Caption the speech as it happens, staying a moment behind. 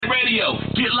Radio.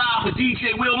 Get live with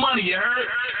DJ Will Money, you heard?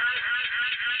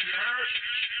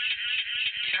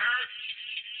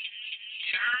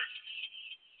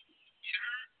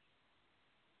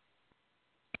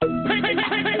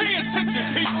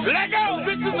 Let go!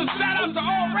 This is a shout out to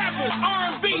all rappers,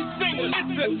 R&B singers,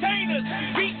 entertainers,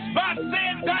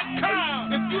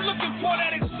 beatsbysen.com. If you're looking for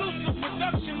that exclusive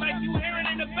production like you hearing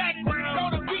in the background,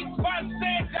 go to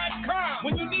beatsbysen.com.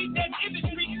 When you need that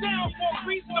industry sound for a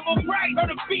reasonable price, go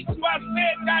to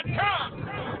beatsbysen.com.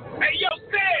 Hey, yo,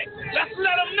 Sed, let's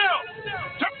let them know.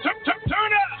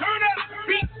 Turn up,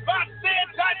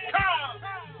 beatsbysen.com.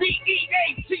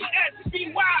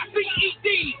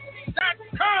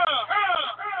 BEATSBYCED.com.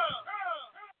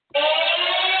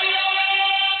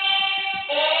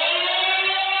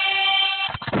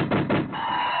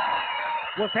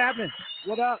 What's happening?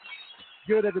 What up?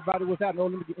 Good, everybody. What's happening? Oh,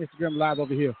 let me get Instagram Live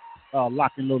over here.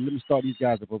 Locked and loaded. Let me start these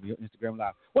guys up over here. Instagram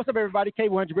Live. What's up, everybody?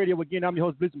 K100 Radio again. I'm your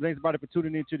host, Blitzen. Thanks, everybody, for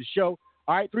tuning into the show.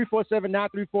 All right,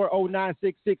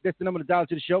 347-934-0966. That's the number to dial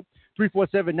to the show.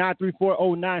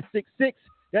 347-934-0966.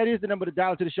 That is the number to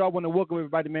dial to the show. I want to welcome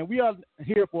everybody, man. We are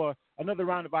here for another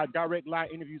round of our direct line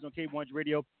interviews on K100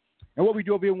 Radio. And what we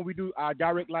do over here when we do our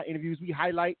direct line interviews, we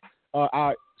highlight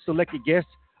our selected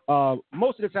guests.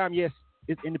 Most of the time, yes,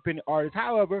 it's independent artists.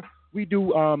 However, we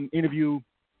do interview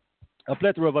a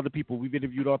plethora of other people. We've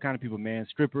interviewed all kinds of people, man.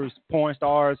 Strippers, porn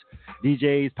stars,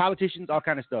 DJs, politicians, all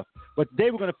kind of stuff. But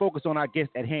today we're going to focus on our guest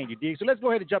at hand, you dig? So let's go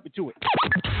ahead and jump into it.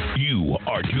 You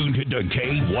are tuned to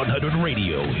K100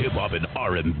 Radio, hip hop and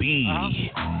R&B.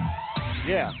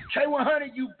 Yeah.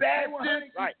 K100, you bad one.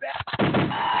 Right.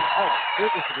 Oh,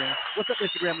 here's Instagram. What's up,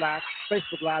 Instagram Live?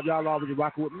 Facebook Live, y'all already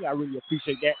rocking with me. I really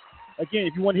appreciate that. Again,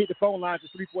 if you want to hit the phone lines,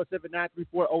 it's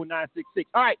 347-934-0966.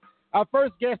 All right. Our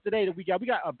first guest today that we got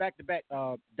a back-to-back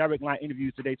direct line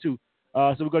interviews today, too.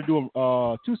 So we're going to do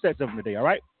 2 sets of them today, all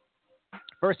right?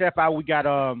 First half hour, we got,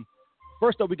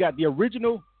 first up, we got the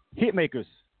original Hitmakers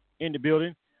in the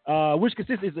building, which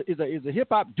consists is a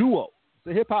hip-hop duo.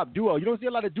 It's a hip-hop duo. You don't see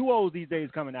a lot of duos these days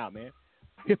coming out, man.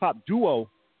 Hip-hop duo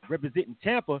representing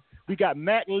Tampa. We got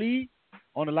Mac Lee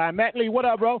on the line. Mac Lee, what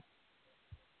up, bro?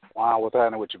 Wow, what's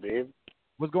happening with you, babe?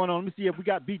 What's going on? Let me see if we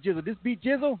got Beat Jizzle. This Beat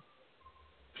Jizzle?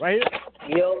 Right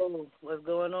here? Yo, what's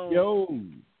going on? Yo,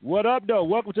 what up, though?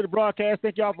 Welcome to the broadcast.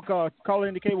 Thank y'all for calling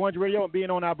in the K100 Radio and being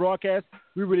on our broadcast.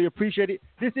 We really appreciate it.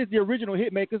 This is the original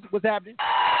Hitmakers. What's happening?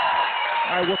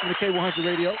 All right, welcome to K100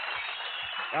 Radio.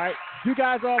 All right, you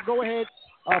guys go ahead.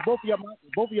 Both of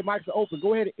your mics are open.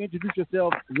 Go ahead and introduce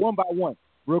yourselves one by one,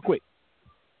 real quick.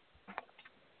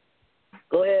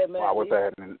 Go ahead, man. Wow, what's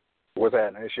happening? What's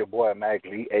happening? It's your boy Mac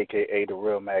Lee, a.k.a. the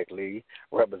real Mac Lee,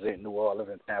 representing New Orleans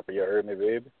and Tampa. You heard me,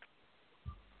 baby?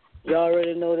 You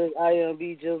already know this. I am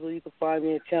B Jizzle. You can find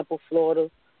me in Tampa,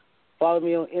 Florida. Follow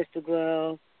me on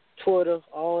Instagram, Twitter,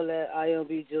 all that. I am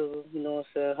B Jizzle. You know what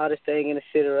I'm saying? Hottest thing in the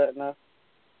city right now.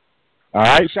 All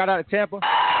right. Shout out to Tampa.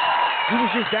 We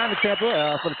was just down to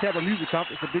Tampa for the Tampa Music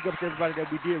Conference. A big up to everybody that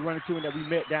we did run into and that we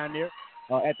met down there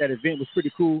at that event. It was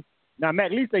pretty cool. Now,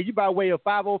 Mac Lee say you by way of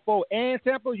 504 and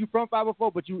Tampa. You from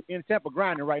 504, but you in Tampa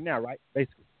grinding right now, right?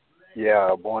 Basically.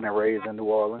 Yeah, born and raised in New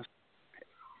Orleans.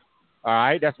 All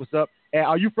right, that's what's up. And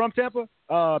are you from Tampa,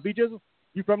 B Jizzle?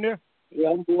 You from there? Yeah,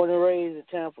 I'm born and raised in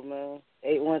Tampa, man.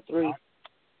 813.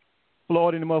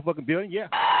 Florida in the motherfucking building, yeah.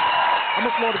 I'm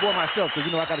a Florida boy myself, so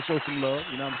you know I got to show some love.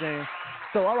 You know what I'm saying?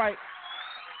 So, all right.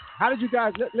 How did you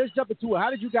guys? Let's jump into it. How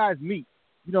did you guys meet?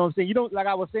 You know what I'm saying? You don't, like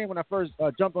I was saying when I first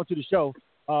jumped onto the show.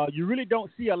 You really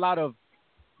don't see a lot of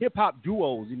hip-hop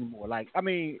duos anymore. Like, I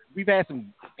mean, we've had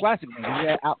some classic ones. We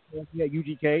had Outkast, we had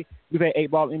UGK, we've had 8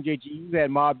 Ball, MJG, we've had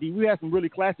Mobb D. We had some really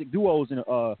classic duos,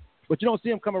 but you don't see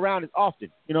them come around as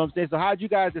often. You know what I'm saying? So how did you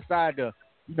guys decide to,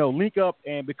 link up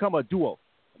and become a duo?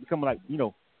 Become like,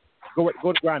 go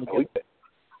to grind together?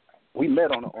 We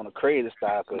met on a crazy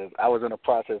style because I was in the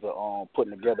process of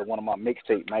putting together one of my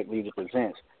mixtape, Mike Lee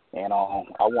Presents, and I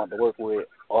wanted to work with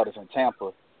artists in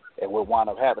Tampa. And what wound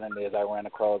up happening is I ran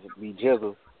across B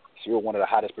Jizzle. She was one of the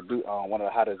hottest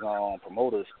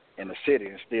promoters in the city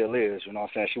and still is. You know what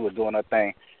I'm saying? She was doing her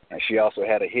thing, and she also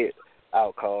had a hit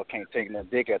out called "Can't Take No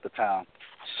Dick" at the time.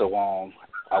 So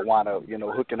I wound up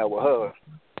hooking up with her.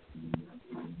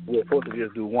 We were supposed to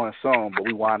just do one song, but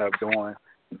we wound up doing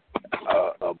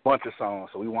a bunch of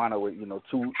songs. So we wound up with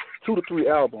 2 to 3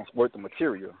 albums worth of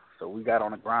material. So we got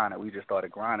on the grind and we just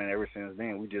started grinding ever since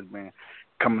then. We just been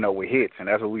coming up with hits, and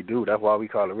that's what we do. That's why we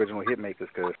call original hit makers,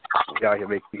 because we out here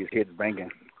making these hits banging.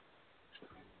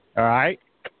 All right.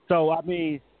 So, I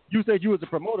mean, you said you was a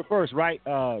promoter first, right?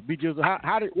 B Jizzle,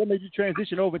 what made you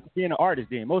transition over to being an artist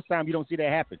then? Most times you don't see that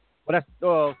happen. But that's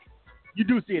you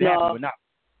do see it happen, but not.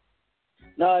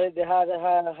 No, how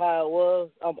it was.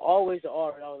 I'm always an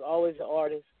artist. I was always an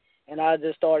artist, and I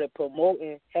just started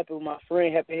promoting, helping my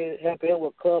friend, helping him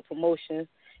with club promotion.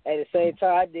 At the same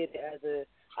time,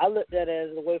 I looked at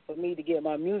it as a way for me to get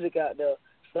my music out there.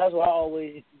 So that's why I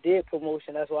always did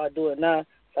promotion. That's why I do it now.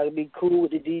 So I can be cool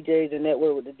with the DJs and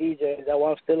network with the DJs. That's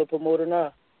why I'm still a promoter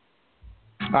now.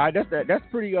 All right, that's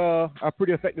pretty a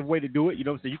pretty effective way to do it. You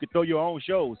know, so you can throw your own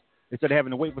shows instead of having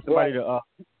to wait for somebody to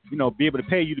be able to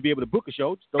pay you to be able to book a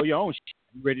show. Just throw your own shit.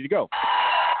 You ready to go?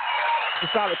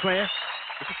 It's a solid plan.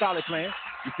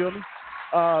 You feel me?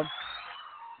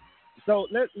 So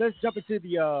let's jump into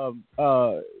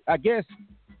the I guess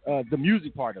the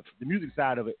music part of it, the music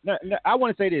side of it. Now, I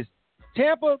want to say this: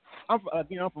 Tampa. I'm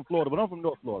from Florida, but I'm from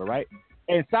North Florida, right?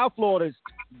 And South Florida,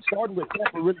 starting with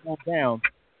Tampa, really going down,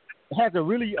 has a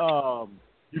really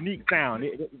unique sound.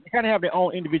 They kind of have their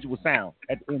own individual sound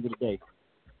at the end of the day.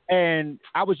 And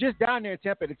I was just down there in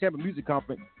Tampa at the Tampa Music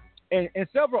Conference, and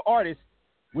several artists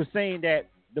were saying that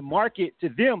the market to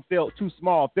them felt too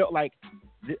small, felt like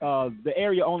the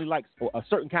area only likes a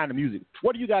certain kind of music.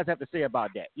 What do you guys have to say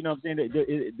about that? You know what I'm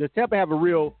saying? Does Tampa have a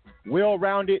real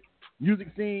well-rounded music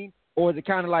scene, or is it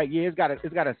kind of like, yeah, it's got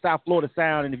a South Florida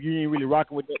sound, and if you ain't really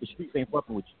rocking with that, the streets ain't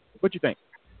fucking with you? What you think?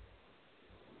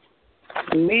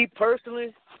 Me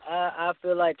personally, I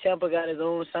feel like Tampa got his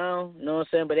own sound, you know what I'm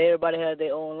saying? But everybody has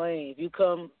their own lane. If you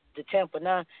come to Tampa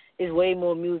now, it's way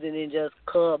more music than just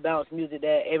club bounce music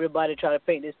that everybody try to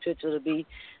paint this picture to be.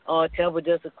 Tampa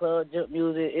just a club jump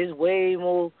music. It's way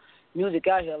more music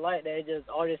out here like that. It's just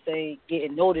artists ain't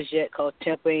getting noticed yet because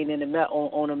Tampa ain't in the map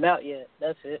on the map yet.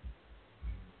 That's it.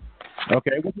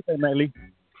 Okay, what you think, Matt Lee?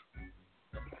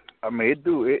 I mean,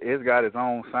 it's got its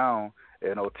own sound.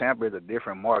 You know, Tampa is a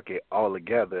different market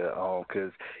altogether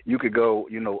because you could go,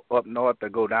 up north or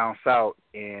go down south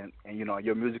and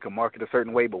your music can market a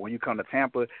certain way. But when you come to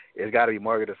Tampa, it's got to be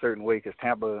marketed a certain way because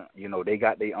Tampa, they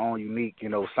got their own unique,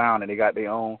 sound, and they got their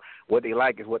own, what they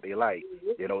like is what they like.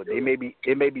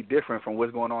 It may be different from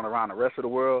what's going on around the rest of the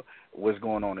world, what's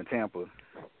going on in Tampa.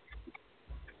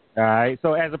 All right.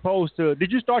 So as opposed to,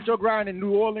 did you start your grind in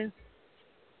New Orleans?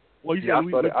 Well,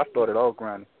 I started off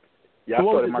grinding. Yeah, so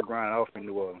I started my grind off in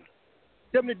New Orleans.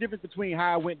 Tell me the difference between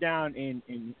how it went down in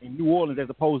New Orleans as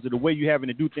opposed to the way you're having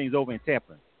to do things over in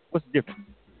Tampa. What's the difference?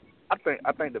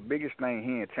 I think the biggest thing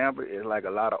here in Tampa is like a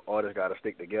lot of artists got to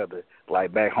stick together.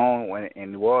 Like back home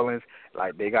in New Orleans,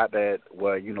 like they got that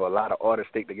where a lot of artists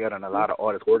stick together and a lot of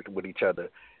artists working with each other.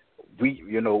 We,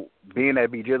 being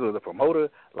that B Jizzle is a promoter,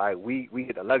 like we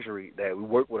get the luxury that we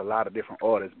work with a lot of different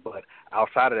artists. But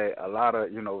outside of that, a lot of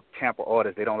Tampa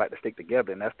artists, they don't like to stick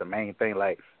together, and that's the main thing.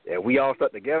 Like if we all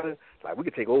stuck together, like we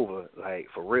could take over, like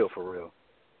for real.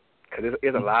 Because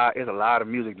it's a lot of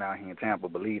music down here in Tampa.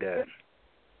 Believe that.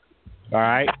 All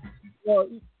right. Well,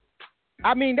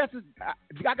 I mean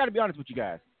I got to be honest with you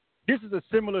guys. This is a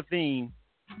similar theme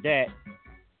that.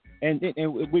 And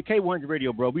with K100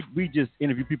 Radio, bro, we just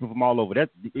interview people from all over.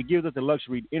 It gives us the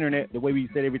luxury, the internet, the way we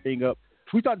set everything up.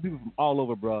 We talk to people from all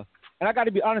over, bro. And I got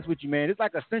to be honest with you, man. It's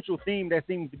like a central theme that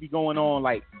seems to be going on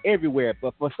like everywhere.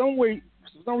 But for some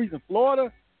reason,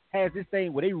 Florida has this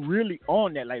thing where they really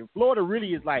on that. Like Florida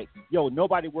really is like, yo,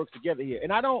 nobody works together here.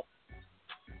 And I don't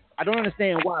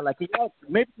understand why. Like, can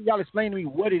y'all explain to me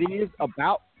what it is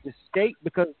about the state?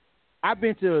 Because I've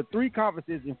been to 3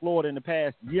 conferences in Florida in the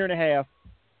past year and a half.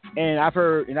 And I've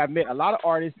heard and I've met a lot of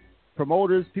artists,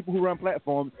 promoters, people who run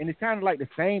platforms, and it's kind of like the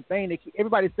same thing.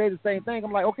 Everybody says the same thing.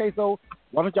 I'm like, okay, so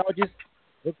why don't y'all just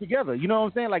work together? You know what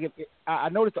I'm saying? Like, I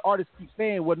notice the artists keep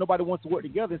saying, well, nobody wants to work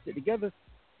together and sit together.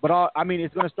 But,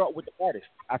 it's going to start with the artist,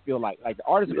 I feel like. Like, the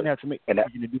artists are going to have to make a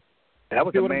decision to do. That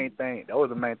was the main thing. That was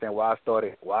the main thing why I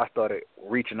started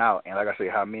reaching out, and like I say,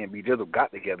 how me and B Jizzle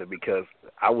got together because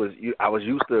I was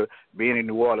used to being in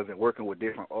New Orleans and working with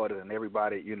different artists and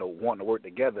everybody wanting to work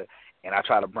together, and I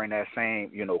try to bring that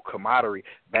same camaraderie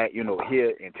back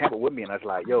here in Tampa with me, and I was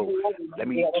like, yo, let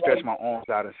me stretch my arms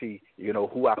out and see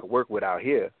who I could work with out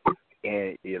here.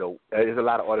 And, there's a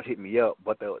lot of artists hitting me up,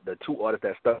 but the 2 artists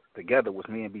that stuck together was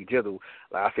me and B Jizzle.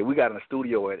 Like I said, we got in the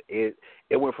studio, and it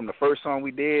went from the first song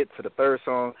we did to the 3rd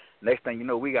song. Next thing you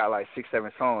know, we got like 6, 7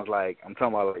 songs. Like, I'm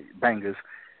talking about like bangers.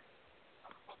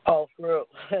 Oh, for real.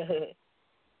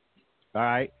 All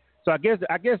right. So I guess,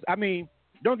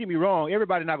 don't get me wrong.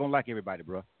 Everybody's not going to like everybody,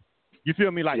 bro. You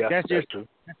feel me? Like, yeah, that's just true.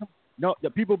 No,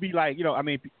 the people be like,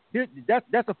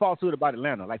 that's a falsehood about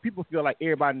Atlanta. Like, people feel like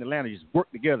everybody in Atlanta just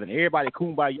work together and everybody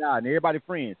kumbaya and everybody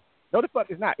friends. No, the fuck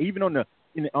it's not. Even on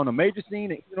the major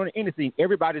scene and even on the indie scene,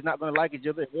 everybody's not going to like each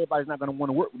other. Everybody's not going to want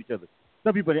to work with each other.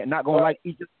 Some people are not going to like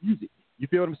each other's music. You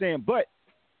feel what I'm saying? But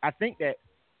I think that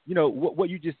what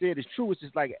you just said is true. It's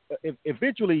just like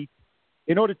eventually,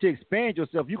 in order to expand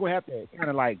yourself, you're gonna have to kind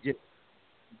of like just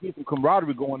get some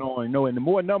camaraderie going on, and the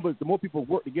more numbers, the more people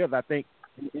work together, I think,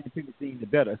 in the independent scene, the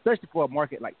better. Especially for a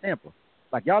market like Tampa.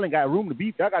 Like y'all ain't got room to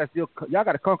beat. Y'all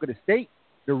gotta conquer the state,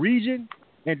 the region,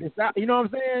 and decide. You know what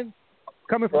I'm saying?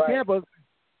 Coming from Tampa,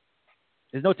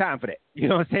 there's no time for that. You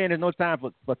know what I'm saying? There's no time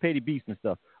for petty beasts and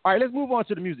stuff. All right, let's move on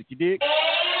to the music. You dig?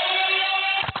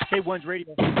 K1's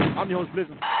Radio. I'm your host,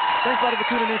 Blizzard. Thanks, brother, for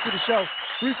tuning into the show.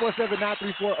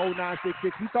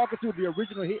 347-934-0966. We talking to the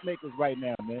original hit makers right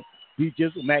now, man. D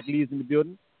Jizzle, Mac Lee's in the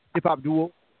building. Hip hop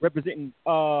duo representing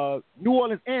New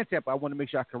Orleans and Tampa. I want to make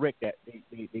sure I correct that.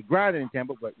 They grinded in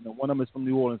Tampa, but one of them is from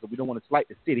New Orleans, so we don't want to slight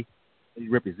the city that he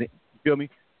represents. You feel me?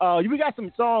 We got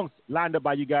some songs lined up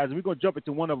by you guys, and we're gonna jump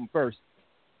into one of them first.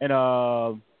 And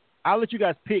I'll let you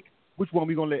guys pick which one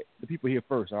we're gonna let the people hear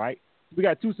first. All right? We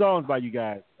got 2 songs by you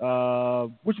guys.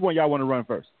 Which one y'all want to run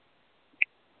first?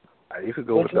 You could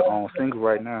go with the single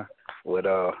right now with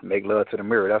 "Make Love to the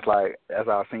Mirror." That's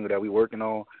our single that we working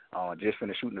on. Just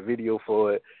finished shooting the video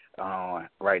for it.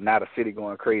 Right now the city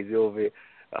going crazy over it.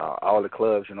 All the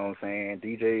clubs, you know what I'm saying,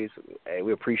 DJs, hey,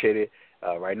 we appreciate it.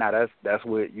 Right now that's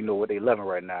what what they loving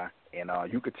right now. And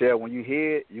you could tell when you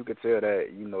hear it, you could tell that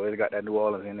it got that New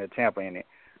Orleans and that Tampa in it.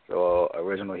 So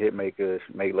original hit makers,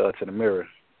 "Make Love to the Mirror."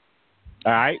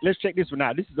 All right, let's check this one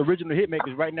out. This is original hit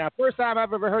makers right now. First time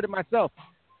I've ever heard it myself.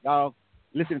 Y'all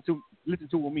listen to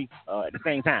it with me at the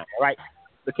same time. All right,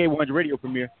 the K100 Radio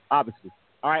premiere, obviously.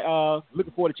 All right,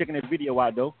 looking forward to checking that video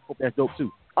out though. Hope that's dope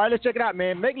too. All right, let's check it out,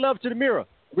 man. "Make Love to the Mirror."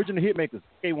 Original hit makers,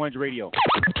 K100 Radio.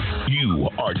 You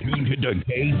are tuned to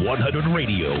K100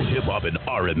 Radio, hip hop and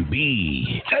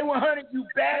R&B. K100, you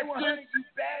bad one.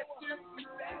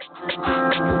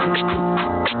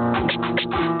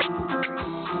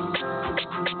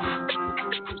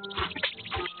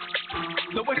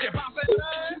 So what you bouncing?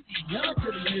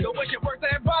 So what you work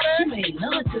that body? She made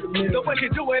love to the mirror. So what you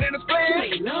do it in the split?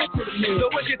 She made love to the mirror. So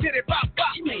what you did it pop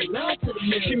pop? She made love to the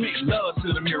mirror. She made love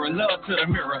to the mirror, love to the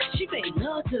mirror. She made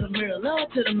love to the mirror, love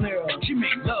to the mirror. She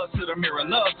made love to the mirror,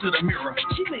 love to the mirror.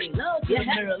 She made love to the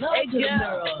mirror, love to the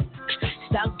mirror.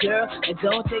 Stop, girl, and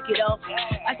don't take it off.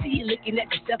 I see you looking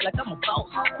at yourself like I'm a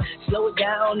boss. Slow it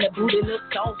down, that booty looks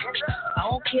soft. I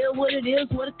don't care what it is,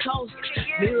 what it costs.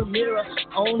 Mirror, mirror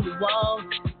on the wall.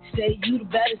 Say you the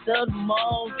baddest of them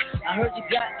all. I heard you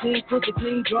got clean pussy,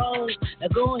 clean drawers. Now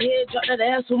go ahead, drop that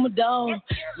ass for my dog.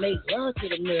 Make love to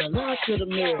the mirror, love to the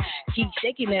mirror. Keep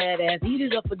shaking that ass, eat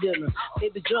it up for dinner.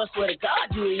 Baby girl, swear to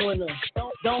God you a winner.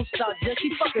 Don't stop, just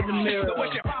keep fucking the mirror. So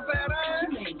what you pop that ass?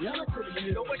 She made love to the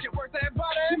mirror. So what you work that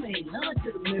body? She made love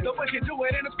to the mirror. So what you do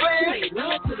it in the split? She made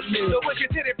love to the mirror. So what you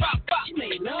did it pop pop? She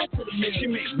made love to the mirror. She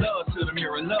made love to the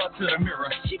mirror, love to the mirror.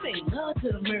 She made love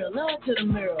to the mirror, love to the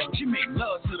mirror. She made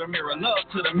love to the mirror, love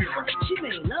to the mirror. She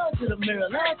made love to the mirror,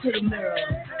 love to the mirror.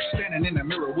 Standing in the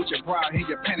mirror with your bra and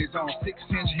your panties on,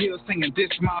 6-inch heels, singing this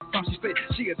my song. She said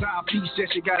she a dime piece, yeah,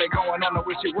 she got it going on. The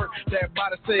way she work, that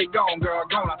body say gone, girl,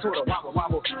 gone. I told her wobble,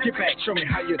 wobble, get back, show me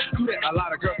how you do that. A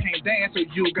lot of girls can't dance, so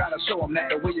you gotta show them that.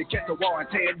 The way you catch the wall and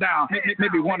tear it down.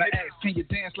 Maybe wanna ask, can you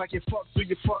dance like you fuck? Do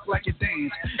you fuck like you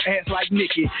dance? Ass like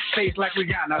Nicki, face like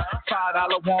Rihanna.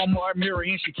 $5 Walmart mirror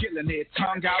and she killing it.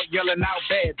 Tongue out, yelling out,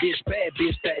 bad bitch, that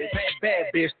is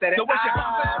bad bitch, that is. So what you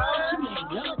pop that up? She made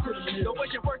love to the mirror. So what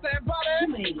you work that body? She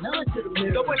made love to the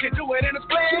mirror. So what you do it in the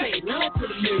split? She made love to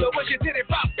the mirror. So what you did it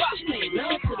pop pop? She made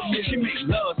love to the mirror. She made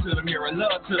love to the mirror,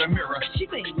 love to the mirror. She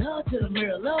made love to the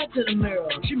mirror, love to the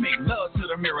mirror. She made love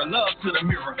to the mirror, love to the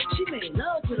mirror. She made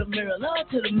love to the mirror, love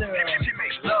to the mirror. She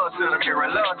made love to the mirror,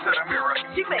 love to the mirror.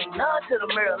 She made love to the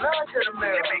mirror, love to the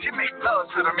mirror. She made love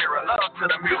to the mirror, love to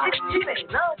the mirror. She made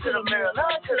love to the mirror,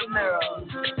 love to the mirror.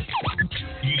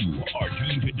 You are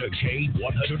tuned to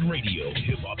K100 Radio,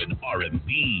 hip hop and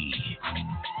R&B.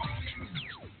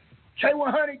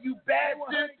 K100, you bad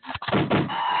one.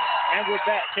 And we're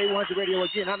back, K100 Radio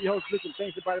again. I'm your host, Listen.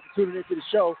 Thanks everybody for tuning into the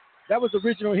show. That was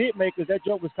original hit makers. That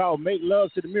joke was called "Make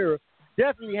Love to the Mirror."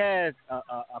 Definitely has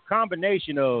a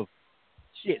combination of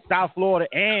South Florida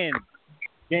and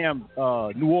damn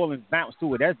New Orleans bounce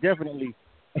to it. That's definitely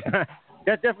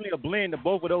a blend of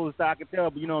both of those. So I can tell,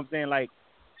 but you know what I'm saying, like.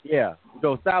 Yeah,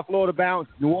 so South Florida bounce,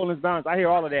 New Orleans bounce. I hear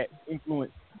all of that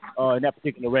influence in that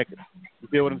particular record. You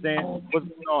feel what I'm saying? What's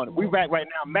going on? We back right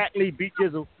now. Mac Lee, Beat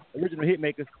Jizzle, original hit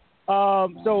makers.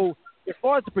 So as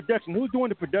far as the production, who's doing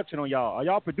the production on y'all? Are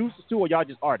y'all producers too, or y'all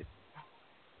just artists?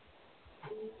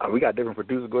 We got different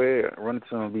producers. Go ahead, run it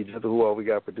to them, Beat Jizzle. Who all we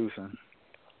got producing?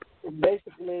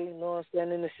 Basically, you know what I'm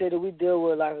saying, in the city we deal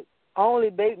with, like,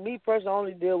 me personally, I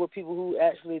only deal with people who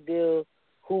actually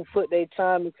who put their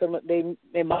time into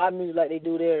they my music like they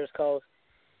do theirs. Cause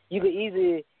you could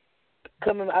easily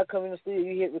I come in the studio,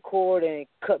 you hit record and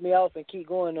cut me off and keep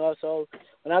going. So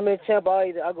when I'm in Tampa,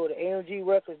 I go to AMG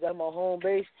Records. That's my home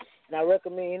base, and I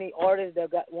recommend any artist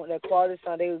that want that quality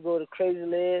sound. They would go to Crazy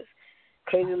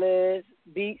Legs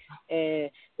Beats, and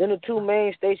then the two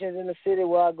main stations in the city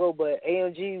where I go. But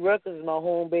AMG Records is my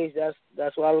home base.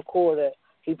 That's where I record at.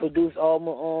 He produced all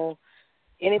my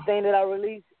anything that I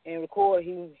release and record.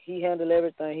 He handled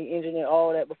everything. He engineered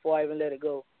all that before I even let it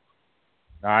go.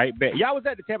 All right, bet. Y'all was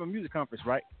at the Tampa Music Conference,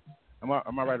 right? Am I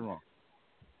right or wrong?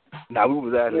 No, we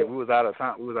was out of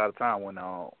time. We was out of time when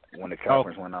the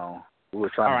conference went on. We were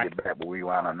trying to get back, but we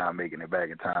wound up not making it back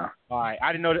in time. All right,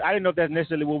 I didn't know if that's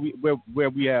necessarily where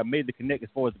we made the connect as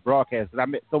far as the broadcast. Because I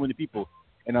met so many people,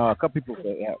 and a couple people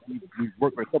we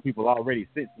worked with a couple people already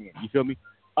since then. You feel me?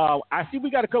 I see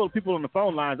we got a couple of people on the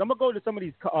phone lines. I'm gonna go to some of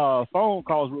these phone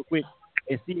calls real quick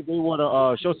and see if they want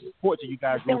to show some support to you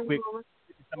guys real quick.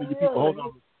 Some of you people, hold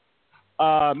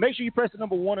on. Make sure you press the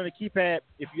number 1 on the keypad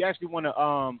if you actually want to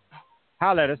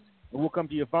holler at us, and we'll come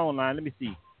to your phone line. Let me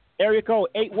see. Area code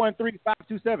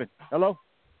 813-527. Hello?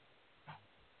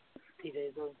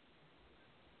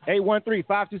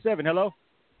 813-527. Hello?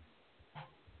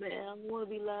 Man, I don't want to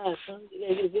be live, son. You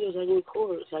gotta get videos, I can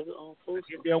record, so I can post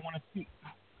If they don't want to speak.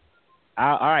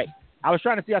 All right. I was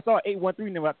trying to see. I saw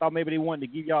 813 number. I thought maybe they wanted to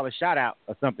give y'all a shout out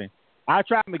or something. I'll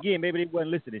try them again. Maybe they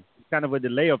wasn't listening. It's kind of a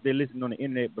delay if they're listening on the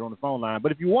internet, but on the phone line.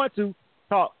 But if you want to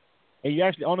talk and you're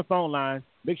actually on the phone line,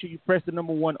 make sure you press the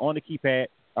number 1 on the keypad,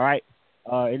 all right?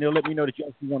 And it'll let me know that you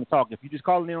actually want to talk. If you're just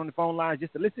calling in on the phone line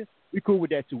just to listen, we're cool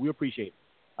with that too. We appreciate it,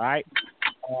 all right?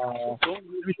 All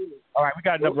right, we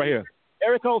got a number right here.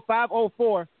 Area code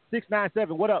 504-697.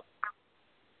 What up?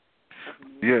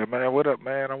 Yeah, man, what up,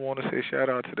 man? I want to say shout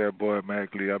out to that boy,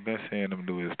 Mac Lee. I've been seeing him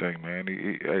do his thing, man.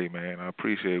 Hey, man, I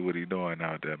appreciate what he's doing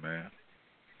out there, man.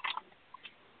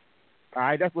 All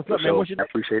right, that's what's up, man. What's your name? I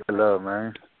appreciate the love,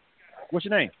 man. What's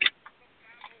your name?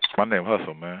 My name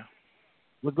Hustle, man.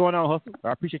 What's going on, Hustle?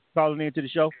 I appreciate you calling in to the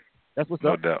show. That's what's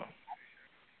No up. No doubt.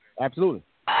 Absolutely.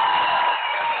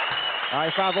 All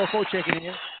right, 504 checking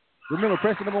in. Remember,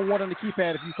 press the number 1 on the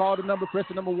keypad. If you call the number, press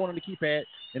the number 1 on the keypad,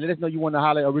 and let us know you want to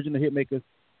holler Original Hitmakers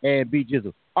and Beat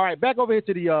Jizzle. All right, back over here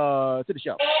to the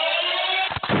show.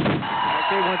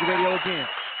 K100 Radio again.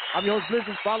 I'm your host,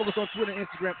 Blizzard. Follow us on Twitter and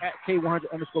Instagram at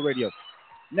K100_radio.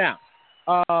 Now,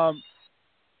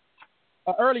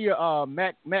 earlier,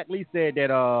 Mac Lee said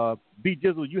that Beat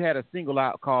Jizzle, you had a single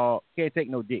out called Can't Take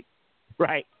No Dick,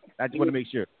 right? I just want to make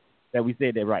sure that we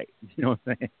said that right. You know what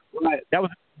I'm saying? Right. That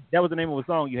was the name of a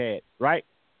song you had, right?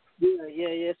 Yeah.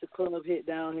 It's a club hit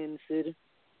down here in the city.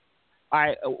 All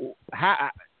right.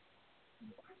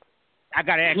 I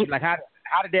gotta ask you, like, how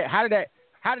did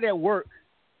that work?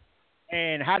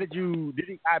 And how did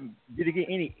it get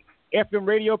any FM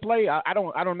radio play? I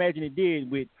don't imagine it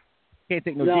did with Can't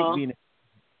Take No Dick being.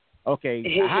 Okay.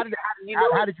 How did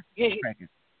you get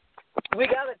We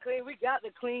got the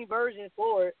clean version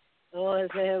for it. You know what I'm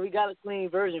saying? We got a clean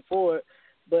version for it.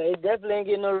 But it definitely ain't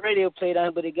getting no radio play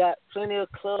down, but it got plenty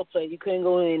of club play. You couldn't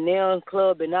go in a neon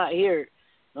club and not hear it.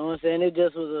 You know what I'm saying? It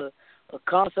just was a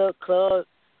concert club,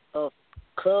 a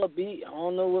club beat. I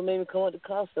don't know what made me come with the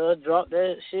concert. I dropped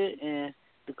that shit, and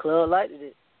the club liked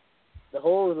it. The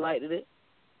hoes liked it.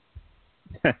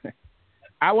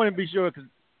 I want to be sure, because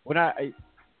when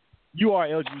you are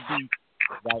LGBT,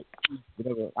 right?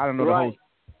 Whatever. I don't know the whole.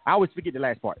 I always forget the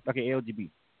last part. Okay, LGBT.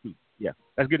 Yeah,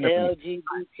 that's good enough.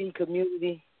 LGBT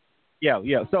community. Yeah.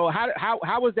 So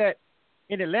how was that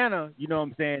in Atlanta? You know what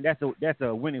I'm saying? That's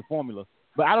a winning formula.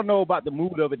 But I don't know about the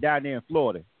mood of it down there in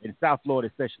Florida, in South Florida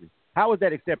especially. How was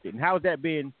that accepted, and how has that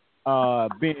been a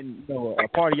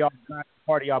part of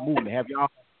y'all movement? Have y'all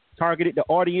targeted the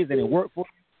audience and it worked for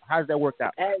you? How's that worked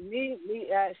out? As me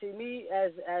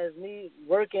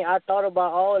working, I thought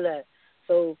about all that.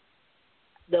 So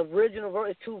the original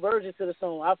is 2 versions to the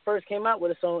song. I first came out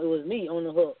with a song, it was me on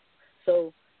the hook.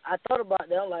 So I thought about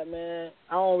that. I'm like, man,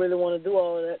 I don't really want to do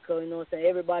all of that because, you know what I'm saying,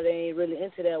 everybody ain't really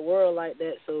into that world like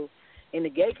that. So in the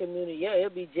gay community, yeah, it'll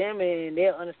be jamming and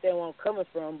they'll understand where I'm coming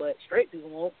from, but straight people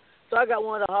won't. So I got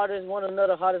one of the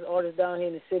hottest artists down here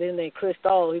in the city named Chris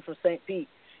Stahl. He's from St. Pete.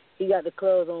 He got the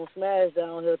clubs on Smash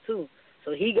down here too.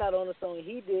 So he got on the song and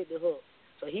he did the hook.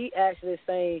 So he actually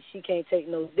saying she can't take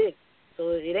no dick. So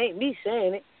it ain't me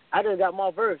saying it. I just got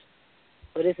my verse.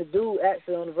 But it's a dude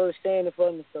actually on the verse standing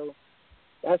for me. So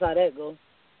that's how that goes.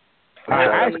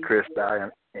 Shout out to Chris Dye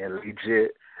and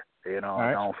Legit. You know,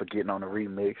 don't forgetting on the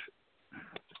remix.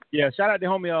 Yeah, shout out to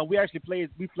homie. We actually played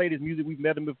his music. We've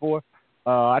met him before.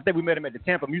 I think we met him at the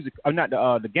Tampa Music, not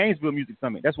the Gainesville Music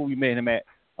Summit. That's where we met him at.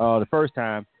 the first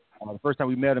time. The first time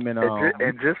we met him in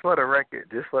and just for the record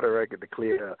to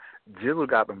clear up, Jizzle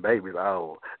got them babies.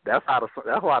 Oh, that's why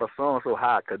the song's so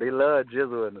hot, because they love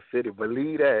Jizzle in the city.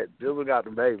 Believe that Jizzle got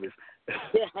them babies.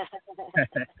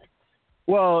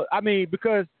 Well, I mean,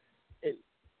 because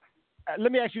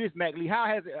let me ask you this, Mac Lee. How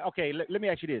has it? Okay, let me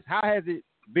ask you this. How has it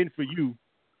been for you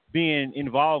being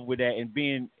involved with that and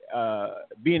being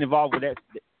involved with that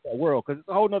world? Because it's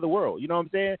a whole nother world. You know what I'm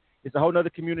saying? It's a whole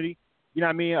nother community. You know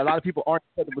what I mean? A lot of people aren't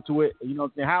acceptable to it. You know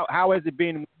what I'm saying? How has it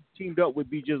been when you teamed up with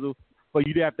B Jizzle for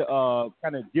you to have to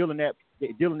kind of deal in that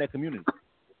community?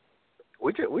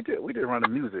 We just run the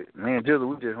music. Me and Jizzle,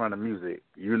 we just run the music.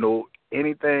 You know,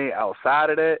 anything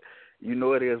outside of that, you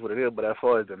know it is what it is. But as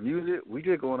far as the music, we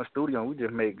just go in the studio and we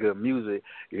just make good music.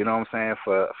 You know what I'm saying?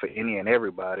 For any and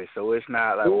everybody. So it's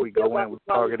not like we go in, we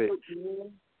target it.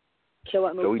 Kill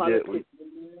out no politics.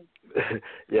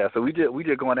 So we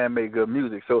just go in there and make good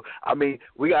music. So I mean,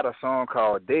 we got a song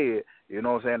called Dead. You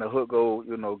know what I'm saying? The hook go,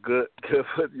 you know, good.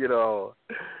 You know,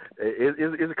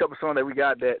 it's a couple songs that we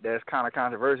got that's kind of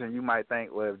controversial. You might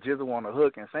think, well, if Jizzle on the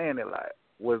hook and saying it like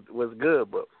was good,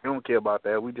 but we don't care about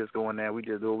that. We just go in there, we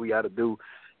just do what we got to do.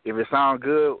 If it sounds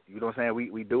good, you know what I'm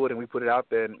saying? We do it and we put it out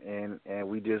there and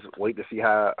we just wait to see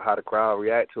how the crowd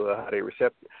react to it, how they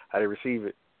receive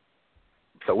it.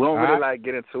 So we don't really like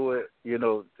get into it, you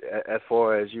know, as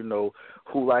far as, you know,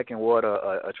 who liking what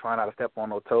or trying not to step on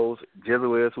no toes.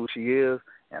 Jizzle is who she is,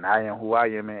 and I am who I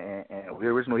am, and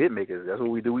we're original hit makers. That's what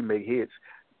we do. We make hits.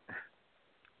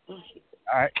 All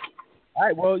right.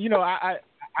 Well, you know, I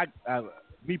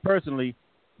me personally,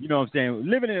 you know what I'm saying,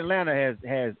 living in Atlanta has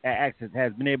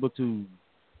been able to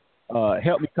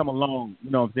help me come along,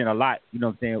 you know what I'm saying, a lot, you know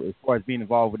what I'm saying, as far as being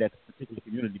involved with that particular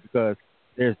community, because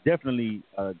there's definitely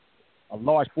a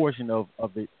large portion of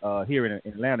it here in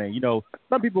Atlanta. You know,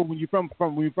 some people when you're from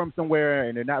somewhere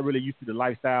and they're not really used to the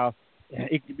lifestyle,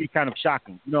 it can be kind of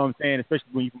shocking. You know what I'm saying?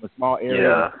 Especially when you're from a small area.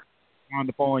 Yeah. On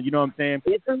the phone, you know what I'm saying?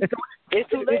 It's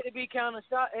too late to be counter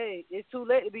shock. Hey, it's too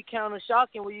late to be counter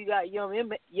shocking when you got young M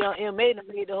that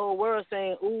made the whole world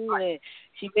saying ooh, and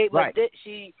she made my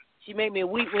she made me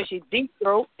weak when she deep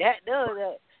throat. That does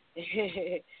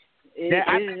that.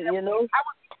 You know.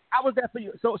 How was that for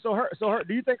you? So her.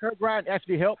 Do you think her grind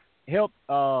actually helped help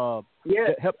along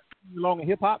in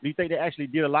hip hop? Do you think that actually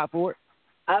did a lot for it?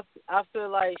 I feel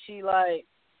like she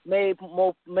made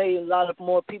a lot of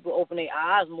more people open their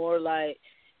eyes more, like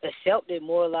accept it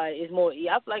more, like it's more. I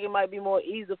feel like it might be more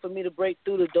easier for me to break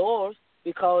through the doors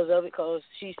because of it, because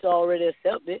she's already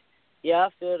accepted. Yeah, I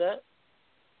feel that.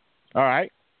 All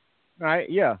right,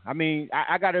 yeah. I mean,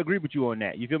 I got to agree with you on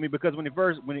that. You feel me? Because when it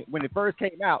first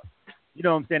came out, you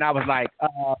know what I'm saying, I was like,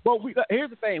 here's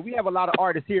the thing. We have a lot of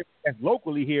artists here that's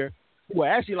locally here who are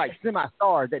actually like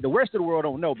semi-stars that the rest of the world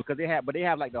don't know because they have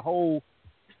like the whole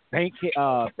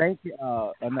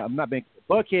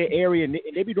Buckhead area, and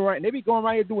they be going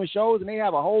around here doing shows, and they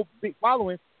have a whole big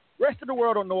following. The rest of the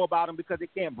world don't know about them because they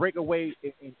can't break away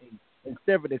and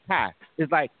sever the tie.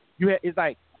 It's like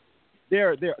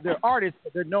they're artists,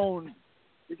 but they're known.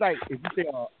 It's like if you say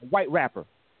a white rapper,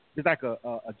 it's like a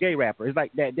gay rapper. It's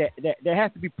like that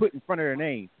has to be put in front of their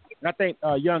name. And I think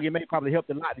Young M.A. probably helped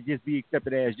a lot to just be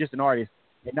accepted as just an artist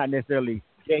and not necessarily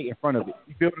gay in front of it.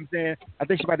 You feel what I'm saying? I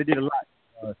think she might have did a lot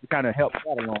to kind of help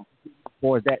that along as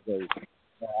far as that goes.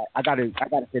 I gotta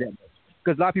say that much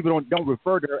because a lot of people don't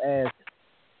refer to her as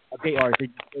a gay artist. They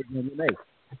just say M.A. You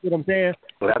see what I'm saying?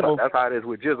 Well, that's how it is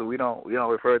with Jizzle. We don't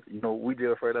refer to, you know, we just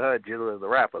refer to her Jizzle as a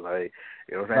rapper. Like,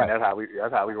 you know what I'm saying? Right.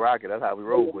 That's how we rock it. That's how we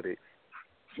roll with it.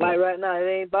 Like right now, it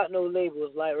ain't about no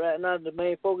labels. Like right now, the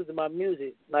main focus is my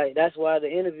music. Like that's why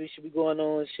the interview should be going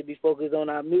on. Should be focused on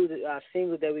our music, our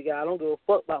singles that we got. I don't give a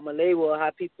fuck about my label or how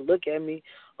people look at me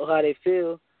or how they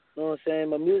feel. You know what I'm saying?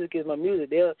 My music is my music.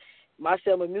 I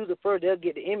sell my music first. They'll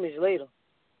get the image later.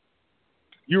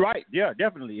 You're right. Yeah,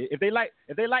 definitely. If they like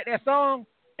that song,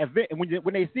 and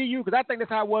when they see you, because I think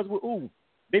that's how it was with Ooh.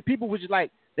 People was just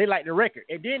like they liked the record,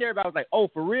 and then everybody was like, oh,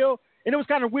 for real. And it was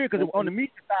kind of weird because on the media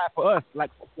side for us,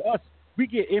 we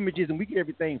get images and we get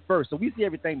everything first. So we see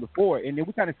everything before, and then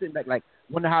we kind of sitting back like,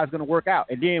 wonder how it's going to work out.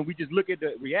 And then we just look at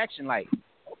the reaction like,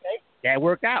 okay, that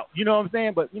worked out. You know what I'm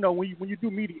saying? But, you know, when you do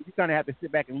media, you kind of have to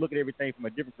sit back and look at everything from a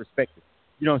different perspective.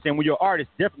 You know what I'm saying? When you're an artist,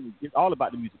 definitely, it's all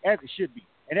about the music, as it should be.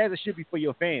 And as it should be for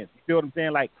your fans. You feel what I'm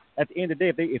saying? Like, at the end of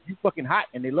the day, if you fucking hot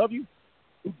and they love you,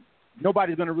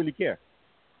 nobody's going to really care.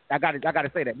 I gotta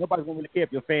say that. Nobody's going to really care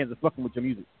if your fans are fucking with your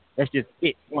music. That's just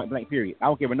it, point blank, period. I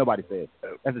don't care what nobody says.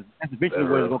 That's eventually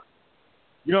where it's going to.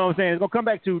 You know what I'm saying? It's going to come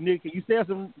back to, nigga, can you sell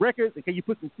some records? And can you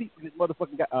put some seats in this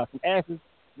motherfucking, some asses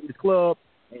in this club?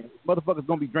 And this motherfucker's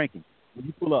going to be drinking. when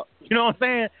you pull up. You know what I'm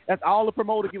saying? That's all the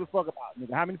promoter give a fuck about,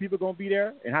 nigga. How many people gonna be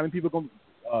there and how many people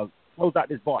gonna close out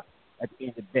this bar at the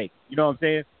end of the day? You know what I'm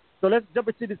saying? So let's jump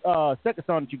into this second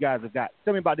song that you guys have got.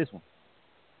 Tell me about this one.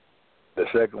 The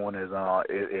second one is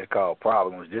it's called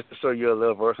Problems, just to show you a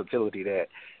little versatility that,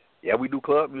 yeah, we do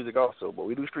club music also, but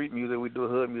we do street music, we do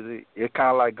hood music. It's kind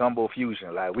of like gumbo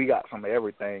fusion. Like, we got some of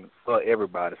everything for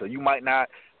everybody. So you might not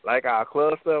like our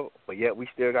club stuff, but yet we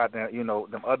still got them, you know,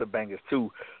 them other bangers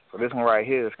too. So this one right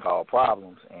here is called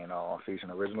Problems, and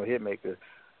featuring original hitmaker,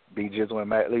 B Jizzle and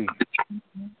Matt Lee.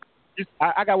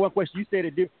 I got one question. You said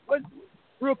it different.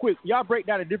 Real quick, y'all break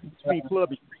down the difference between club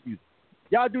and street music.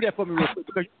 Y'all do that for me real quick,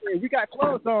 because you said we got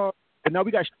club songs, but now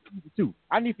we got street music too.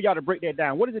 I need for y'all to break that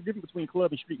down. What is the difference between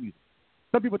club and street music?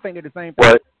 Some people think they're the same thing.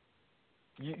 Well,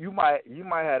 you might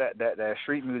have that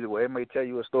street music where it may tell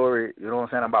you a story, you know what I'm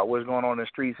saying, about what's going on in the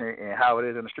streets and how it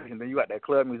is in the streets, and then you got that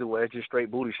club music where it's just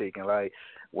straight booty shaking. Like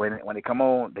when they come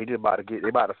on, they about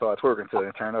to start twerking till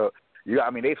they turn up. They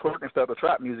twerking stuff, the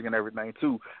trap music and everything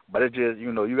too, but it's just,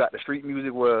 you know, you got the street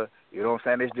music where, you know what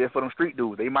I'm saying, it's just for them street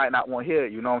dudes. They might not want to hear,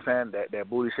 you know what I'm saying, that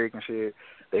booty shaking shit.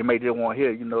 They may just want to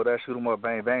hear, you know, that shoot 'em up,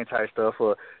 bang, bang type stuff,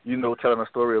 or, you know, telling a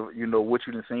story of, you know, what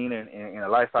you done seen and a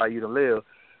lifestyle you done live.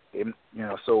 And, you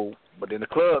know, so, but in the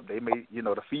club, they may, you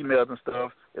know, the females and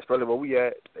stuff, especially where we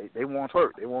at, they want to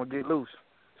twerk, they want to get loose.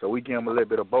 So we give them a little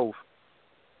bit of both.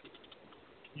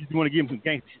 You want to give them some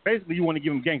gangster shit. Basically, you want to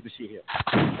give them gangster shit here.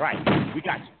 Right. We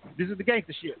got you. This is the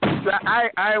gangster shit. I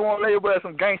ain't want to label it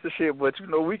some gangster shit, but, you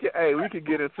know, we can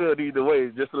get into it either way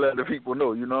just to let the people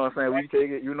know. You know what I'm saying? We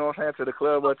take it, you know what I'm saying, to the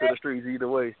club or to the streets either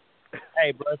way.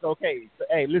 Hey, bro, it's okay. So,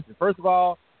 hey, listen, first of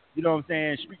all, you know what I'm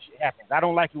saying, street shit happens. I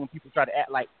don't like it when people try to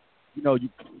act like, you know, you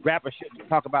rapper shit and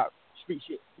talk about street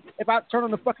shit. If I turn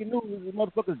on the fucking news, the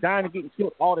motherfuckers dying and getting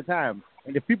killed all the time.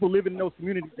 And if people live in those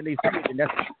communities and they see it, then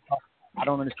that's what I'm talking. I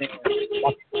don't understand.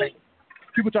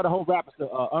 People try to hold rappers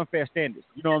to unfair standards.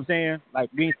 You know what I'm saying? Like,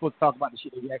 we ain't supposed to talk about the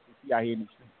shit that we actually see out here in the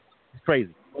street. It's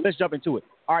crazy. Well, let's jump into it.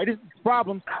 All right, this is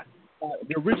Problems.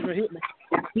 The original hitman,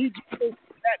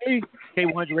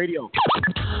 K100 Radio.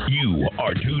 You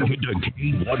are tuned to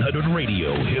K100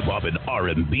 Radio, hip hop and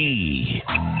R&B.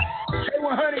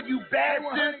 K100, you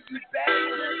bastard.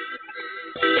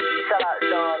 Shout out to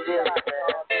Don Gill.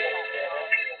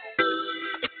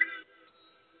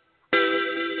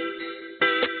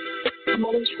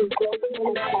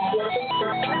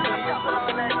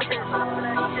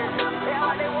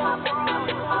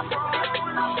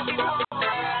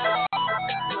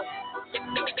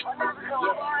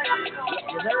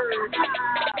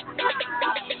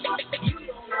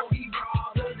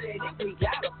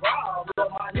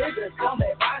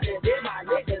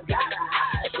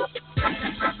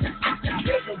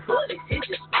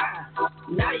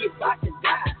 Now you about to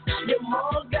die. Your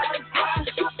mom got a cry.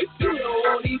 You don't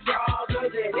want these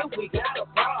problems, and if we got a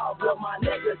problem, my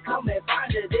niggas come and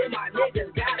find it. Then my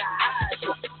niggas gotta hide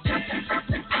you.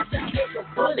 Take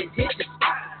a bullet, hit your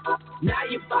spine. Now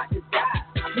you about to die.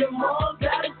 Your mom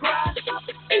got a cry.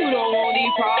 You don't want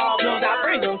these problems. I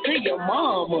bring them to your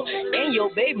mama and your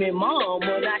baby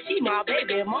mama. Now she my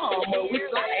baby mama. We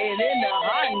sliding in the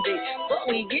Hyundai, but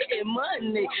we getting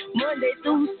money Monday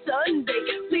through Sunday.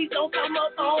 Please don't come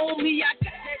up on me. I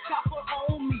got that chopper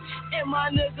on me and my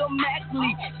nigga Mac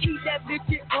Lee. Keep that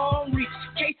bitch on me.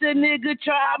 Case a nigga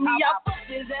try me, I fuck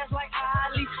his ass like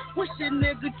Ali. Wish a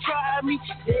nigga try me.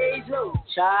 Days low,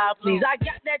 child, please. I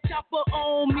got that chopper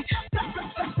on me.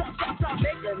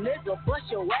 Make a nigga bust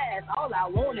your ass. All I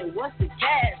wanted was the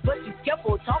cash, but you kept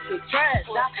on talking trash.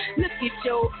 Now look at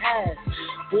your ass,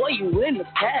 boy. You in the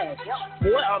past,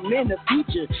 boy. I'm in the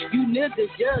future. You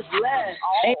niggas just laugh.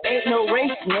 Ain't no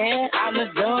race, man. I'm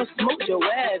a done smoke your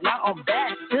ass. Now I'm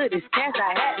back to this cash.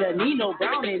 I had to Nino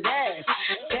Brown his ass.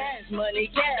 Cash money.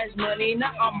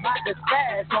 Now I'm about to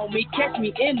fast. Homie, catch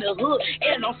me in the hood,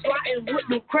 and I'm sliding with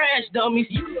them crash dummies.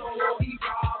 You don't know these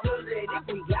problems, and if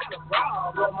we got a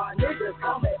problem, my niggas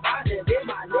come and find it. Then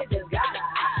my niggas gotta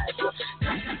hide you.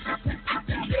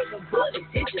 Take a bullet,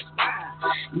 hit your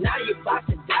spine. Now you about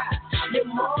to die. Your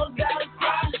mom gotta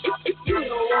cry. You don't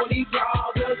want these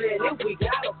problems, and if we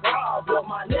got a problem,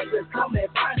 my niggas come and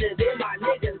find it. Then my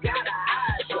niggas gotta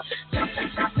hide you.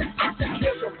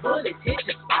 Take a bullet, hit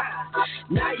your spine.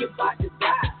 Now you about to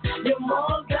die. Your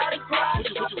mom gotta cry.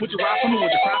 Would you ride for me?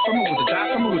 Would you cry for me? Would you die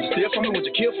for me? Would you steal for me? Would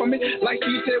you kill for me? Like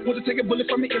Steve said, would you take a bullet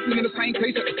for me? If we in the same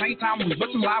place at the same time, we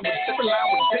bustin' line, would you step in line?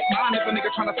 Would you take mine? If a nigga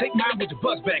tryna take mine, would you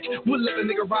bust back? Would let the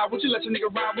nigga ride? Would you let your nigga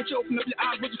ride? Would you open up your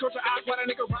eyes? Would you close your eyes while that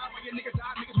nigga ride? While your nigga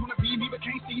die? Niggas wanna be me but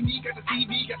can't see see me, got the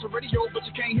TV, got the radio, but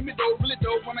you can't hear me though, really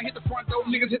though. When I hit the front door,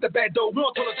 niggas hit the back door. We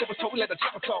don't tell us over, so we let the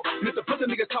chopper talk. And if the pussy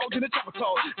niggas talk, then the chopper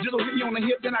talk. Just hit me on the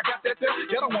hip, then I got that there.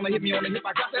 Y'all don't wanna hit me on the hip,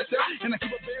 I got that there. And I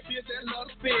keep a bad bitch that love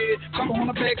to spit. Chopper on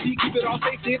the back seat, keep it all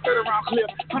safety. 30 round clip,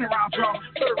 100 round drum,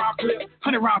 30 round clip,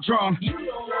 100 round drum. You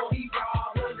don't want these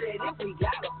problems, and if we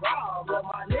got a problem,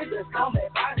 my niggas come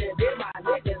and find it, then my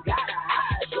niggas gotta hide.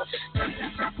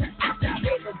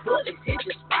 Make them bullets hit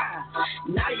your spine.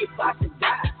 Now you about to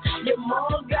die. Your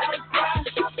mom gotta cry.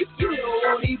 You don't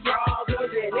want these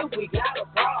problems, and if we got a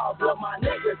problem, my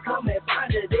niggas come and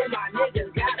find it, then my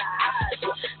niggas gotta hide.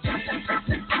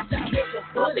 Make them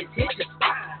bullets hit your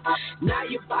spine. Now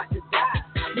you about to die.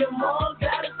 Your mom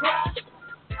gotta cry.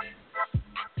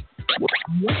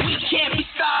 We can't be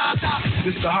stopped.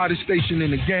 This is the hottest station in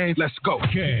the game. Let's go.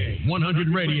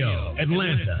 K100 Radio,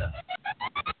 Atlanta.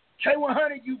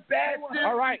 K100, you bastard.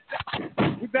 All right.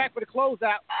 We back for the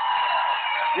closeout.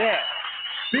 Yeah.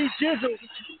 B Jizzle,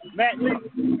 Matt Lee.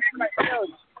 Right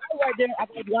there, I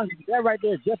gotta be honest with you, that right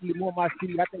there is definitely more my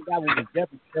speed. I think that one was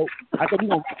definitely dope. I think we're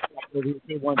going to over here at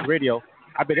K100 Radio.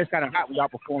 I bet that's kind of hot when y'all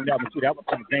performed that one too. That was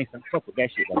kind of gangster. Fuck with that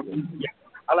shit right there. Yeah.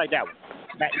 I like that one.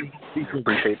 Matt Lee, B Jizzle.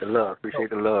 Appreciate the love. I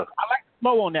like the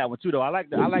flow on that one too, though. I like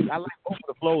both of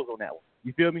the flows on that one.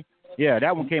 You feel me? Yeah,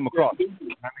 that one came across.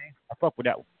 I fuck with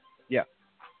that one. Yeah.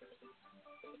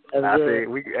 I say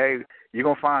you're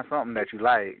gonna find something that you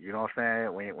like. You know what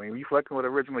I'm saying? When you fucking with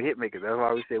original hit makers, that's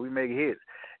why we say we make hits.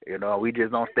 You know, we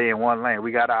just don't stay in one lane.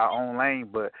 We got our own lane,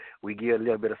 but we give a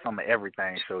little bit of some of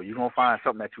everything. So you're gonna find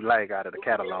something that you like out of the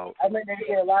catalog. I mean, they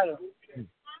get a lot of.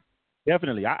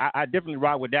 Definitely, I definitely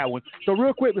ride with that one. So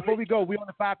real quick before we go, we on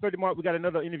the 5:30 mark. We got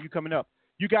another interview coming up.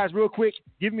 You guys, real quick,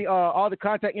 give me all the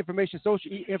contact information,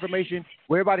 social information,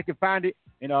 where everybody can find it,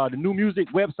 and the new music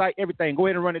website, everything. Go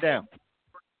ahead and run it down.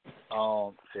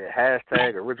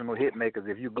 Hashtag original hitmakers.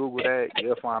 If you Google that,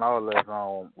 you'll find all of us.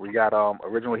 We got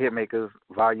original hitmakers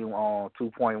volume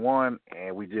 2.1,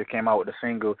 and we just came out with the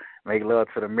single "Make Love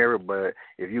to the Mirror." But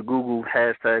if you Google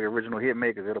hashtag original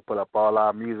hitmakers, it'll pull up all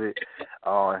our music.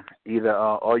 Either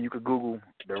or you could Google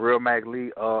The Real Mac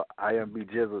Lee or IMB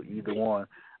Jizzle, either one.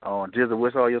 Jizzle,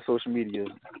 what's all your social media?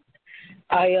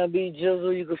 IMB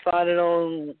Jizzle. You can find it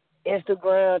on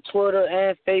Instagram, Twitter,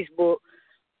 and Facebook.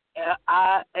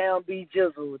 IMB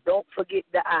Jizzle. Don't forget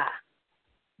the I.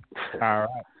 All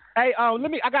right. Hey,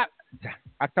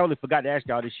 I totally forgot to ask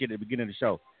y'all this shit at the beginning of the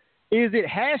show. Is it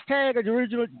hashtag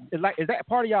original? Is that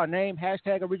part of y'all name?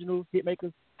 Hashtag original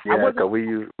hitmakers? Yeah, because we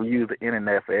use the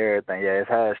internet for everything. Yeah, it's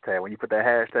hashtag. When you put that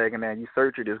hashtag in there and you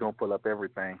search it, it's gonna pull up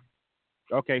everything.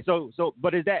 Okay, so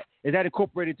but is that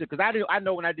incorporated to? Because I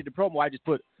know when I did the promo, I just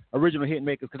put original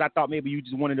hitmakers because I thought maybe you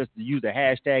just wanted us to use the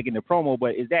hashtag in the promo.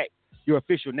 But is that your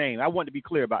official name? I wanted to be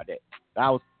clear about that.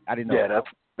 I didn't know. Yeah,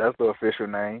 that's the official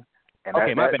name. And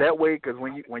okay, that way, because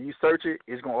when you search it,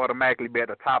 it's gonna automatically be at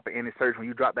the top of any search. When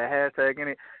you drop that hashtag in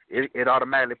it, it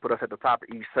automatically put us at the top of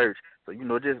each search. So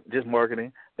just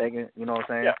marketing, thinking, you know what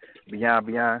I'm saying? Yeah.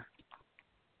 Beyond.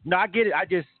 No, I get it.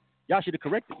 Y'all should have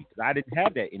corrected me because I didn't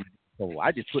have that in it. So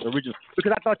I just put original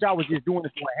because I thought y'all was just doing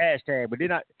it for a hashtag. But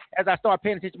then as I started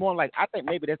paying attention more, I'm like, I think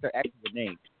maybe that's the actual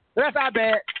name. But that's not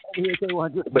bad.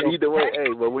 But either way,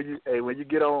 when you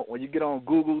get on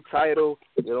Google, Tidal,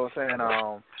 you know what I'm saying,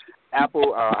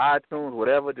 Apple, iTunes,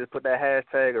 whatever, just put that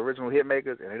hashtag original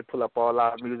hitmakers and it'll pull up all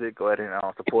our music. Go ahead and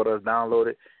support us, download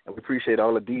it, and we appreciate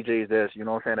all the DJs that's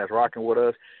that's rocking with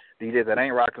us. DJs that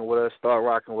ain't rocking with us, start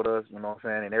rocking with us. You know what I'm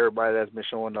saying, and everybody that's been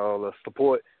showing all the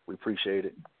support, we appreciate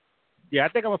it. Yeah, I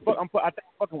think I'm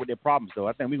fucking with their problems though.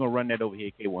 I think we're gonna run that over here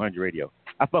at K100 Radio.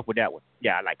 I fuck with that one.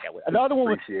 Yeah, I like that one. The other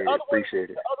one appreciate it. The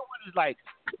other one is like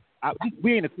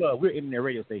we in the club, we're in their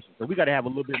radio station, so we got to have a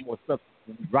little bit more stuff.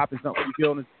 Dropping something, you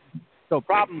feel me? So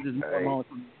problems is more on to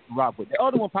rock with. The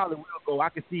other one probably will go. I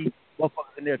can see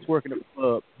motherfuckers in there twerking at the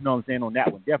club. You know what I'm saying on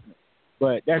that one, definitely.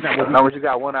 But that's not what. As long as you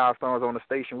got one of our songs on the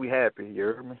station, we happy. You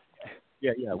heard me?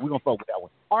 Yeah, we're going to fuck with that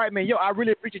one. All right, man. Yo, I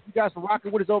really appreciate you guys for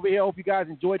rocking with us over here. Hope you guys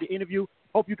enjoyed the interview.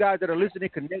 Hope you guys that are listening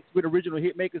connect with original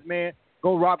hitmakers, man.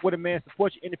 Go rock with them, man.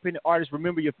 Support your independent artists.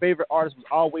 Remember, your favorite artist was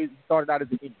always started out as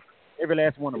an indie. Every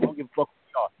last one of them. Don't give a fuck who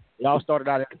you are. They all started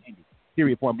out as an indie.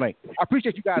 Period, point blank. I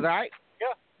appreciate you guys, all right?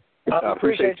 Yeah. I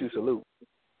appreciate you. Salute.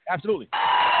 Absolutely.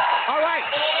 All right.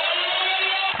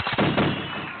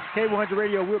 K100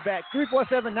 Radio, we're back.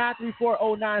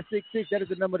 347-934-0966. That is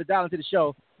the number to dial into the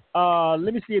show.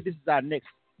 Let me see if this is our next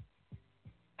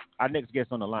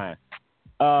guest on the line.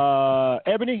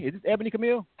 Ebony, is this Ebony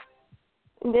Camille?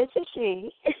 This is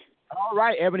she. All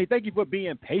right, Ebony, thank you for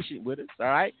being patient with us. All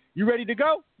right, you ready to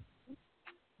go?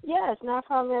 Yes, no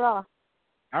problem at all.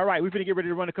 All right, we're going to get ready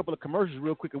to run a couple of commercials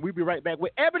real quick, and we'll be right back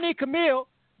with Ebonie Camille.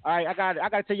 All right, I got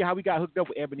to tell you how we got hooked up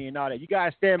with Ebonie and all that. You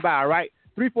guys stand by, all right?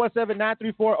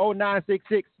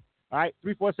 347-934-0966. All right,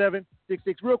 347-66.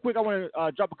 Real quick, I want to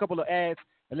drop a couple of ads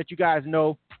and let you guys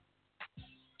know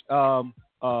some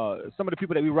of the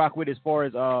people that we rock with as far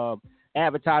as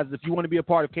advertisers. If you want to be a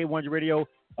part of K100 Radio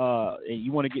and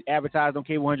you want to get advertised on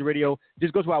K100 Radio,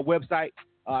 just go to our website.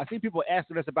 I see people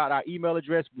asking us about our email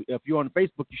address. If you're on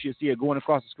Facebook, you should see it going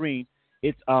across the screen.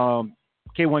 It's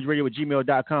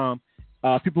K100Radio@gmail.com.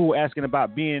 People who are asking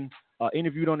about being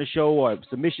interviewed on the show or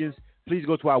submissions, please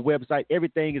go to our website.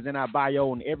 Everything is in our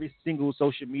bio on every single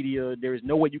social media. There is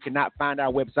no way you cannot find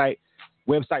our website.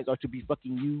 Websites are to be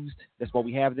fucking used. That's why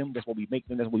we have them. That's why we make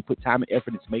them. That's why we put time and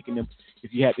effort into making them.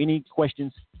 If you have any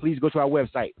questions, please go to our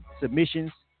website.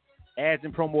 Submissions, ads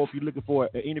and promo if you're looking for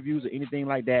interviews or anything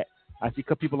like that. I see a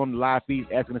couple people on the live feeds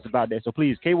asking us about that. So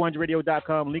please,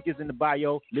 K100Radio.com. Link is in the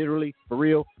bio, literally, for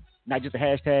real, not just a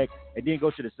hashtag. And then go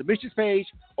to the submissions page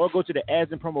or go to the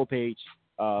ads and promo page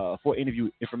for interview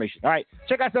information. All right,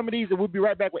 check out some of these, and we'll be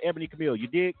right back with Ebonie Camille. You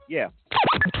dig? Yeah.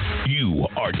 You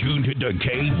are tuned to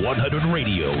K100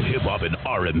 Radio, Hip Hop and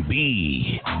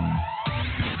R&B.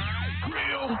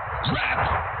 Real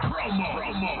rap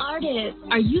promo. Artists,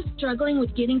 are you struggling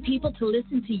with getting people to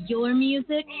listen to your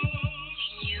music?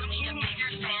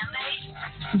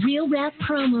 Real Rap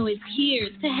Promo is here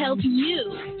to help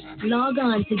you. Log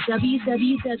on to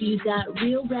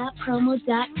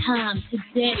www.realrappromo.com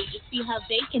today to see how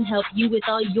they can help you with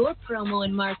all your promo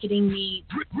and marketing needs.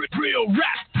 Real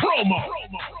Rap Promo.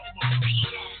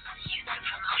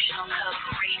 Promotional code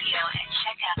radio and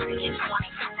check out to get 20%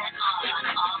 off on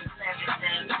all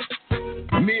services.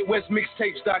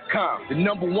 MidwestMixtapes.com, the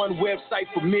 #1 website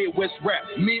for Midwest rap.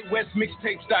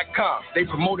 MidwestMixtapes.com. They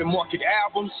promote and market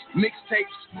albums,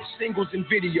 mixtapes, singles, and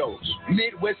videos.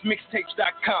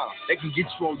 MidwestMixtapes.com. They can get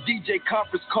you on DJ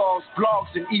conference calls,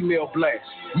 blogs, and email blasts.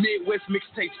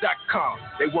 MidwestMixtapes.com.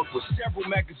 They work with several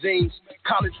magazines,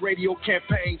 college radio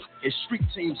campaigns, and street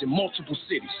teams in multiple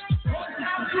cities.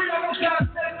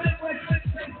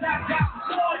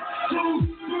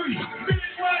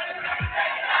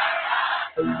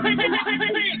 Let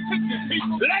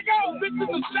go! This is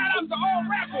a shout out to all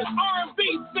rappers, R&B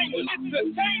singers,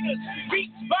 entertainers,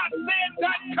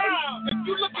 beatsbysaid.com. If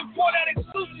you're looking for that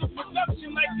exclusive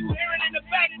production like you hearing in the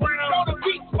background, go to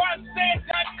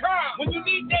beatsbysaid.com. When you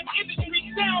need that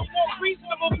industry sound for a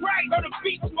reasonable price, go to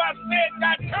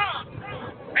beatsbysaid.com.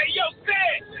 Hey, yo,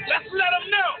 Said, let's let them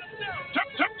know.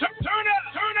 Turn up,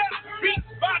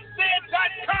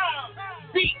 beatsbysaid.com.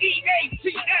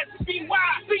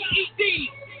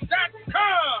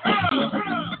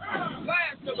 BEATSBYCED.com.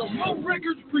 Last of the Mo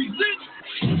Records presents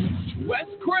Wes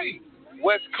Crane.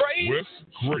 Wes Crane?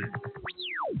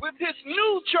 With his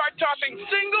new chart-topping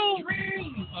single,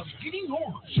 Dream of Getting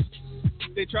Orange.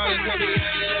 They try to tell me that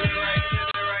I'm living right.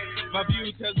 My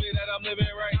view tells me that I'm living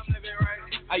right.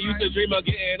 I used to dream of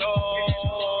getting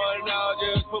on, now I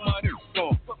just put my new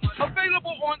on.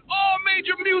 Available on all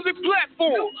major music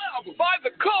platforms. Buy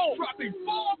the code. Dropping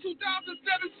fall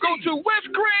 2017. Go to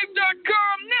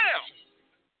westgrave.com now.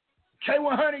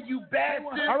 K100, you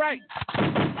bastard. All right.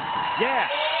 Yeah.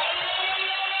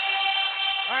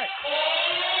 All right.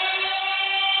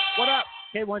 What up?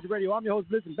 K100 Radio. I'm your host,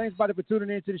 Bliss, and thanks everybody for tuning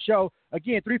in to the show.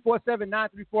 Again,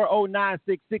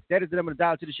 347-934-0966. That is the number to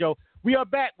dial to the show. We are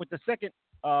back with the second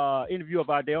interview of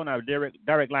our day on our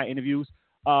direct line interviews.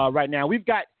 Right now, we've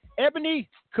got Ebonie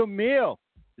Camille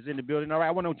is in the building. All right,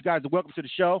 I want you guys to welcome to the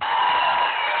show.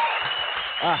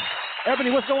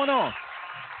 Ebonie, what's going on?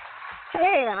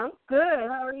 Hey, I'm good.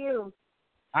 How are you?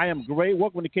 I am great.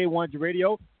 Welcome to K100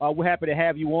 Radio. We're happy to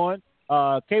have you on.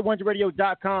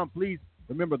 K100Radio.com. Please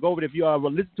remember, go over there. If you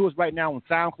listen to us right now on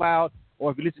SoundCloud,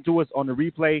 or if you listen to us on the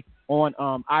replay on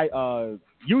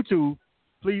YouTube,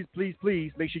 please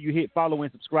make sure you hit follow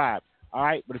and subscribe. All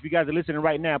right, but if you guys are listening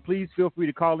right now, please feel free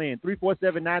to call in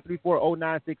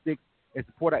 347-934-0966 and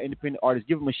support our independent artists.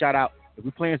 Give them a shout out. If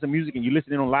we're playing some music and you're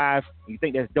listening on live and you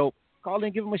think that's dope, call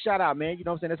in, give them a shout out, man. You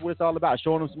know what I'm saying? That's what it's all about,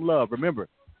 showing them some love. Remember,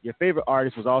 your favorite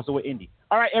artist was also an indie.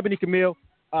 All right, Ebonie Camille,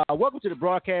 welcome to the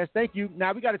broadcast. Thank you.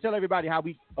 Now, we got to tell everybody how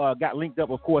we got linked up,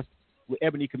 of course, with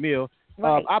Ebonie Camille.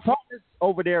 Right. Our partners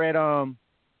over there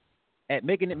at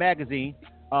Making It Magazine,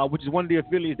 which is one of the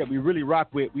affiliates that we really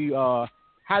rock with. We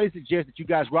highly suggest that you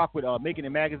guys rock with Making It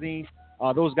Magazine.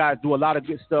 Those guys do a lot of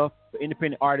good stuff for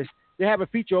independent artists. They have a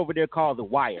feature over there called The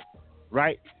Wire,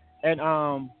 right? And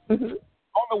on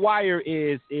The Wire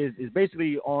is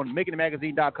basically on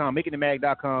makingitmagazine.com,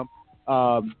 makingitmag.com,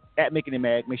 at Making It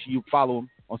Mag. Make sure you follow them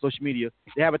on social media.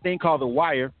 They have a thing called The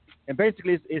Wire, And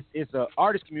basically, it's a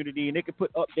artist community, and they can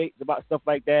put updates about stuff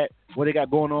like that, what they got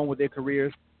going on with their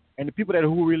careers. And the people that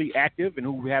who are really active and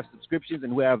who have subscriptions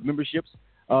and who have memberships,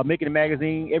 making a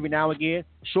magazine every now and again,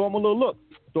 show them a little look,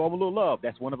 throw them a little love.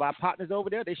 That's one of our partners over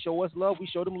there. They show us love. We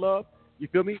show them love. You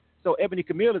feel me? So Ebony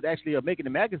Camille is actually making a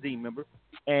magazine member,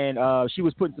 and she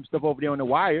was putting some stuff over there on the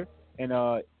wire and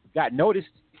got noticed.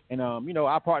 And,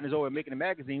 our partners over at Making a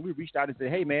Magazine, we reached out and said,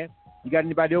 hey, man, you got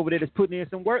anybody over there that's putting in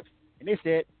some work? And they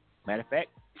said, matter of fact,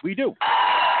 we do.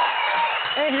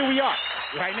 And here we are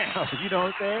right now. You know what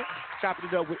I'm saying? Chopping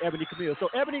it up with Ebony Camille. So,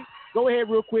 Ebony, go ahead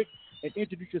real quick and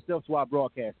introduce yourself to our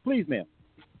broadcast. Please, ma'am.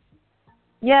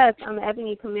 Yes, I'm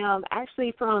Ebonie Camille. I'm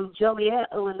actually from Joliet,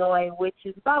 Illinois, which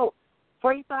is about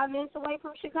 45 minutes away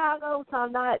from Chicago. So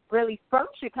I'm not really from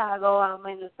Chicago. I'm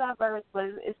in the suburbs, but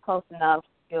it's close enough.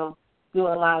 You'll do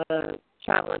a lot of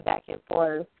traveling back and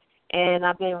forth. And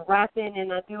I've been rapping,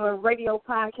 and I do a radio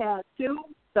podcast, too.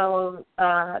 So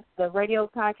the radio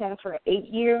podcast for 8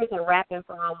 years and rapping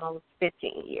for almost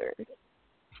 15 years.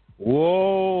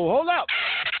 Whoa, hold up.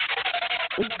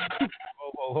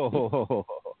 Whoa.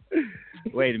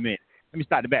 Wait a minute. Let me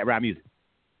start the background music.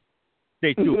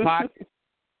 Stage 2 podcast?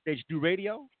 Stage 2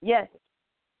 radio? Yes.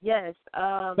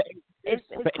 It's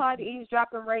called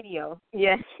Eavesdropping Radio.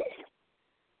 Yes.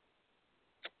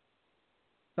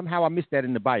 Somehow I missed that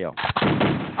in the bio. All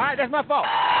right, that's my fault.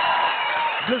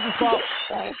 Blizzard's fault.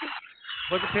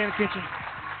 Wasn't paying attention.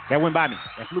 That went by me.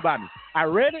 That flew by me. I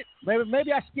read it.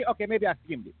 Maybe I skimmed. Okay, maybe I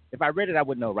skimmed it. If I read it, I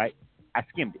would know, right? I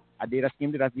skimmed it. I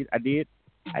skimmed it. I did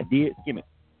skim it.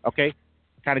 Okay.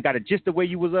 Kind of got a gist of where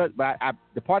you was at, but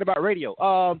the part about radio.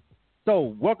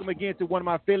 So welcome again to one of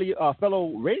my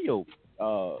fellow radio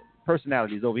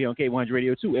personalities over here on K100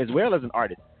 Radio 2, as well as an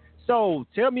artist. So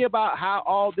tell me about how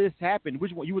all this happened.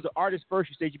 Which one? You was an artist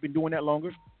first. You said you've been doing that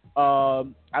longer.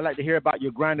 I'd like to hear about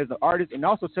your grind as an artist, and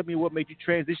also tell me what made you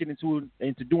transition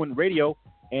into doing radio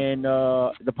and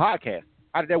the podcast.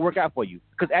 How did that work out for you?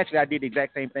 Because actually, I did the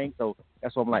exact same thing, so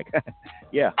that's what I'm like.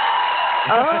 Yeah.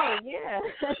 Oh, yeah.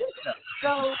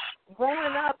 So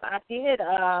growing up, I did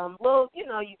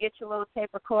you get your little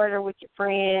tape recorder with your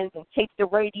friends and tape the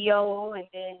radio, and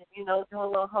then do a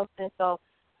little hosting. So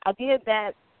I did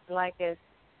that like at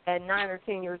 9 or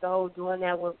 10 years old, doing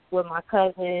that with my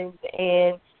cousins,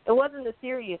 and it wasn't a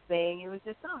serious thing. It was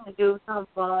just something to do, something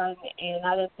fun, and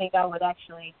I didn't think I would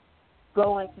actually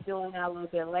go into doing that a little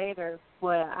bit later.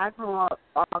 But I grew up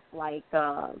off like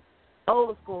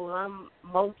old school. I'm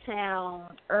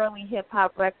Motown, early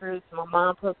hip-hop records. My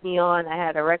mom put me on. I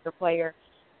had a record player.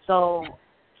 So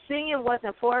singing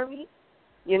wasn't for me.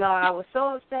 I was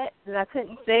so upset that I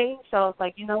couldn't sing. So I was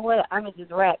like, you know what, I'm going to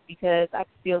just rap because I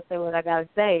can still say what I got to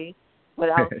say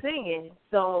without singing.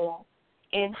 So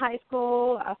in high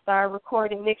school, I started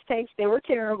recording mixtapes. They were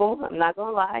terrible. I'm not going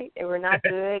to lie. They were not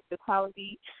good. The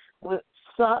quality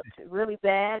sucked really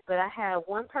bad. But I had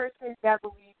one person that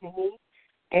believed in me,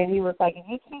 and he was like, if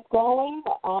you keep going,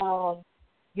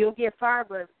 you'll get fired.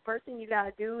 But first thing you got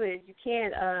to do is you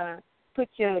can't put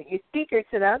your speaker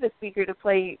to the other speaker to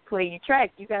play your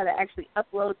track. You got to actually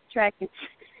upload the track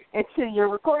into your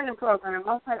recording program.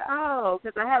 I was like, oh,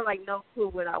 because I had like no clue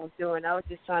what I was doing. I was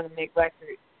just trying to make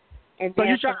records. And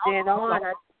then from then on,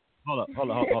 Hold up.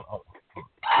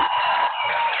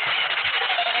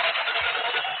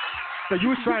 So you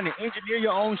was trying to engineer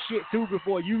your own shit too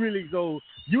before you really go.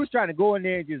 You was trying to go in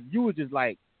there and you was just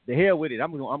like, the hell with it.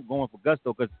 I'm going for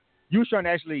gusto, because you was trying to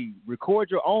actually record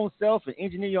your own self and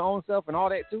engineer your own self and all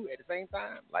that too at the same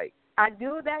time. Like, I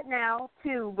do that now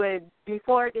too, but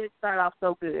before it didn't start off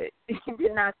so good. It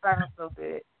did not start off so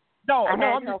good. I'm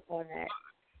help on that.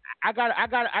 I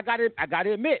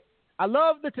gotta admit, I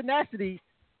love the tenacity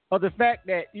of the fact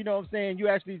that, you know what I'm saying, you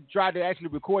actually tried to actually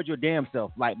record your damn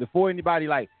self, like before anybody,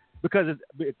 like, because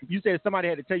you said somebody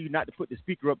had to tell you not to put the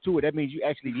speaker up to it. That means you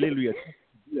actually literally attempted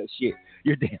to do that shit.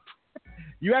 You're damn.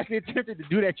 You actually attempted to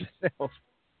do that yourself,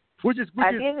 which is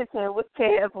I did it. It was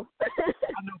terrible. I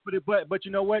know, but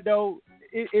you know what though?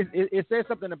 It says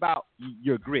something about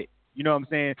your grit. You know what I'm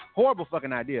saying? Horrible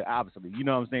fucking idea, obviously. You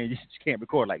know what I'm saying? You just can't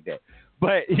record like that.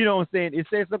 But you know what I'm saying? It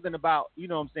says something about, you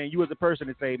know what I'm saying, you as a person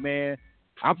to say, man,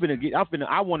 I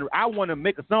want to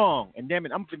make a song, and damn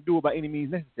it, I'm finna do it by any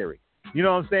means necessary. You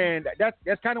know what I'm saying?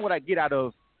 That's kind of what I get out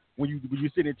of when you're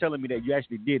sitting there telling me that you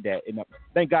actually did that, and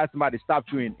thank God somebody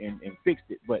stopped you and fixed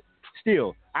it. But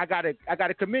still, I gotta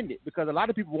commend it, because a lot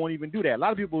of people won't even do that. A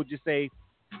lot of people will just say,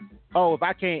 "Oh, if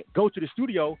I can't go to the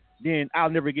studio, then I'll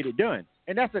never get it done."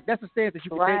 And that's a stance that you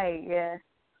can take. Right? Yeah.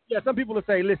 Yeah. Some people will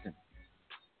say, "Listen,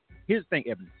 here's the thing,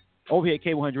 Ebonie. Over here at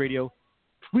K100 Radio,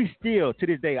 we still to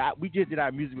this day, we just did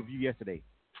our music review yesterday.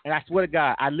 And I swear to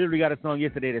God, I literally got a song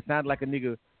yesterday that sounded like a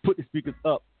nigga put the speakers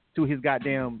up to his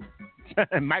goddamn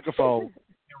microphone and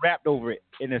rapped over it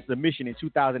in a submission in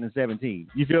 2017.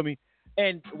 You feel me?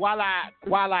 And while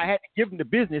I had to give him the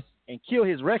business and kill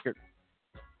his record,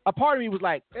 a part of me was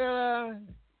like,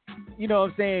 you know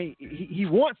what I'm saying? He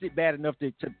wants it bad enough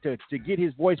to get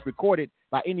his voice recorded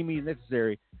by any means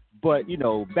necessary. But, you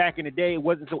know, back in the day, it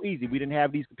wasn't so easy. We didn't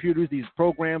have these computers, these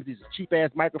programs, these cheap-ass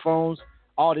microphones,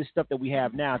 all this stuff that we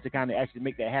have now to kind of actually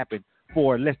make that happen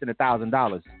for less than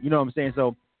 $1,000. You know what I'm saying?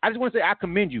 So I just want to say I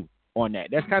commend you on that.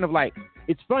 That's kind of like,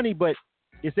 it's funny, but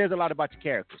it says a lot about your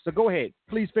character. So go ahead.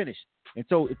 Please finish.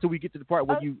 Until we get to the part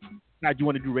where you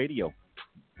want to do radio.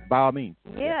 By all means.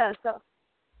 Yeah, so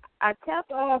I kept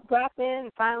dropping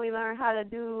and finally learned how to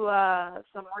do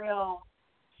some real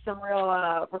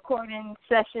recording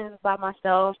sessions by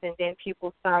myself, and then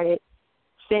people started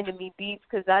sending me beats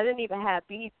because I didn't even have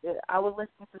beats. I would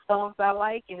listen to songs I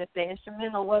like, and if the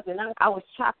instrumental wasn't up, I was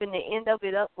chopping the end of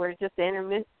it up where just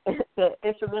the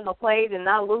instrumental played, and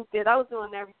I looped it. I was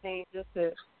doing everything just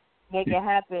to make it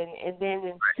happen. And then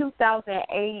in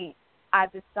 2008, I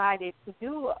decided to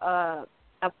do an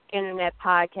internet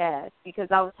podcast because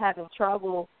I was having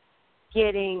trouble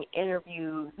getting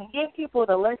interviews and getting people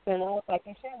to listen. I was like,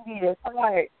 it shouldn't be this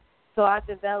hard. So I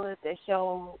developed a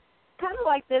show kind of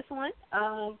like this one,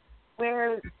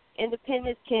 where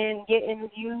independents can get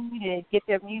interviewed and get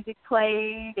their music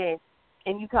played,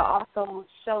 and you can also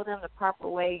show them the proper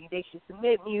way they should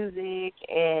submit music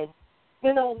and,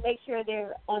 you know, make sure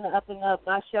they're on the up and up.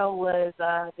 My show was,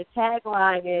 the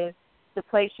tagline is, the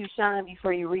place you shine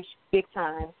before you reach big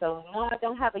time. So, no, I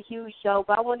don't have a huge show,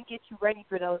 but I want to get you ready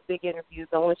for those big interviews.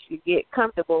 I want you to get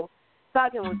comfortable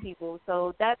talking with people.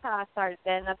 So that's how I started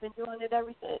that, and I've been doing it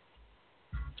ever since.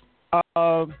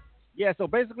 Yeah, so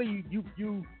basically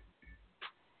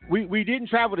we didn't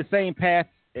travel the same path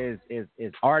as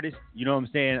artists, you know what I'm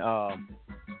saying?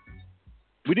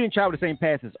 We didn't travel the same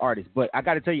path as artists, but I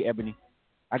got to tell you, Ebonie,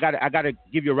 I got to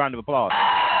give you a round of applause.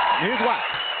 And here's why.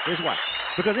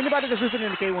 Because anybody that's listening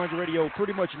to K100 Radio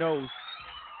pretty much knows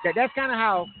that that's kind of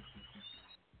how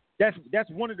that's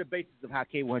one of the bases of how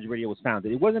K100 Radio was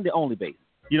founded. It wasn't the only base,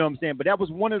 you know what I'm saying? But that was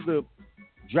one of the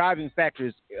driving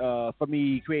factors for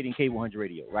me creating K100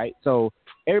 Radio, right? So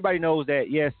everybody knows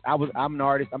that, yes, I'm an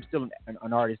artist. I'm still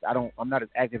an artist. I'm not as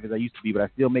active as I used to be, but I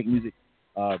still make music.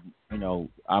 You know,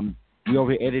 we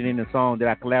over here editing a song that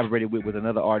I collaborated with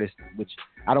another artist, which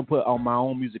I don't put on my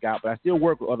own music out, but I still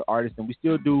work with other artists, and we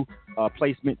still do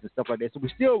placements and stuff like that. So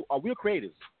we're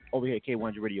creatives over here at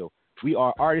K100 Radio. We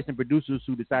are artists and producers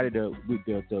who decided to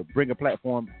bring a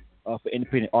platform for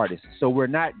independent artists. So we're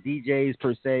not DJs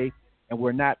per se, and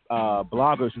we're not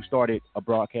bloggers who started a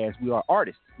broadcast. We are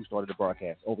artists who started a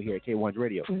broadcast over here at K100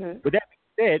 Radio. Mm-hmm. But that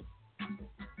being said,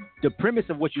 the premise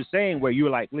of what you're saying, where you're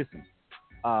like, listen,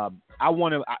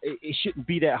 it shouldn't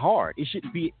be that hard. It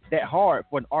shouldn't be that hard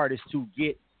for an artist to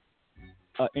get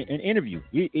an interview.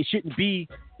 It shouldn't be.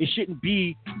 If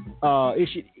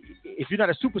you're not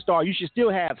a superstar, you should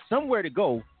still have somewhere to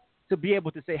go to be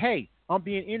able to say, hey, I'm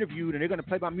being interviewed, and they're going to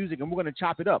play my music, and we're going to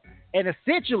chop it up. And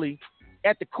essentially,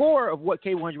 at the core of what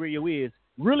K100 Radio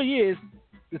really is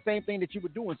the same thing that you were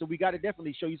doing. So we got to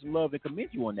definitely show you some love and commend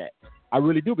you on that. I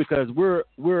really do, because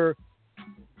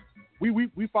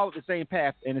we followed the same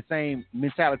path and the same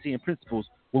mentality and principles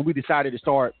when we decided to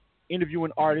start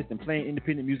interviewing artists and playing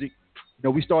independent music. You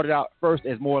know, we started out first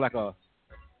as more like a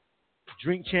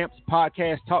Drink Champs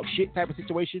podcast, talk shit type of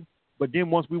situation. But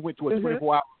then once we went to a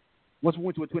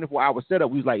 24-hour setup,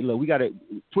 we was like, look, we got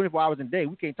 24 hours in a day.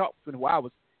 We can't talk for 24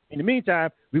 hours. In the meantime,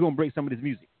 we're going to break some of this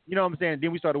music. You know what I'm saying?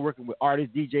 Then we started working with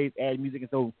artists, DJs, add music, and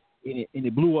so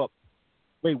it blew up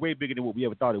way, way bigger than what we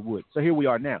ever thought it would. So here we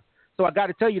are now. So I got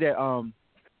to tell you that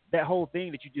that whole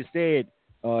thing that you just said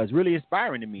is really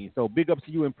inspiring to me. So big ups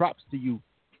to you and props to you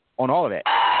on all of that.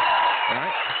 All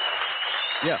right?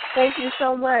 Yeah. Thank you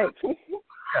so much. Yeah,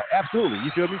 absolutely.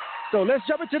 You feel me? So let's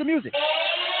jump into the music.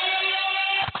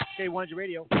 K100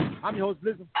 Radio. I'm your host,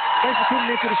 Blizzard. Thanks for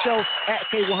tuning into the show at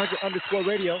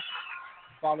K100_radio.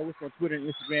 Follow us on Twitter and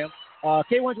Instagram.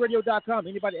 K100radio.com.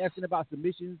 Anybody asking about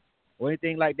submissions or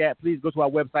anything like that, please go to our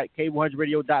website,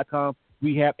 K100radio.com.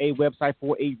 We have a website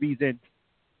for a reason,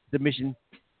 submission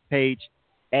page,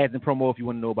 ads and promo if you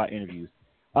want to know about interviews.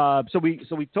 So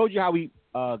we told you how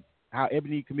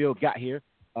Ebonie Camille got here.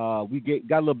 We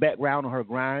got a little background on her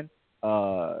grind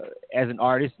as an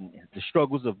artist and the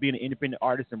struggles of being an independent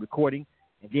artist and recording.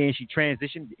 And then she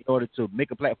transitioned in order to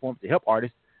make a platform to help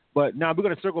artists. But now we're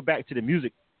going to circle back to the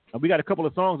music. We got a couple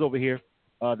of songs over here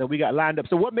that we got lined up.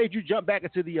 So what made you jump back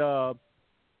into the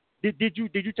did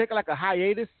you take like a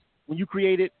hiatus when you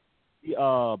created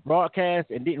broadcast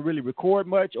and didn't really record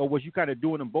much, or was you kind of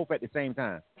doing them both at the same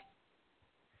time?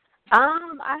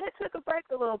 I had took a break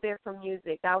a little bit from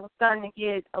music. I was starting to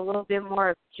get a little bit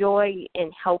more joy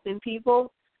in helping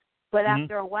people, but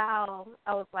after a while,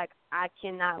 I was like, I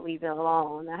cannot leave it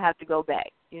alone. I have to go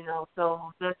back,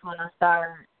 So that's when I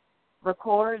started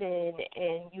recording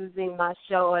and using my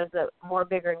show as a more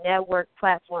bigger network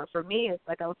platform for me. It's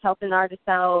like I was helping artists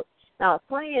out, and I was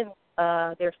playing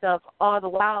their stuff all the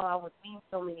while. I was meeting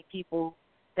so many people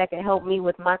that could help me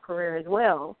with my career as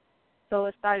well. So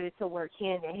it started to work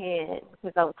hand in hand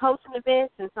because I was hosting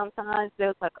events, and sometimes it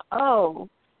was like, oh,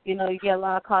 you get a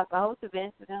lot of calls to host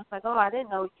events, and then it's like, oh, I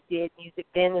didn't know you did music.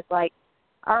 Then it's like,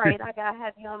 all right, I got to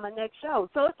have you on my next show.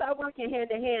 So it started working hand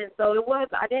in hand. So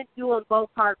I didn't do them both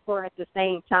hardcore at the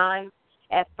same time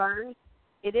at first.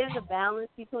 It is a balance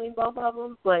between both of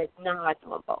them, but now I do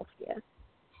them both, yeah.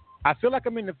 I feel like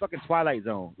I'm in the fucking Twilight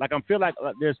Zone. Like I feel like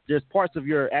there's parts of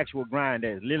your actual grind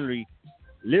that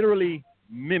literally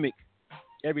mimic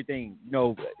everything.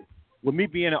 With me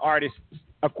being an artist,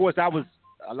 of course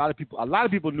a lot of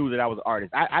people knew that I was an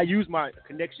artist. I used my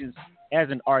connections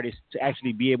as an artist to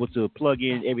actually be able to plug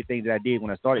in everything that I did when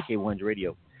I started K100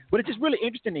 Radio. But it's just really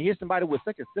interesting to hear somebody with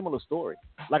such a similar story.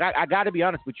 Like I got to be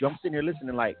honest with you, I'm sitting here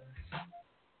listening like,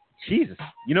 Jesus,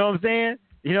 you know what I'm saying?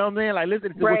 You know what I'm saying? Like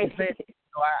listening to what you're saying.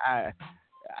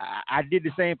 I did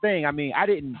the same thing. I mean, I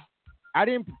didn't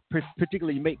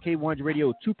particularly make K100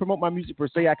 Radio to promote my music per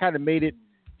se. I kind of made it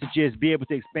to just be able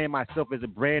to expand myself as a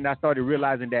brand. I started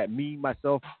realizing that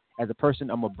myself as a person,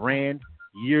 I'm a brand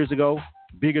years ago,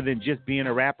 bigger than just being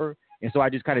a rapper. And so I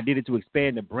just kind of did it to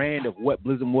expand the brand of what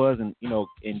Blizzum was. And,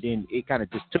 and then it kind of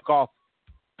just took off.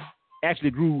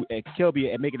 Actually grew at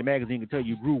Kelby at Making the Magazine can tell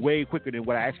you grew way quicker than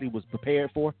what I actually was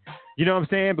prepared for. You know what I'm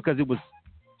saying? Because it was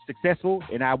successful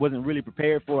and I wasn't really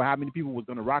prepared for how many people was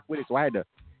going to rock with it. So I had to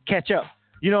catch up.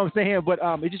 You know what I'm saying? But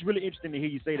it's just really interesting to hear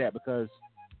you say that because,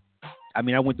 I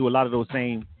mean, I went through a lot of those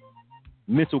same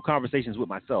mental conversations with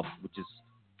myself, which is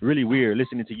really weird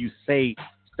listening to you say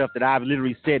stuff that I've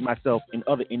literally said myself in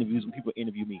other interviews when people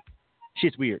interview me.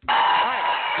 Shit's weird. All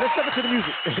right, let's jump into the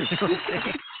music.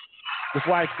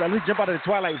 Before I let's jump out of the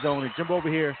Twilight Zone and jump over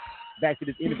here back to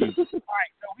this interview. All right,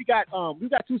 so we got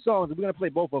two songs and we're gonna play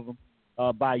both of them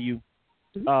by you.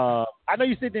 I know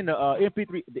you sent in the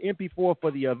MP3, the MP4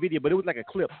 for the video, but it was like a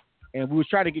clip, and we was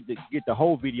trying to get the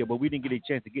whole video, but we didn't get a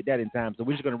chance to get that in time. So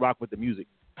we're just gonna rock with the music.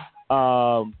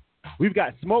 We've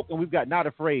got Smoke and we've got Not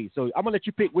Afraid. So I'm gonna let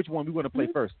you pick which one we want to play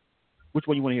first. Which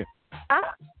one you want to hear?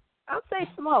 I'll say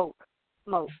Smoke.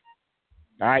 Smoke.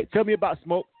 All right, tell me about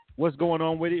Smoke. What's going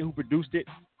on with it? Who produced it?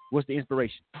 What's the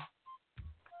inspiration?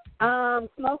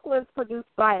 Smoke was produced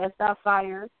by S.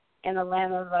 Fire in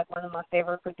Atlanta, like one of my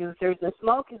favorite producers. And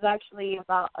Smoke is actually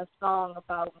about a song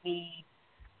about me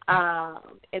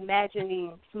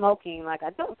imagining smoking. Like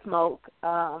I don't smoke,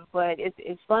 but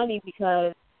it's funny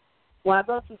because when I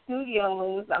go to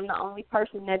studios, I'm the only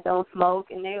person that don't smoke.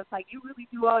 And they was like, you really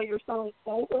do all your songs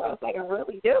sober? I was like, I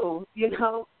really do,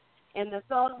 And the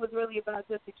song was really about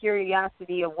just the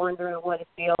curiosity of wondering what it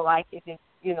feels like if it's,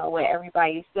 what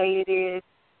everybody say it is.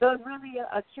 So it's really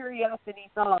a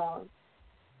curiosity song.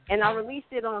 And I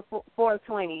released it on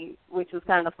 420, which was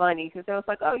kind of funny because they was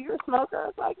like, oh, you're a smoker? I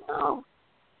was like, no.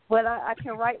 But I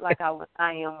can write like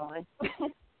I am one.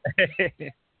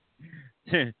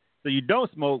 So you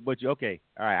don't smoke, but you're okay.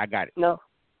 All right, I got it. No.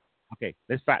 Okay,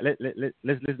 let's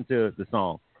listen to the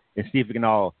song and see if we can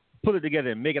all pull it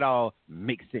together and make it all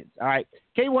make sense. All right.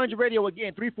 K100 Radio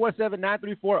again,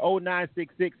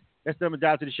 347-934-0966. That's the number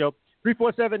dial to the show.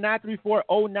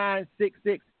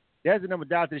 347-934-0966. That's the number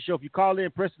dial to the show. If you call in,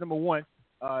 press number 1.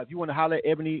 If you want to holler at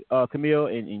Ebonie, Camille,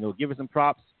 and give her some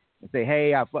props and say,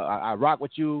 hey, I rock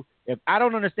with you. If I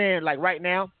don't understand, like right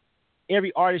now,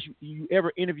 every artist you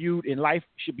ever interviewed in life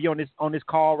should be on this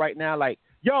call right now. Like,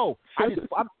 yo, I'm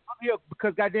here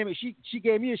because goddamn it, she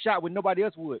gave me a shot when nobody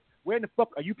else would. Where in the fuck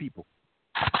are you people?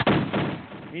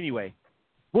 Anyway,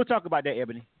 we'll talk about that,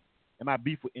 Ebonie, and my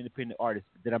beef with independent artists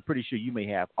that I'm pretty sure you may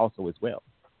have also as well,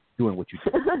 doing what you do.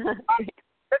 Right,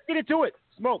 let's get into it.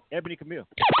 Smoke, Ebonie, Camille.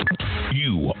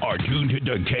 You are tuned to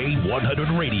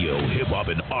K100 Radio, Hip Hop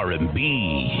and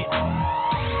R&B.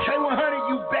 K100,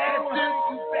 you bastard!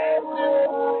 You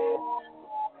bastard!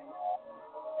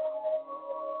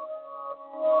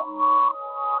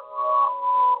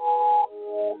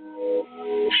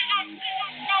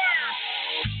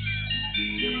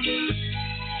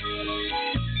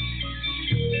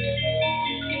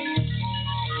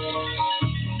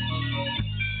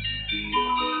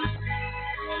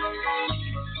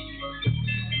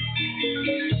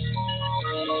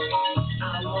 I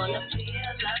wanna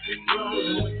feel like it's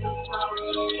rolling with the I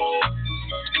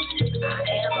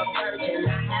am a virgin,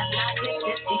 I have not been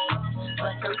this before,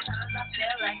 but sometimes I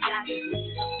feel like I just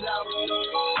need to flow.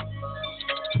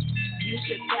 You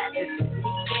should pass it to me,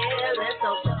 feeling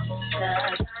so low,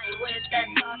 'cause I ain't with that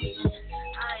talking,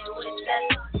 I ain't with that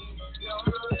talking, no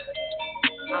more.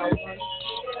 I wanna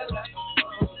feel like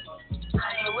I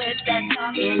ain't with that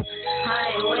talking, I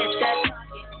ain't with that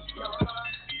talking, no more.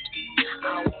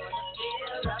 I wanna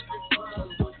feel up this room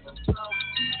with some smoke.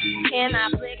 Can I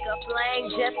flick a flame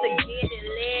just to get it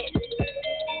lit?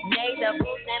 Made the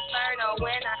booth inferno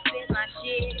when I spit my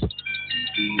shit.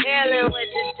 Maryland with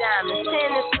the diamonds,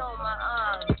 tennis on my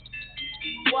arm.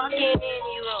 Walk in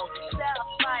any room, self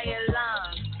fire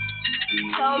alarm.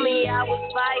 Told me I was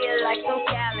fire like some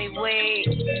Cali weed.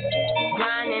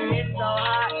 Grinding it so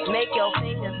hard, make your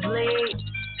fingers bleed.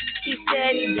 He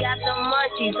said he got the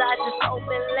munchies, I just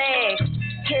open legs.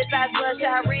 His eyes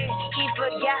bloodshot red, he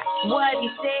forgot what he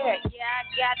said. Yeah, I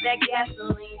got that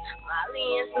gasoline, Molly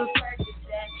and some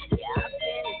Percocet. Yeah, I've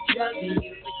been a druggie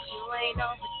you, but you ain't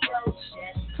overdosed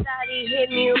yet. Thought he hit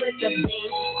me with the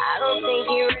beam, I don't think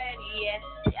he ready yet.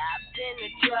 Yeah, I've been a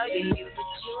druggie you, but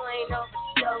you ain't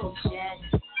overdosed yet.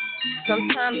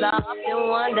 Sometimes I often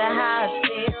wonder how it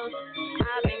feels.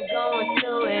 I've been going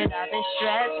through it, I've been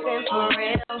stressing for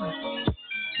real.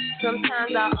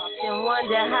 Sometimes I often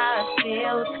wonder how it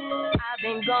feels. I've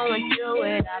been going through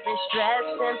it, I've been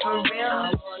stressing for real.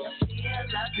 I wanna feel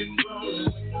like this room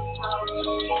with some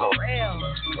smoke. For real,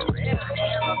 for real. I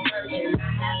am a virgin, I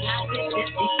have not been this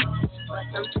before, but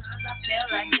sometimes I feel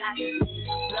like I just need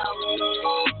to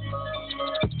flow.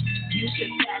 You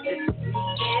should pass it to me,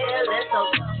 feeling so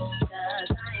low, 'cause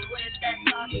I ain't with that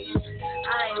talking,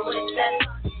 I ain't with that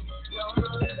talking, no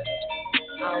more.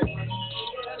 I wanna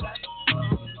feel like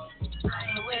I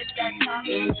ain't with that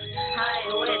talking, I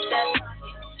ain't with that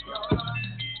talking, no more.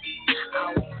 I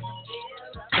wanna feel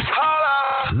like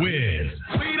With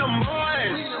We the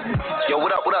boys. Yo,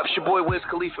 what up, what up? It's your boy Wiz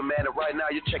Khalifa, man, and right now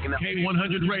you're checking out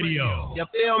K100 Radio. You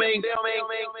feel me?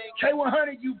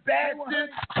 K100, you bastard.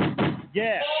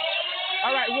 Yeah.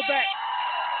 All right, we're back.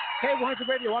 K100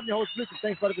 Radio. I'm your host, Richard.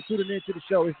 Thanks for tuning in to the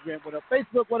show. Instagram, what up?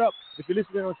 Facebook, what up? If you're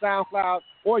listening on SoundCloud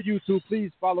or YouTube,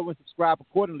 please follow and subscribe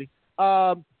accordingly.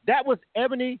 That was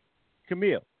Ebonie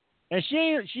Camille, and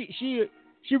she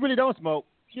really don't smoke.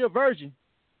 She a virgin,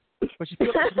 but she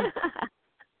feels like she needs,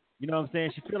 you know what I'm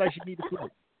saying? She feel like she needs to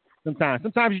smoke sometimes.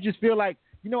 Sometimes you just feel like,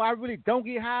 I really don't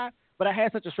get high, but I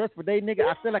had such a stressful day, nigga.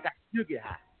 I feel like I still get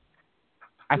high.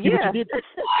 I see what you did.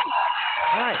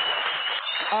 All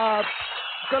right.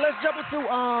 So let's jump into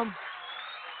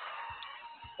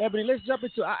Ebonie. Let's jump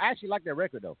into. I actually like that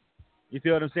record though. You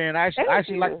feel what I'm saying? I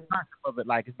actually like the concept of it.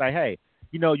 Like it's like, hey,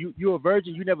 you're a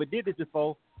virgin. You never did this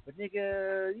before, but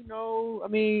nigga, I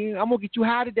mean, I'm gonna get you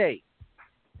high today.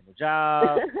 And the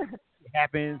job it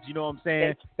happens. You know what I'm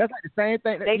saying? That's like the same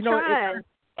thing. They try.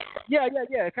 Yeah.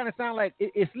 It kind of sound like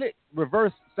it's lit.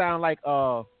 Reverse sound like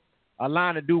a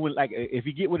line to do when, like, if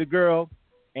you get with a girl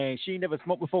and she never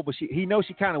smoked before, but he knows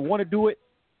she kind of want to do it,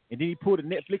 and then he pull the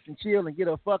Netflix and chill and get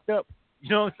her fucked up. You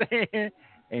know what I'm saying?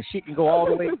 And she can go all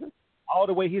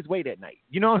the way his way that night.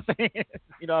 You know what I'm saying?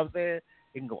 You know what I'm saying?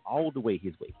 It can go all the way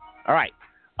his way. All right.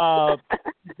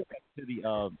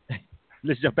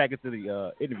 Let's jump back into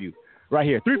the interview right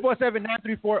here.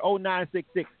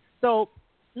 347-934-0966. So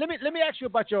let me ask you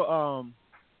about your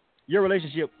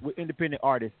relationship with independent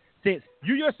artists. Since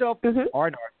you yourself are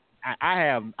an artist, I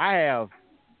have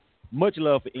much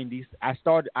love for indies. I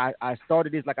started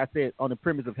this, like I said, on the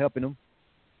premise of helping them.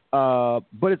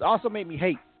 But it's also made me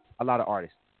hate a lot of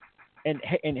artists. And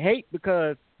hate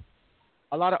because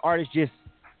a lot of artists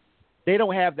they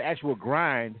don't have the actual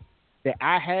grind that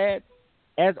I had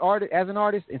as an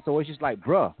artist, and so it's just like,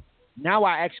 bruh, now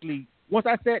once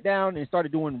I sat down and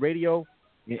started doing radio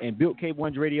and built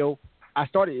K100 Radio, I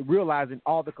started realizing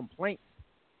all the complaints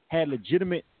had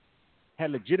legitimate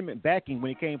backing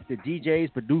when it came to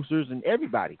DJs, producers, and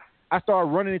everybody. I started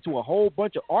running into a whole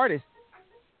bunch of artists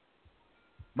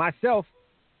myself,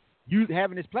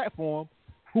 having this platform,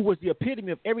 who was the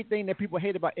epitome of everything that people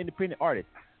hate about independent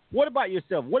artists. What about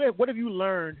yourself? What have you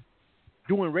learned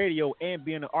doing radio and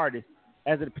being an artist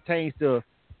as it pertains to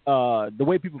the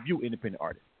way people view independent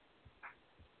artists?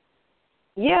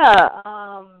 Yeah,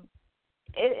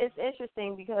 it's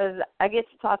interesting because I get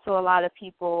to talk to a lot of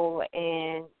people,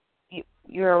 and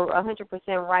you're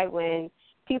 100% right when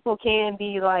people can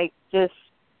be like just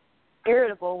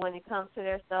irritable when it comes to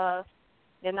their stuff.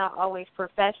 They're not always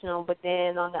professional, but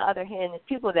then on the other hand, there's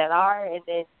people that are, and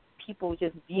then people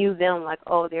just view them like,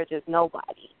 oh, they're just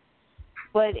nobody.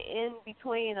 But in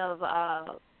between of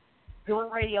doing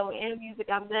radio and music,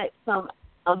 I met some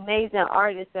amazing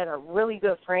artists that are really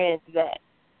good friends that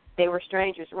they were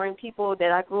strangers. Weren't people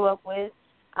that I grew up with.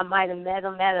 I might have met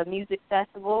them at a music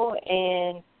festival,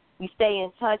 and we stay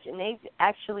in touch, and they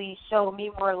actually showed me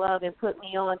more love and put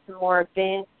me on to more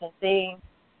events and things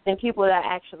than people that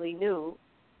I actually knew.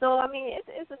 So, I mean,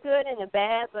 it's a good and a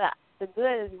bad, but the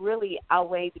good is really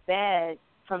outweighed the bad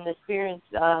from the experience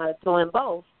doing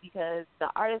both, because the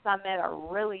artists I met are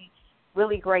really,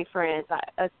 really great friends,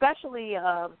 especially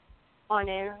on the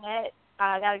internet.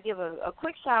 I got to give a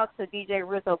quick shout out to DJ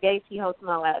Rizzo Gates. He hosts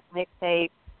my last mixtape,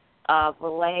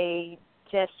 Relay,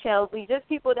 Just Chelsea, just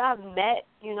people that I've met,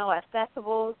 you know, at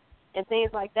festivals and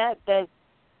things like that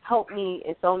helped me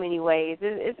in so many ways.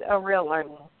 It's a real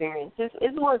learning experience.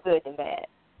 It's more good than bad.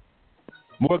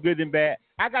 More good than bad.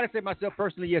 I gotta say myself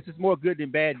personally, yes, it's more good than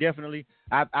bad. Definitely,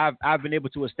 I've been able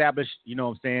to establish, you know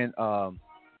what I'm saying,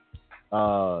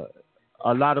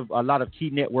 a lot of key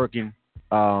networking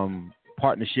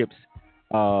partnerships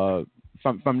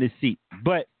from this seat.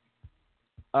 But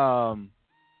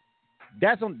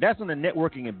that's on the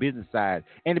networking and business side.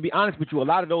 And to be honest with you, a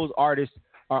lot of those artists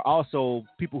are also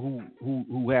people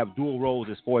who have dual roles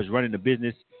as far as running the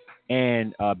business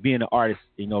and being an artist,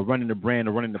 you know, running the brand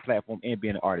or running the platform and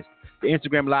being an artist. The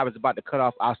Instagram Live is about to cut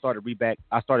off. I started back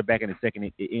in a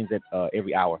second. It ends at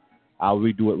every hour. I'll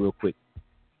redo it real quick.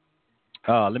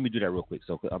 Let me do that real quick.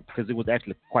 So, because it was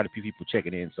actually quite a few people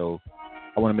checking in, so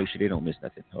I want to make sure they don't miss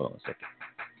nothing. Hold on a second.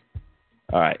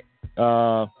 All right.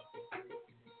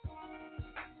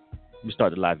 Let me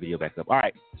start the live video back up. All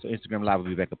right. So Instagram Live will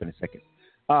be back up in a second.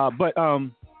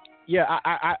 Yeah,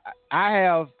 I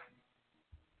have.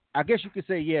 I guess you could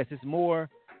say yes.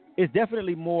 It's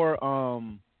definitely more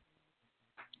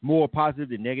positive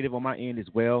than negative on my end as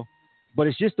well. But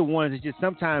it's just the ones. It's just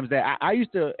sometimes that I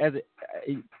used to,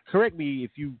 correct me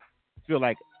if you feel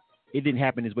like it didn't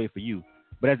happen this way for you.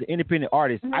 But as an independent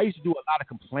artist, I used to do a lot of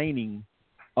complaining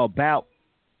about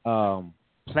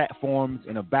platforms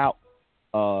and about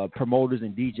promoters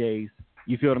and DJs.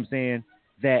 You feel what I'm saying?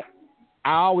 That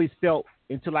I always felt,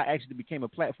 until I actually became a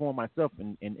platform myself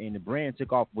and the brand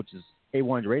took off, which is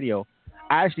A1's Radio,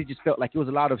 I actually just felt like it was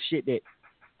a lot of shit that,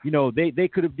 you know, they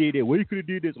could have did it. Well, he could have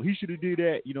did this, or he should have did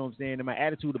that. You know what I'm saying? And my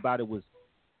attitude about it was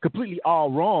completely all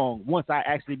wrong once I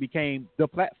actually became the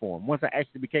platform, once I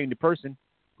actually became the person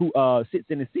who sits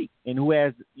in the seat and who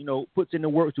has, you know, puts in the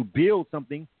work to build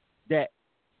something that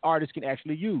artists can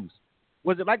actually use.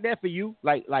 Was it like that for you?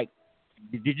 Like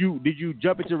did you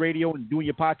jump into radio and doing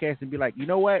your podcast and be like, you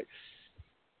know what?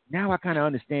 Now I kind of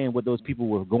understand what those people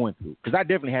were going through. Because I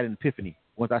definitely had an epiphany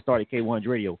once I started K1's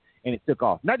Radio and it took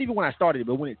off. Not even when I started it,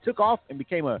 but when it took off and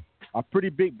became a pretty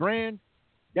big brand,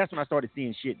 that's when I started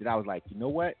seeing shit that I was like, you know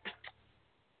what?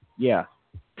 Yeah,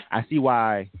 I see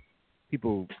why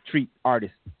people treat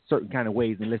artists certain kind of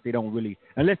ways unless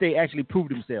they actually prove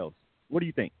themselves. What do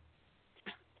you think?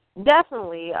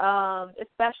 Definitely,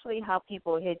 especially how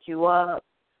people hit you up.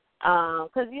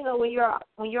 Because you know, when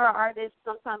you're an artist,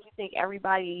 sometimes you think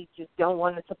everybody just don't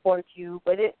want to support you,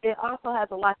 but it also has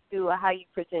a lot to do with how you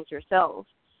present yourself.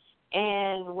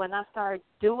 And when I started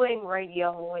doing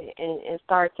radio and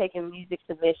started taking music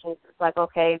submissions, it's like,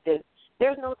 okay,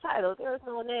 there's no title, there's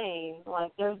no name,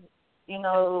 like there's, you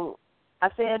know, I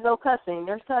said no cussing,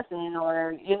 there's cussing,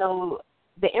 or you know,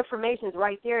 the information's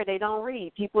right there. They don't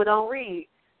read. People don't read.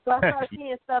 So I started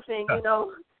seeing stuff in, you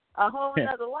know, a whole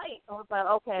another light. I was like,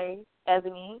 okay,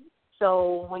 Ebonie,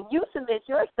 so when you submit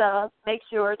your stuff, make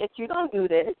sure that you don't do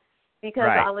this, because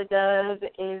all it does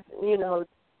is, you know,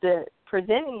 the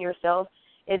presenting yourself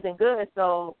isn't good.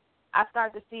 So I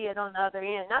started to see it on the other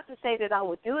end. Not to say that I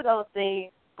would do those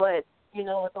things, but, you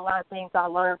know, it's a lot of things I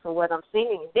learned from what I'm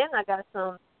seeing. And then I got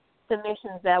some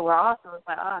submissions that were awesome. It's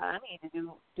like, I need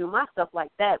to do my stuff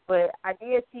like that. But I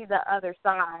did see the other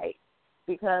side.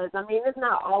 Because, I mean, it's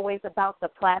not always about the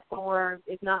platform.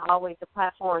 It's not always the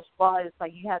platform's fault. It's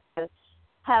like you have to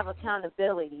have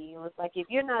accountability. It's like if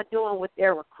you're not doing what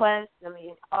their request, I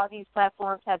mean, all these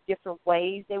platforms have different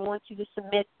ways they want you to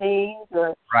submit things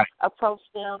or approach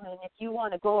them. And if you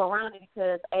want to go around it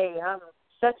because, hey, I'm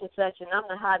such and such and I'm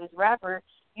the hottest rapper,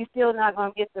 you're still not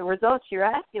going to get the results you're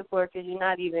asking for because you're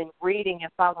not even reading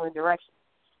and following directions.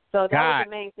 So that was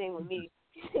the main thing with me.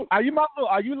 Are you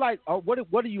like, what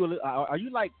are you? Are you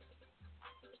like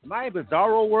my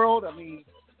bizarro world? I mean,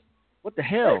 what the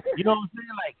hell? You know what I'm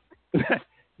saying? Like,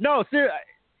 no, seriously.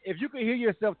 If you could hear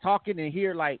yourself talking and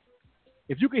hear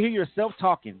if you could hear yourself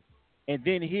talking and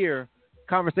then hear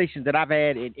conversations that I've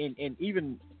had and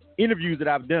even interviews that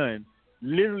I've done,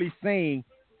 literally saying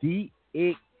the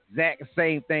exact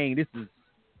same thing. This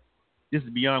is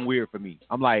beyond weird for me.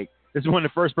 I'm like, this is one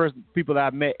of the first people that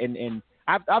I've met and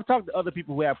I've talked to other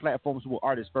people who have platforms who are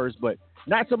artists first, but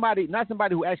not somebody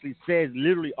who actually says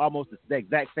literally almost the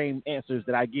exact same answers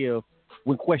that I give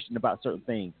when questioned about certain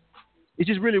things. It's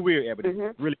just really weird, Ebony.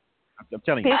 Mm-hmm. Really, I'm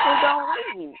telling you. People don't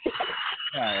read.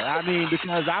 I mean,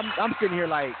 because I'm sitting here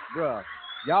like, bruh,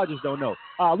 y'all just don't know.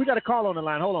 We got a call on the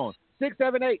line. Hold on.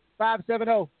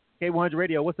 678-570 K100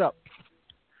 Radio. What's up?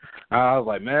 I was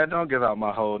like, man, don't give out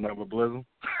my whole number, Blizzard.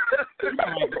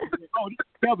 Oh,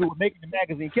 Kelby was making the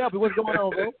magazine. Kelby, what's going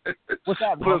on, bro? What's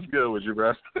happening? What's good with you,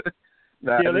 bro?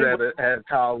 I had to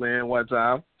call in one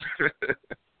time.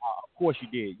 Of course you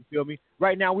did. You feel me?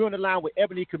 Right now, we're on the line with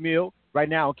Ebonie Camille right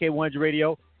now on K100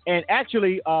 Radio. And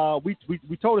actually,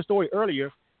 we told a story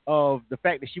earlier of the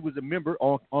fact that she was a member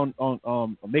on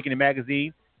Making the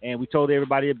Magazine. And we told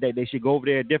everybody that they should go over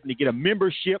there and definitely get a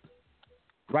membership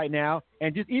right now.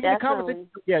 And just even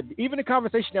the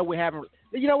conversation that we're having.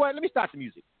 You know what? Let me start the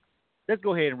music. Let's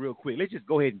go ahead and real quick. Let's just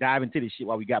go ahead and dive into this shit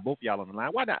while we got both of y'all on the line.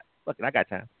 Why not? Look, I got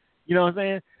time. You know what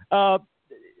I'm saying?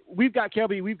 We've got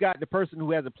Kelby. We've got the person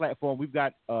who has a platform. We've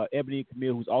got Ebonie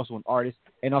Camille, who's also an artist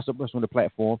and also a person on the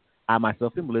platform. I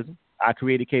myself am Blizzard. I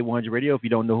created K100 Radio. If you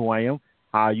don't know who I am,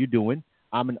 how are you doing?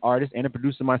 I'm an artist and a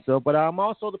producer myself, but I'm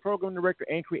also the program director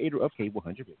and creator of K100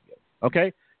 Radio.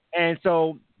 Okay, and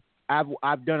so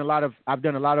I've done a lot of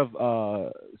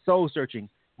soul searching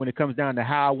when it comes down to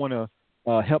how I want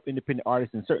to help independent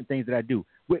artists and certain things that I do.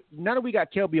 Now that we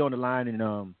got Kelby on the line,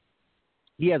 and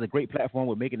he has a great platform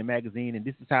with Making the Magazine, and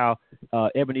this is how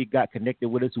Ebonie got connected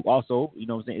with us, who also, you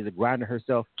know what I'm saying, is a grinder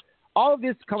herself. All of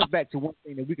this comes back to one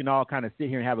thing that we can all kind of sit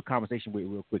here and have a conversation with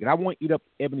real quick. And I won't eat up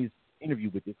Ebonie's interview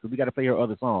with this because we got to play her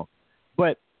other song.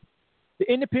 But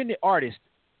the independent artist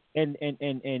and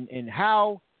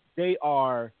how they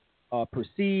are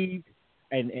perceived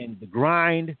and the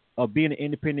grind of being an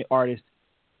independent artist,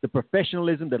 the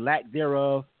professionalism, the lack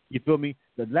thereof, you feel me?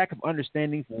 The lack of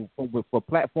understanding for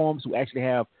platforms who actually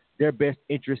have their best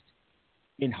interest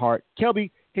in heart.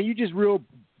 Kelby, can you just real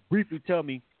briefly tell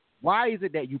me, why is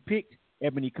it that you picked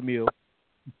Ebonie Camille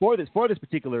for this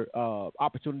particular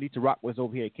opportunity to rock with us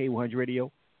over here at K100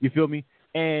 Radio? You feel me?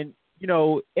 And, you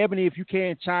know, Ebonie, if you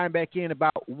can chime back in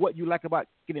about what you like about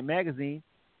Getting Magazine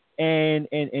and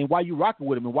why you rocking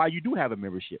with them and why you do have a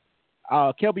membership.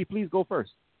 Kelby, please go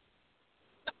first.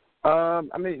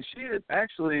 I mean, she had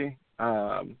actually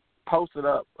posted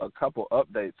up a couple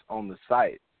updates on the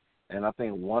site, and I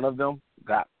think one of them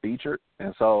got featured.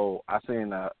 And so I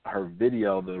seen her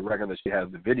video, the record that she has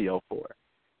the video for.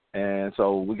 And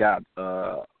so we got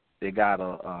it got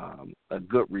a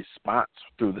good response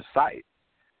through the site.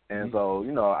 And so,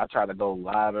 you know, I try to go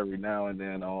live every now and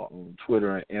then on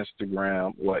Twitter and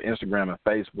Instagram, Instagram and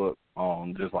Facebook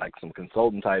on just like some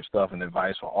consulting type stuff and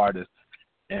advice for artists.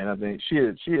 And I think she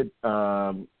had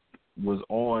was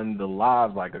on the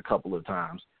live like a couple of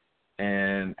times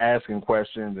and asking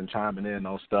questions and chiming in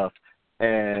on stuff.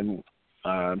 And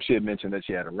she had mentioned that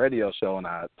she had a radio show, and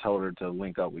I told her to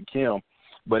link up with Kim.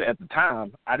 But at the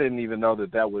time, I didn't even know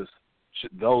that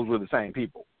those were the same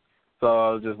people. So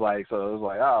I was just like,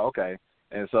 oh, okay.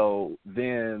 And so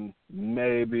then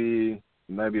maybe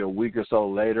a week or so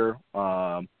later,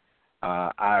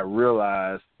 I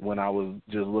realized when I was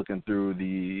just looking through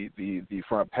the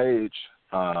front page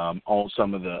on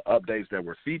some of the updates that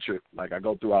were featured. Like I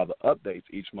go through all the updates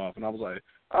each month, and I was like,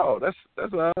 oh, that's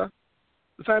the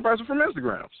same person from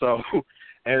Instagram. So,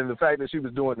 and the fact that she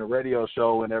was doing the radio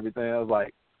show and everything, I was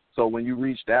like, so when you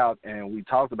reached out and we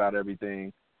talked about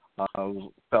everything, I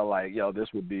felt like, yo, this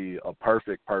would be a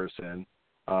perfect person,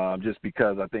 just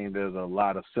because I think there's a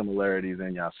lot of similarities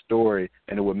in your story,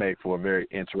 and it would make for a very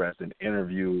interesting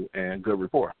interview and good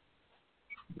rapport.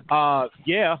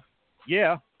 Yeah.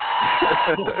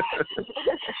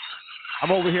 I'm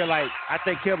over here like, I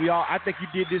think Kelby, I think you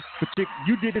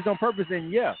did this on purpose,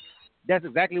 and yeah, that's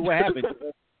exactly what happened.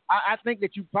 I think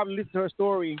that you probably listened to her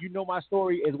story, and you know my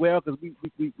story as well, because we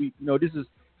you know, this is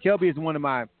Kelby is one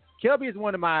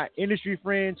of my industry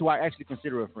friends who I actually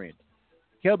consider a friend.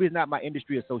 Kelby is not my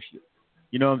industry associate.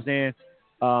 You know what I'm saying?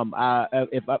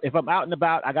 If I'm out and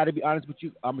about, I got to be honest with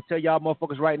you. I'm gonna tell y'all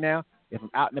motherfuckers right now. If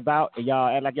I'm out and about and y'all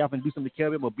act like y'all finna do something to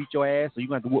Kelby, I'm gonna beat your ass. So you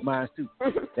gonna have to whoop mine too.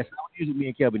 That's how it is with me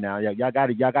and Kelby now. Y'all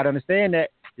gotta understand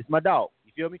that it's my dog.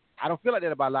 You feel me? I don't feel like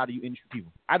that about a lot of you industry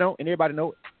people. I don't, and everybody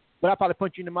know it. But I probably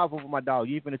punch you in the mouth over my dog.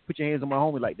 You ain't finna put your hands on my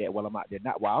homie like that while I'm out there.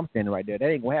 Not while I'm standing right there. That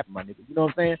ain't gonna happen, my nigga. You know what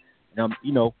I'm saying? And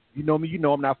you know me. You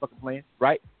know I'm not fucking playing,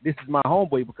 right? This is my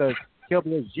homeboy because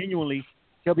Kelby has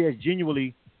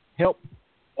genuinely helped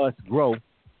us grow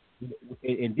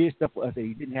and did stuff for us that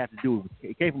he didn't have to do.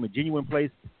 It came from a genuine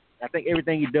place. I think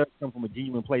everything he does comes from a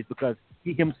genuine place because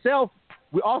he himself.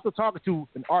 We're also talking to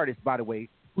an artist, by the way,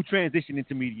 who transitioned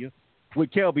into media, with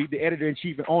Kelby, the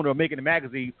editor-in-chief and owner of Making the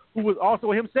Magazine, who was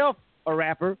also himself a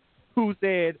rapper, who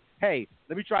said, hey,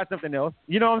 let me try something else.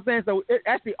 You know what I'm saying? So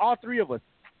actually all three of us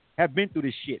have been through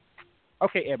this shit.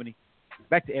 Okay, Ebony.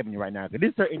 Back to Ebony right now. This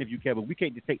is her interview, Kevin. We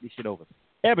can't just take this shit over.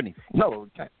 Ebony. No, we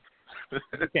can't.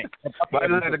 Okay. But I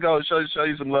just had to go show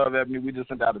you some love, Ebony. We just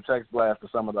sent out a text blast to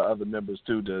some of the other members,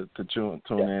 too, to tune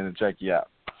in and check you out.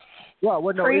 Well,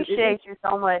 no, appreciate you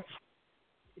so much.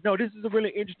 No, this is a really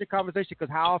interesting conversation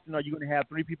because how often are you going to have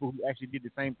three people who actually did the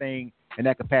same thing in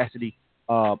that capacity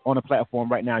on a platform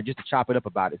right now just to chop it up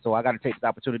about it? So I got to take this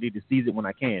opportunity to seize it when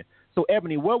I can. So,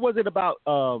 Ebony, what was it about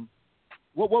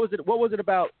what was it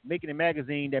about Making a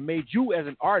Magazine that made you as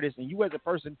an artist and you as a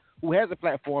person who has a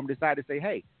platform decide to say,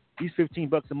 hey, these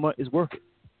 $15 a month is worth it?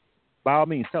 By all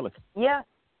means, tell us. Yeah.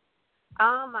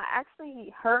 I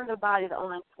actually heard about it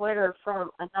on Twitter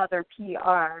from another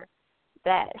PR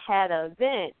that had an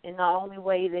event, and the only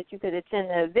way that you could attend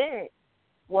the event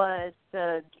was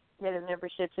to get a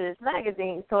membership to this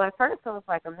magazine. So at first I was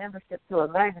like, a membership to a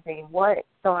magazine, what?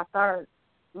 So I started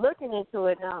looking into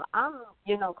it. Now, I'm,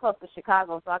 close to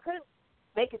Chicago, so I couldn't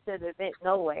make it to the event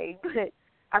no way, but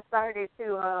I started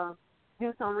to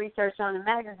do some research on the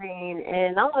magazine,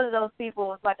 and I'm one of those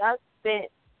people, it's like I spent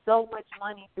so much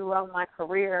money throughout my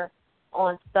career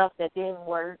on stuff that didn't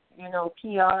work,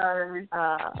 PR,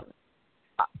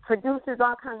 producers,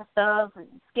 all kind of stuff, and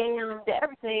scammed,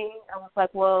 everything. I was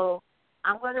like, well,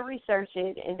 I'm going to research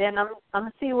it, and then I'm going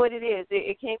to see what it is.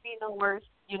 It can't be no worse,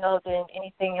 than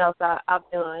anything else I've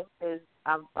done, because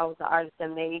I was an artist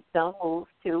that made some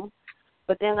moves, too.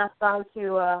 But then I started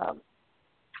to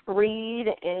read,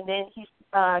 and then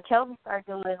Kelby started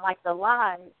doing, the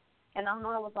live, and I'm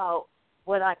all about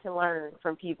what I can learn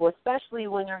from people, especially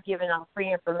when they're giving out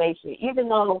free information. Even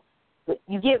though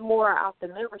you get more out the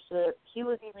membership, he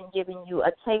was even giving you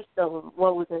a taste of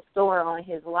what was in store on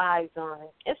his lives on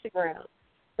Instagram.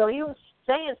 So he was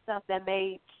saying stuff that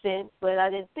made sense, but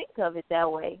I didn't think of it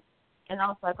that way. And I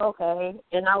was like, okay.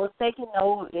 And I was taking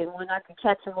note, and when I could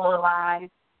catch him on live,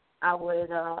 I would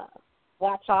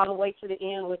watch all the way to the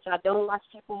end, which I don't watch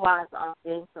people live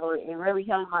often, so it really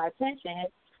held my attention.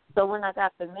 So when I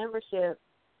got the membership,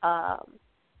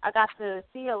 I got to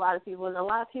see a lot of people, and a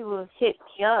lot of people hit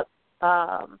me up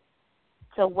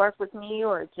to work with me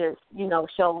or just,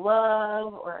 show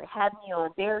love or have me on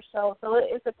their show. So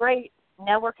it's a great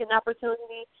networking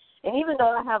opportunity. And even though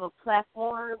I have a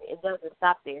platform, it doesn't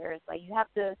stop there. It's like you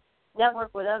have to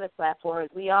network with other platforms.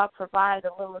 We all provide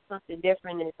a little something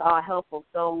different, and it's all helpful.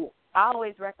 So I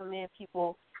always recommend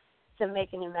people to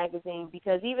Making a Magazine,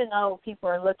 because even though people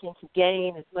are looking to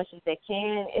gain as much as they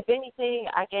can, if anything,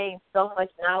 I gained so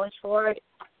much knowledge for it.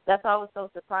 That's why I was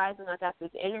so surprised when I got this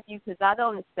interview, because I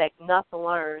don't expect nothing to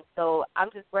learn. So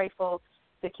I'm just grateful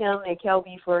to Kim and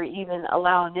Kelby for even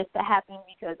allowing this to happen,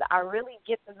 because I really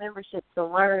get the membership to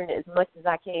learn as much as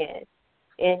I can.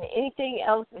 And anything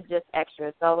else is just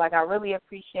extra. So, I really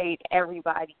appreciate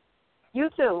everybody. You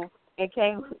too, and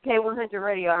K100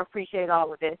 Radio, I appreciate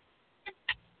all of this.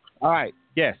 All right,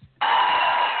 yes. All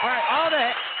right, all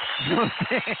that. You know what I'm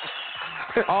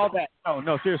saying? All that.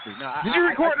 No, seriously. No, Did you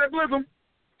record that, Blizzum?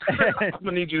 I'm going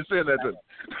to need you to say that to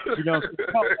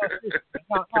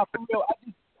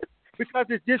because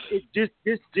it's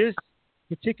just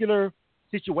particular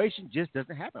situation just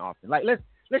doesn't happen often. Let's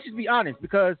just be honest,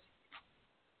 because,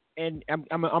 and I'm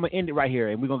gonna end it right here,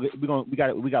 and we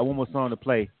got one more song to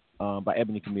play by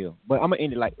Ebonie Camille, but I'm gonna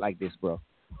end it like this, bro.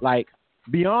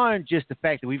 Beyond just the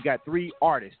fact that we've got three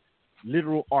artists,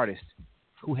 literal artists,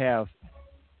 who have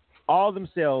all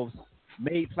themselves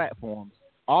made platforms,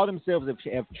 all themselves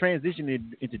have transitioned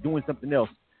into doing something else,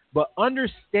 but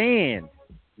understand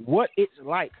what it's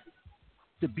like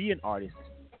to be an artist.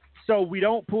 So we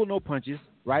don't pull no punches,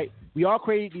 right? We all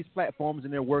created these platforms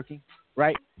and they're working,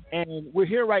 right? And we're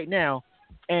here right now,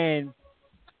 and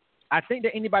I think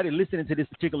that anybody listening to this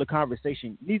particular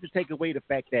conversation needs to take away the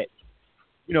fact that,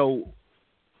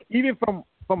 even from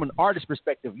an artist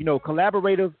perspective,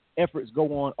 collaborative efforts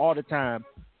go on all the time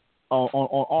on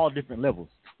all different levels.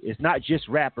 It's not just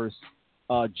rappers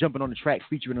jumping on the track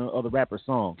featuring other rappers'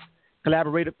 songs.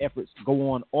 Collaborative efforts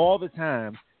go on all the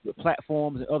time with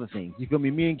platforms and other things. You feel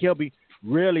me? Me and Kelby,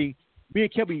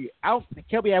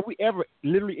 have we ever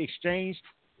literally exchanged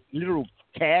literal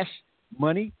cash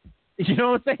money? You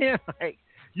know what I'm saying?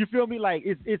 You feel me?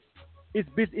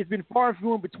 It's been far and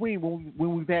few in between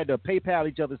when we've had to PayPal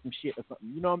each other some shit or something.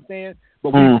 You know what I'm saying?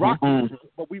 But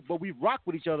we rock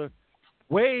with each other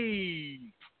way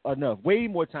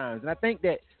more times. And I think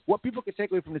that what people can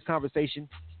take away from this conversation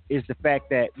is the fact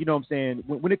that, you know what I'm saying,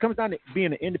 when it comes down to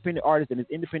being an independent artist and this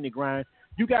independent grind,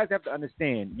 you guys have to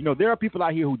understand, you know, there are people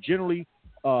out here who generally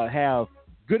have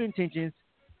good intentions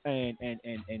and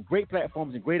great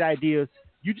platforms and great ideas.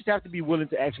 You just have to be willing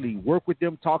to actually work with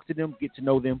them, talk to them, get to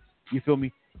know them. You feel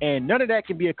me? And none of that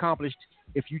can be accomplished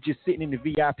if you just sitting in the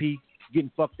VIP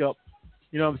getting fucked up.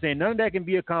 You know what I'm saying? None of that can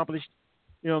be accomplished.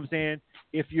 You know what I'm saying?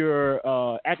 If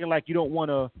you're acting like you don't want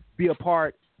to be a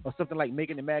part of something like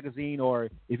Making the Magazine, or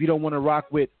if you don't want to rock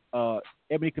with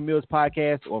Ebonie Camille's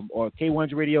podcast or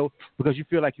K100 Radio because you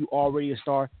feel like you already a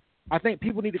star. I think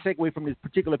people need to take away from this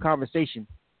particular conversation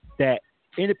that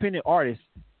independent artists,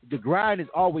 the grind is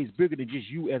always bigger than just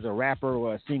you as a rapper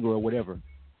or a singer or whatever.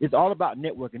 It's all about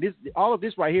networking. All of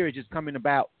this right here is just coming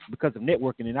about because of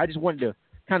networking, and I just wanted to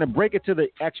kind of break it to the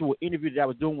actual interview that I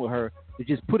was doing with her to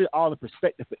just put it all in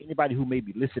perspective for anybody who may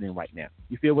be listening right now.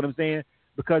 You feel what I'm saying?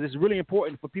 Because it's really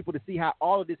important for people to see how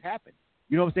all of this happened.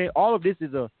 You know what I'm saying? All of this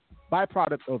is a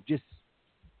byproduct of just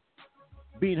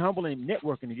being humble and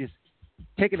networking and just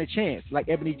taking a chance. Like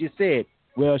Ebonie just said,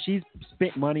 well, she's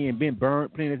spent money and been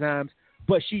burned plenty of times,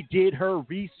 but she did her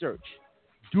research.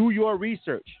 Do your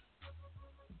research.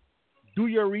 Do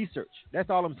your research. That's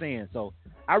all I'm saying. So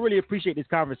I really appreciate this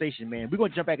conversation, man. We're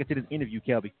going to jump back into this interview,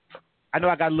 Kelby. I know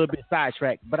I got a little bit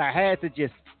sidetracked, but I had to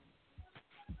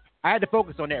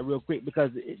focus on that real quick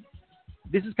because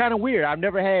this is kind of weird. I've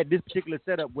never had this particular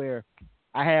setup where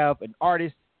I have an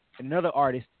artist and another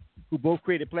artist who both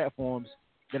created platforms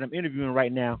that I'm interviewing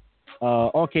right now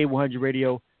on K100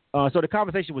 Radio. So the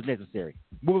conversation was necessary.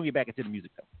 We're going to get back into the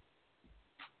music,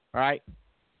 though. All right?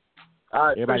 All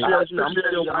right, everybody. I'm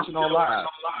still watching on live.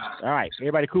 All right,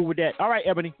 everybody cool with that? All right,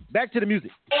 Ebonie, back to the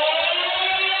music.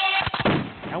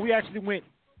 And we actually went.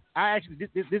 This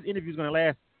interview is going to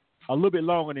last a little bit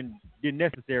longer than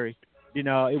necessary.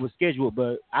 It was scheduled,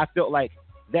 but I felt like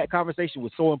that conversation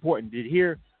was so important to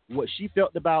hear what she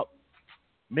felt about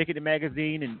Making the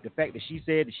Magazine and the fact that she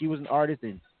said that she was an artist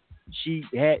and she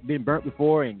had been burnt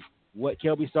before and what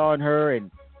Kelby saw in her and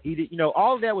he did,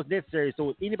 all of that was necessary.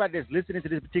 So anybody that's listening to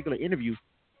this particular interview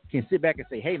can sit back and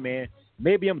say, hey, man,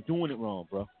 maybe I'm doing it wrong,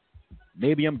 bro.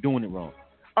 Maybe I'm doing it wrong.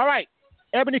 All right,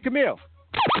 Ebonie Camille.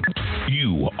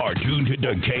 You are tuned to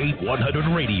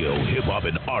K100 Radio, Hip Hop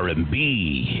and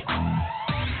R&B.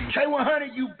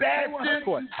 K100, you bastard. Of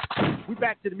course. We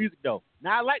back to the music though.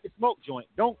 Now I like the Smoke joint.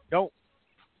 Don't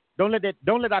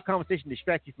let our conversation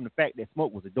distract you from the fact that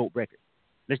Smoke was a dope record.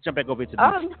 Let's jump back over to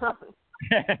the music. No.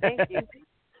 Thank you.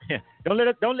 Yeah.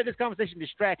 Don't let this conversation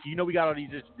distract you. We got all these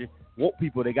woke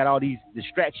people. They got all these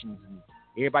distractions and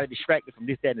everybody distracted from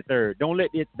this, that, and the third.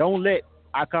 Don't let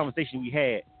our conversation we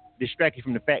had distract you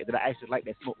from the fact that I actually like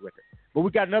that Smoke record. But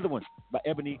we got another one by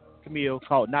Ebonie Camille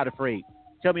called Not Afraid.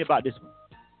 Tell me about this one.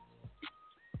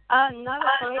 Not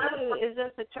Afraid is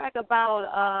just a track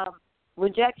about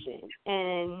rejection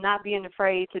and not being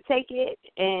afraid to take it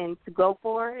and to go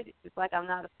for it. It's like I'm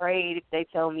not afraid if they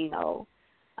tell me no.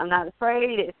 I'm not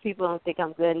afraid if people don't think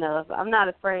I'm good enough. I'm not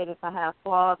afraid if I have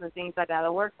flaws and things I got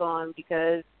to work on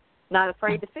because I'm not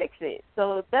afraid to fix it.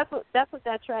 So that's what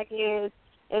that track is.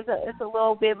 It's a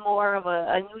little bit more of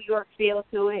a New York feel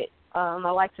to it. I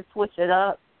like to switch it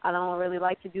up. I don't really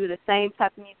like to do the same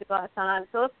type of music all the time.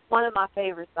 So it's one of my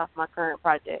favorites off my current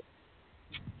project.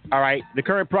 All right. The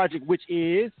current project, which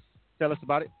is, tell us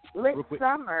about it. Lit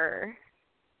Summer.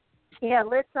 Yeah,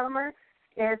 Lit Summer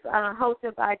is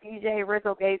hosted by DJ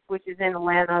Rizzo Gates, which is in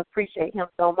Atlanta. Appreciate him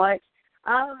so much.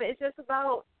 It's just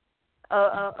about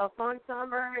a fun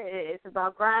summer. It's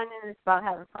about grinding. It's about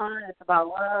having fun. It's about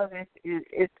love.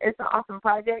 It's an awesome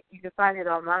project. You can find it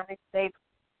on my mixtape,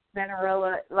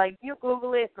 Venerilla. Like, you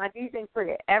Google it. My DJ put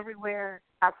it everywhere.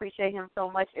 I appreciate him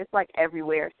so much. It's like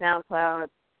everywhere. SoundCloud,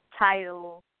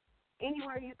 Tidal,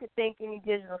 anywhere you could think, any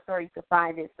digital store you could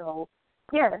find it. So,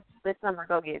 yeah, this summer,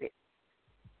 go get it.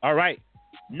 All right.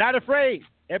 Not Afraid.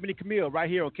 Ebonie Camille right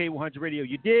here on K100 Radio.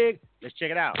 You dig? Let's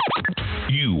check it out.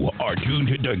 You are tuned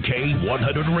to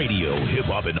K100 Radio, Hip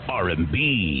Hop and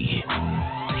R&B.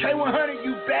 K100,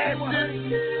 you bastard.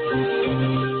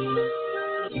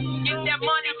 Get that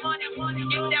money, money, money.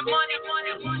 Get that money,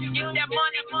 money, money. Get that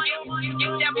money, money, money.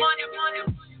 Get that money, money,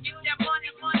 money. Get that money,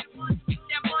 money, money. Get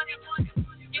that money, money,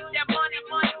 money. Get that money,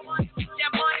 money, money. Get that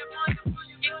money, money, money.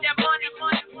 Get that money,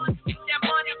 money, money. Get that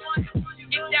money, money, money.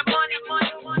 Get that money,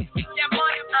 money, money. Get that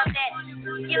money. I'm that.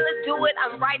 Yeah, let's do it.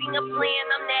 I'm writing a plan.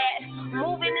 I'm that.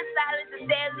 Moving in silence and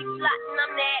steadily plotting.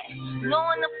 I'm that.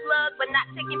 Knowing the plug but not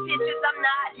taking pictures. I'm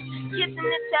not. Kissing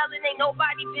and telling ain't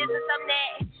nobody business. I'm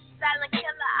that. Silent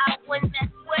killer, I wouldn't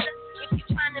mess with her. If you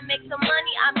trying to make some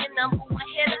money, I'm your number one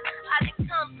hitter. I didn't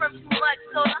come from too much,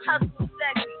 so the hustle was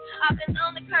sexy. I've been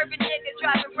on the curb, a nigga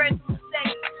driving brand new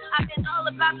Mercedes. I've been all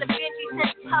about the Benji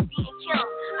since Puppy and Kim.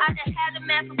 I done had a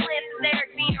master plan since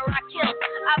Eric B and Rakim.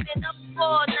 I've been up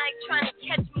all night trying to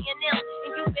catch me and them.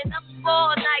 And you've been up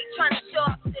all night trying to show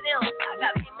up to them. I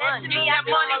got money. To me, I've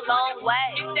come a long way.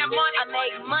 I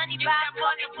make money by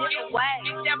fucking different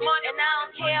ways. And I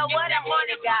don't care what a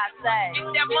nigga God say.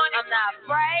 I'm not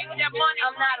afraid.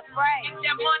 I'm not afraid. And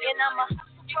I'ma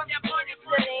hustle from the beginning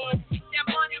to the end.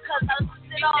 Cause I lost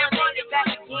it all and made it back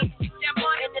again. And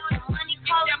if the money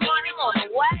calling me, I'm on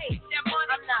the way.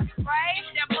 I'm not afraid.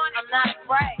 I'm not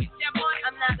afraid.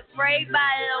 I'm not afraid by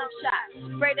a long shot.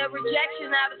 Afraid of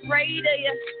rejection, not afraid of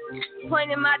you.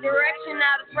 Pointing my direction,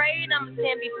 not afraid. I'm a 10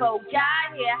 before God.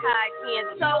 Here, high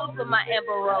 10 toes with my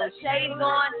Amber Rose shades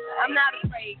on. I'm not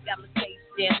afraid, got my face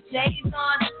damn shades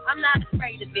on. I'm not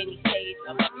afraid of any stage.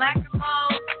 I'm a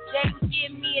microphone. James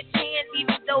give me a chance,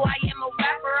 even though I am a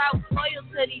rapper. I was loyal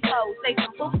to these hoes. Say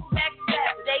some boo-boo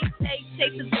backstab. They say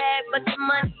chase the bag, but the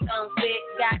money don't fit.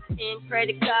 Got 10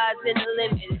 credit cards and the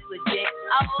limit is legit.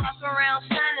 I walk around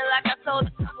shining like I told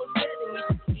a couple good, and you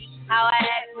see how I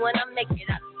act when I make it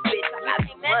out the bitch. I got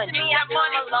some money. To me, I've come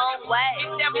a long way.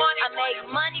 I make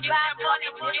money by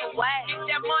fucking different ways. And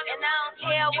I don't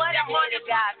care what a nigga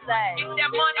God say.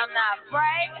 I'm not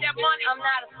afraid. I'm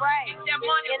not afraid. And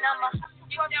I'ma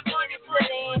hustle from the beginning to the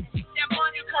end.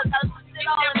 Cause I lost it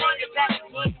all and made it back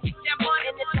again. And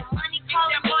if the money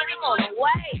calling me, I'm on the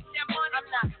way. I'm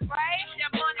not afraid.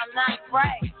 I'm not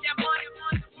afraid.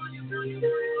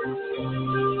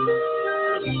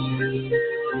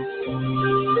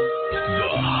 The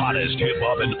hottest hip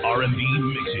hop and R&B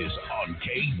mixes on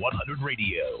K100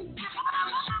 Radio.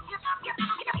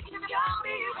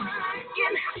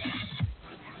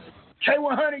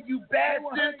 K100, you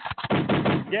bastard.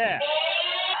 Yeah.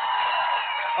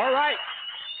 All right.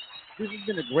 This has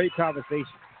been a great conversation.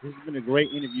 This has been a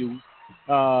great interview.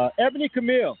 Ebonie,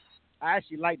 Camille, I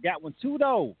actually like that one too,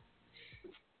 though.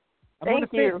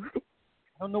 Thank you.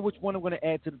 I don't know which one I'm going to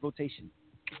add to the rotation.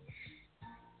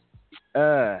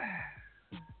 I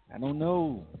don't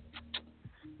know.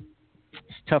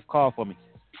 It's a tough call for me.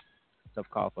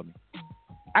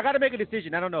 I got to make a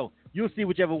decision. I don't know. You'll see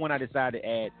whichever one I decide to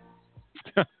add.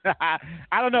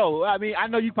 I don't know. I mean, I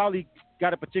know you probably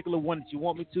got a particular one that you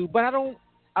want me to, but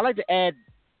I like to add.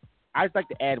 I just like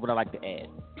to add what I like to add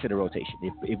to the rotation.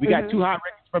 If we got two hot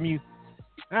records from you,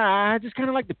 I just kind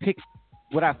of like to pick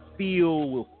what I feel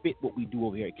will fit what we do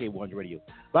over here at K100 Radio.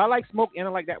 But I like Smoke and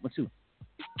I like that one too.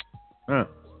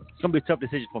 It's gonna be a tough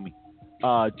decision for me.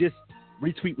 Just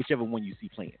retweet whichever one you see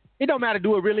playing. It don't matter.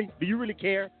 Do it really? Do you really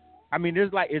care? I mean, is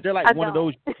there one of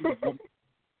those?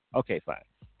 Okay, fine.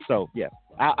 So yeah,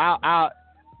 I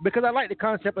because I like the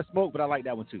concept of Smoke, but I like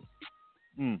that one too.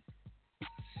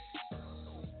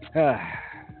 All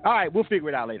right, we'll figure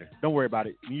it out later. Don't worry about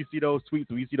it. When you see those tweets,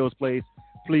 when you see those plays,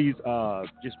 please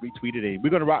just retweet it. And we're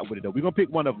gonna rock with it though. We're gonna pick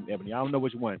one of them, Ebonie. I don't know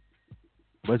which one,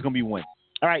 but it's gonna be one.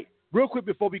 All right, real quick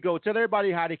before we go, tell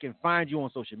everybody how they can find you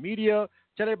on social media.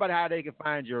 Tell everybody how they can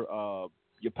find your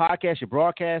podcast, your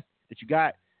broadcast that you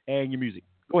got, and your music.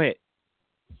 Go ahead.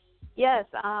 Yes,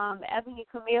 Ebonie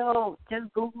Camille.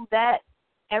 Just Google that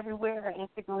everywhere: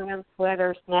 Instagram,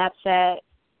 Twitter, Snapchat.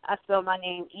 I spell my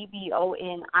name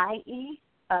Ebonie,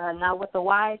 not with a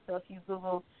Y. So if you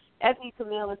Google Ebonie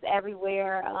Camille, it's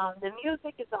everywhere. The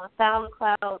music is on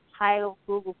SoundCloud, Tidal,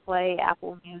 Google Play,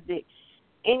 Apple Music,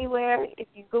 anywhere. If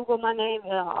you Google my name,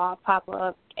 it'll all pop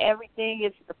up. Everything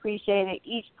is appreciated.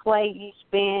 Each play, each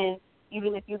spin,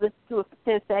 even if you listen to it for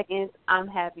 10 seconds, I'm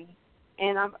happy.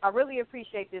 And I really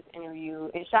appreciate this interview.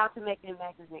 And shout out to Making It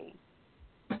Magazine.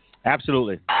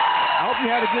 Absolutely. I hope you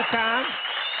had a good time.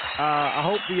 I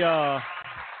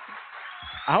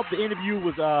hope the interview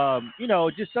was,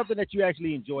 just something that you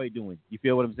actually enjoy doing. You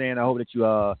feel what I'm saying? I hope that you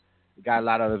got a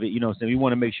lot out of it. You know what I'm saying? We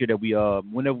want to make sure that we,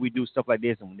 whenever we do stuff like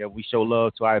this and whenever we show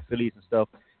love to our affiliates and stuff,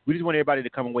 we just want everybody to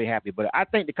come away happy. But I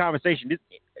think the conversation,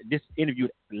 this interview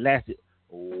lasted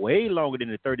way longer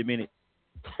than the 30 minutes.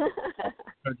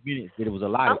 30 minutes. It was a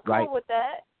lot, I'm right? cool with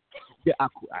that.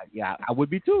 Yeah, I would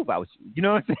be too if I was you. You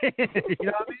know what I'm saying? You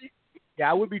know what I mean? Yeah,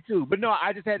 I would be too. But no,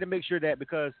 I just had to make sure that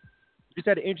because you just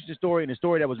had an interesting story and a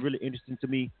story that was really interesting to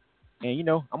me. And,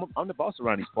 I'm the boss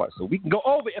around these parts. So we can go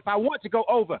over if I want to go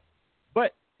over.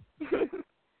 But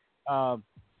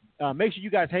make sure you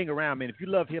guys hang around, man. If you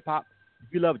love hip-hop,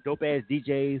 if you love dope-ass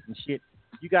DJs and shit,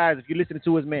 you guys, if you're listening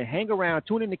to us, man, hang around.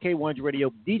 Tune in to K100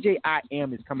 Radio. DJ I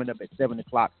Am is coming up at 7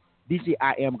 o'clock. DJ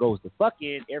I Am goes the fuck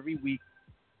in every week.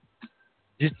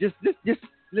 Just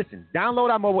listen,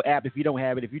 download our mobile app if you don't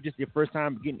have it. If you're just your first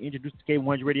time getting introduced to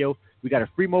K100 Radio, we got a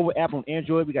free mobile app on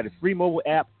Android. We got a free mobile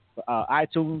app for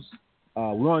iTunes.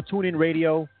 We're on TuneIn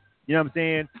Radio. You know what I'm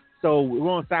saying? So we're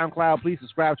on SoundCloud. Please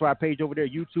subscribe to our page over there.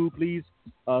 YouTube, please.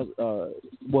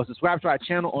 Subscribe to our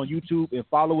channel on YouTube and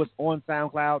follow us on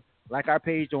SoundCloud. Like our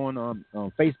page on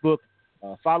Facebook.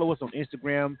 Follow us on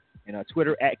Instagram and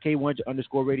Twitter at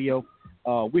K100_radio.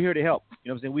 We're here to help. You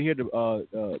know what I'm saying? We're here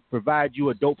to provide you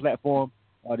a dope platform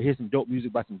to hear some dope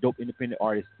music by some dope independent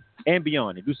artists and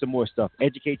beyond, and do some more stuff,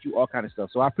 educate you, all kind of stuff.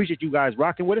 So I appreciate you guys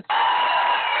rocking with us.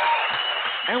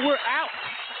 And we're out.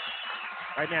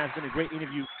 Right now, it's been a great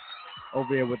interview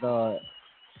over there with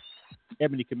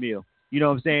Ebonie Camille. You know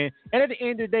what I'm saying? And at the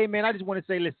end of the day, man, I just want to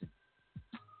say, listen.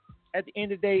 At the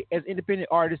end of the day, as independent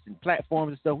artists and platforms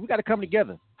and stuff, we got to come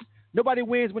together. Nobody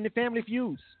wins when the family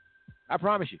feuds. I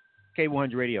promise you.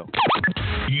 K100 Radio.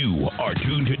 You are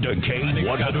tuned to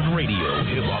K100 Radio,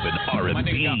 hip hop and R&B. My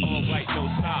nigga got all white, no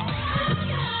style.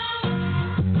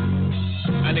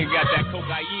 My nigga got that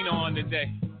cocaine on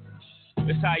today.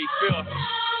 That's how you feel.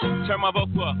 Turn my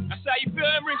vocal up. That's how you feel,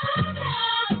 Emery?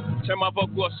 Turn my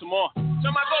vocal up some more.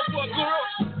 Turn my vocal up,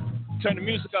 Guru. Turn the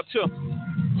music up too.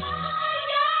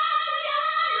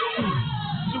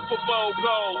 Super Bowl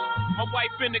gold. My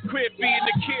wife in the crib being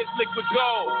the kids liquid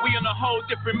gold. We in a whole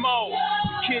different mode.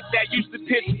 Kid that used to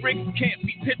pitch bricks can't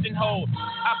be pigeonholed.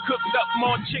 I cooked up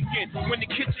more chicken when the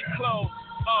kitchen closed.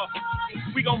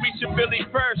 We gon' reach a Billy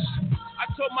first. I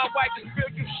told my wife this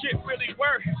spiritual shit really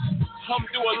works.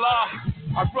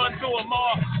 Alhamdulillah, I run through them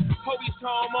all. Police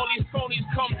home, all these phonies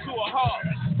come to a halt.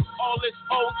 All this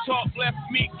old talk left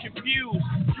me confused.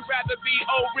 You rather be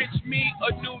old rich me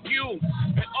or new you?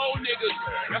 And old niggas,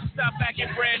 y'all stop acting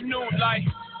brand new like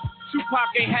Tupac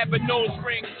ain't have a nose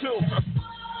ring too.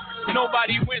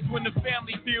 Nobody wins when the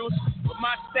family feels, but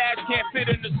my stash can't fit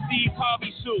in the Steve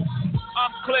Harvey suit.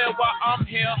 I'm clear while I'm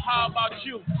here, how about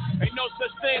you? Ain't no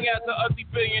such thing as an ugly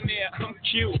billionaire, I'm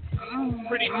cute.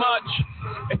 Pretty much,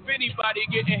 if anybody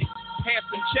getting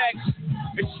handsome checks,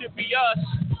 it should be us.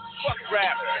 Fuck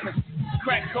rap,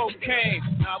 crack cocaine,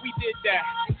 nah we did that.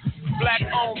 Black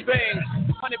owned things,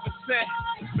 100%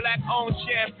 black owned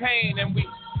champagne, and we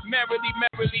merrily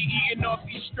eating off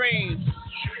these strains.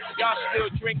 Y'all still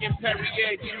drinking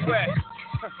Perrier Duet,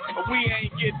 but we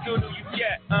ain't get through to you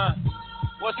yet.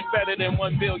 What's better than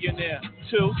one billionaire?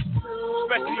 Two,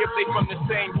 especially if they from the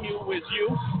same hue as you.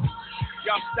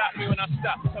 Y'all stop me when I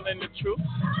stop telling the truth.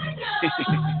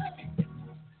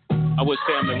 I would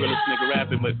say I'm the realest nigga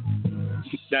rapping, but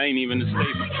that ain't even a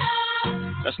statement.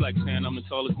 That's like saying I'm the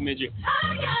tallest midget.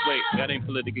 Wait, that ain't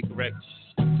politically correct.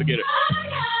 Forget it.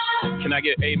 Can I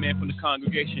get an amen from the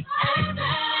congregation?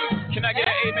 Can I get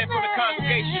an amen from the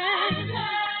congregation?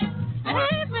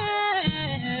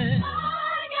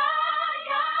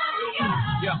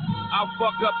 Yeah, I'll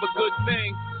fuck up a good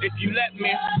thing if you let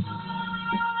me.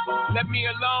 Let me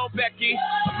alone, Becky.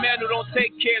 A man who don't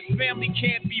take care of his family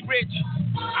can't be rich.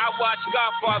 I watch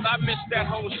Godfather, I miss that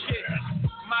whole shit.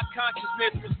 My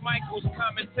consciousness was Michael's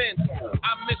common sense.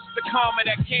 I miss the karma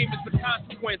that came as a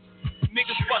consequence.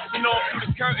 Niggas busting off through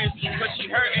the curtains cause she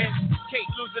hurting.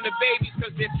 Kate losing the babies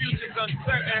cause their future's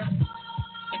uncertain.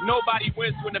 Nobody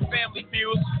wins when the family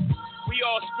feels. We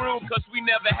all screwed cause we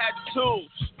never had the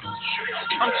tools.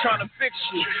 I'm trying to fix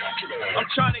you. I'm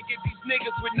trying to get these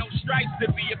niggas with no stripes to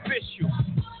be official.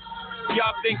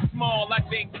 Y'all think small, I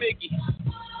think biggie.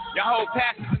 Your whole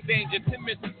past is in danger to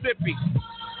Mississippi.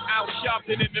 Out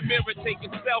shopping in the mirror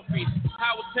taking selfies.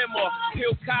 How was him or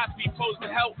Bill Cosby supposed to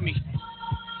help me?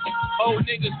 Old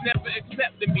niggas never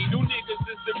accepted me. New niggas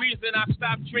is the reason I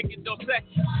stopped drinking Dos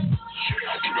Equis.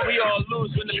 We all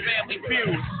lose when the family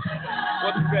feuds.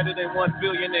 What's better than one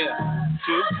billionaire?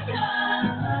 Two?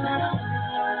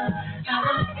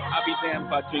 I'll be damned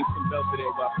if I drink some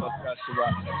Belvedere while I fuck that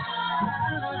Ciroc.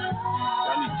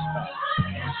 I need to stop.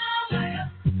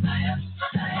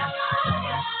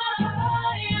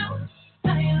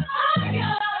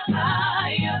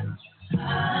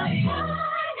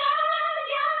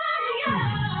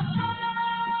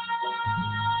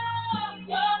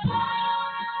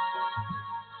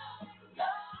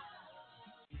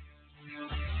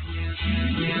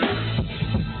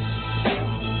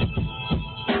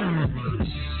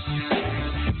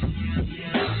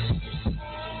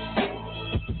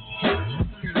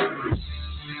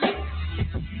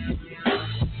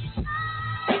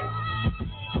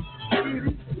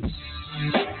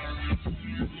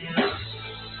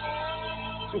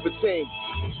 super team.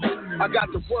 I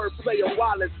got the wordplay of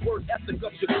Wallace, word ethic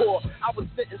of Shakur. I was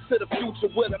sent into the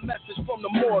future with a message from the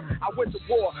morgue. I went to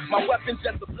war, my weapon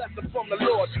just a blessing from the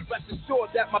Lord. Rest assured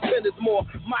that my pen is more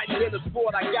mighty than a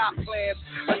sword. I got plans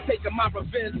of taking my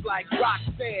revenge like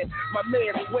Roxanne. My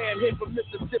man swam here from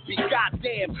Mississippi,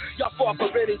 goddamn. Y'all fought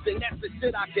for anything, that's the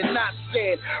shit I cannot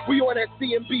stand. We on that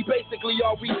CMB, basically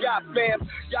all we got, fam.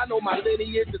 Y'all know my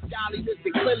lineage is godliness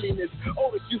and cleanliness.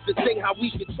 Oldest used to think how we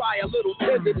could try a little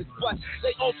tenderness, but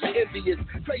they ultra envious,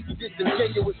 crazy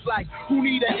disingenuous, like who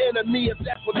need an enemy if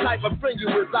that's what type of friend you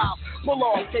is. I'll pull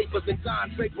off capers and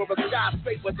Don Draper, a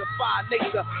skyscraper, defy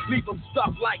nature, leave them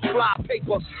stuck like fly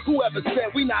paper. Whoever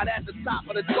said we not at the top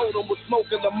of the totem with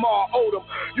smoking Lamar Odom.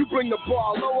 You bring the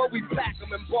bar lower, we pack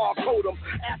them and barcode them.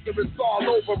 After it's all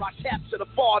over, I capture the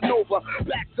far Nova,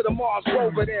 back to the Mars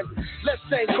rover. Then let's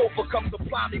say Gopher come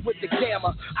supply me with the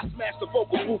camera. I smash the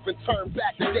vocal booth and turn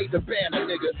back to David Banner,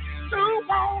 nigga. You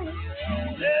want it,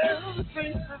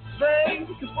 everything to say,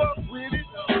 you can fuck with it.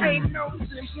 Ain't no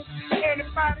simple.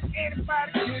 Anybody get it.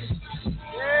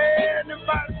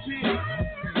 Anybody get it.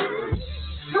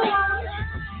 You want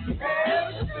it,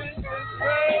 everything to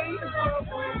say, you can fuck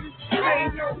with it.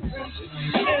 Ain't no simple.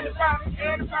 Anybody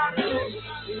get it.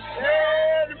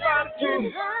 Anybody get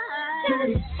it.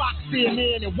 Fox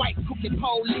CNN and white cookie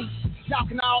police. Y'all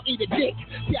can all eat a dick.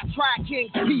 See, I tried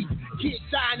King's Peace. Kids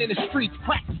dying in the streets,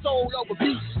 crack soul over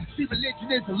beef. See, religion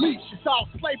is a leash. It's all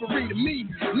slavery to me.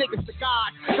 Niggas to God,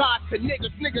 God to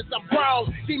niggas. Niggas are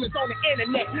grown. Demons on the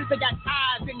internet. They got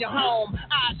eyes in your home,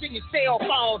 eyes in your cell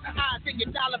phone, eyes in your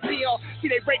dollar bill. See,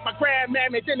 they rape my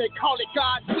grandmammy, then they call it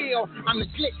God's will. I'm the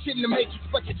glitch in the matrix,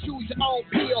 but you choose your own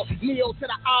pill. Kneel to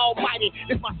the Almighty.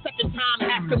 It's my second time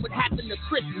asking what happened to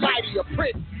Chris Mighty or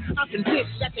Prince. I'm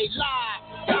convinced that they lie.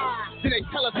 Then they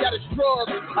tell us that it's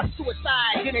drugs, a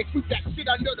suicide. Then they sweep that shit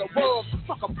under the rug.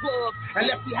 Fuck a plug,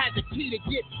 unless he has the key to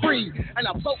get free. And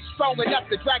a boat strong enough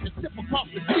to drag the ship across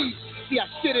the sea. See, I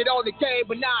shit it on the game,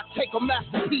 but now I take a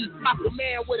masterpiece. I'm the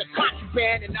man with a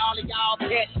contraband and all of y'all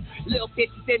pets. Little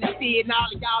bitches in the sea and all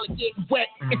of y'all are getting wet.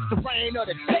 It's the rain of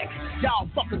the tech. Y'all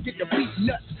fuckers get the beat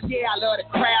nuts. Yeah, I love the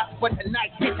craft, but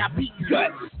tonight, bitch, I beat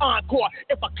guts. Encore,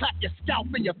 if I clap your scalp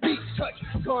and your feet touch.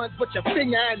 Guns, but your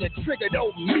finger and the trigger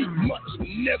don't mean much,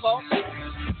 nigga.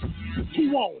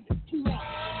 Who on it? Who on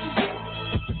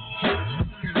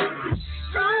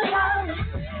it?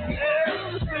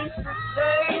 Everything to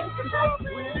say, you can fuck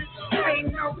with it. Ain't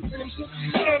no simple.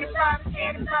 Anybody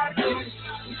get it.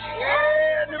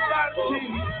 Anybody get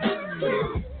it.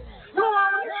 You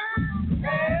want it?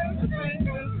 Everything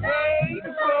to say, you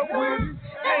can fuck with it.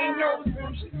 Ain't no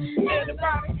simple.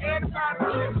 Anybody get it.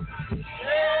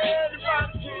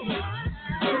 Anybody get it.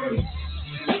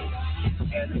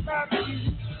 Everybody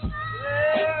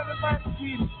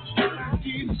get it.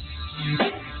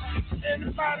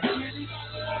 Everybody get it. Everybody get it.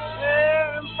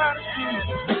 Everybody get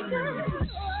it.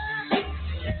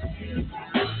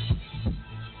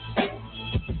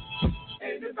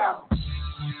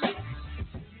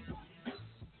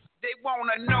 They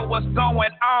wanna know what's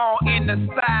going on in the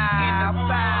side.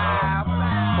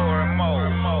 More and more.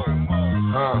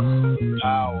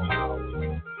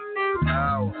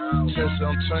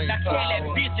 Now tell that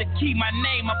bitch to keep my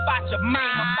name about your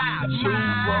mind. Two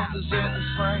brothers at the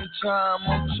same time,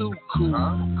 I'm too cool.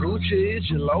 Gucci is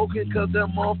your Logan, cause that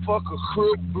motherfucker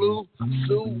crook blue.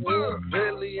 Suit,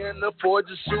 Bentley, and the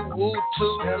Forger suit, woo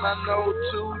too. And I know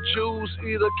two Jews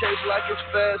eat a cake like it's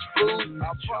fast food. I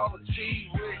bought a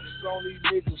T-Rex on these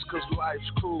niggas cause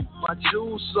life's cool. My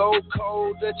juice so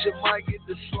cold that you might get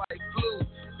the slight flu.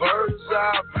 Bird's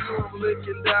eye view, I'm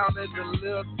looking down at the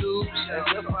little dudes.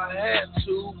 And if I had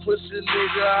to, pussy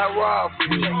nigga, I rob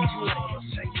you.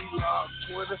 Take me lock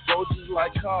 24 just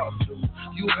like cops do.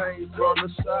 You hang from the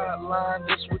sideline,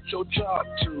 that's what your job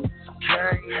do.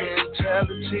 Gang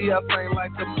mentality, I think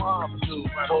like the mob do.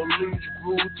 Police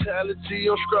brutality,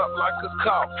 I'm strapped like a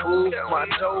cop fool. My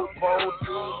dope bowl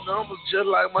do numbers just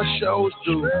like my shows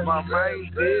do. My main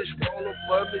bitch roll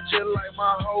above me just like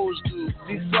my hoes do.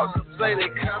 These suckers say they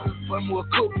coming for me with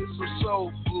cookies or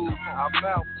soul food. I'm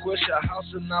out, push a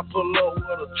house and I pull up with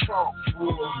a trunk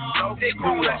full. They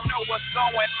wanna know what's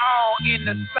going on in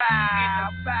the side.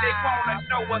 They wanna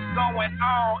know what's going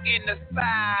on in the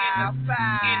side. Now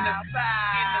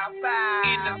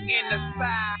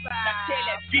tell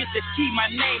that bitch to keep my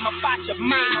name about your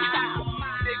mind.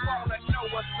 They wanna know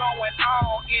what's going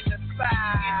on in the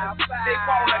side. They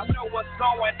wanna know what's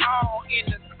going on in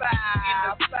the side.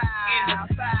 Now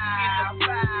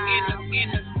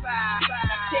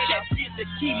tell that bitch to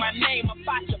keep my name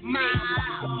about your mind.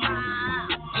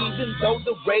 Even though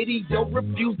the radio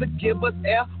refused to give us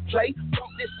airplay,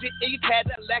 broke this shit in your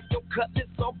Cadillac, your cutlass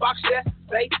on box, yeah.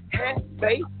 Say, hey,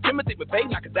 say, Timothy with Bay,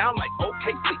 knock it down like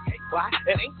OKC. Why?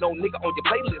 And ain't no nigga on your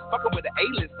playlist fucking with an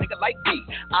A-list nigga like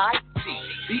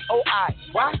D-I-T-B-O-I.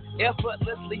 Why?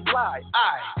 Effortlessly fly.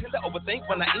 I tend to overthink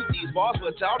when I eat these bars,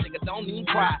 but y'all niggas don't even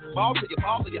cry. Ball to your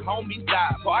homies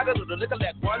die. Part of the nigga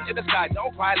that run in the sky.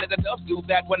 Don't cry, let the dove do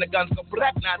that when the guns go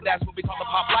black. Now that's what we call a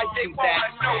pop life thing.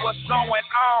 That know what's going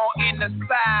on in the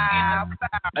side.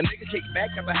 A nigga kick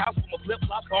back at the house with my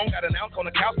flip-flop on, got an ounce on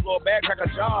the couch, floor bag, crack a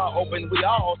jaw open. We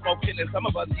all smoking, and some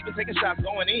of us even taking shots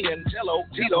going in. Jello,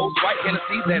 Cheetos, white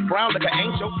Hennessy, that brown like an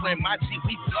angel friend, my G,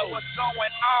 we flow. What's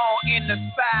going on in the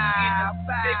side?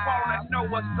 They wanna know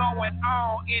what's going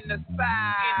on in the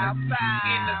side. In the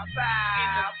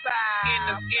side.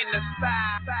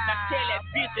 Now tell that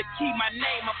bitch to keep my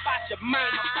name about your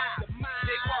mind.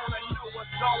 They wanna know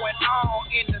what's going on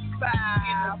in the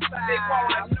side. They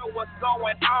wanna know what's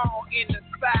going on in the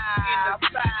side. In the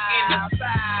side. Now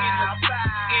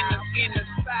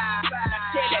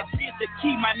tell that bitch to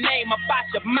keep my name about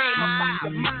your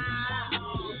mind.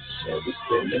 Shelby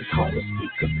spinning, call the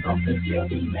speaker thumping, yeah,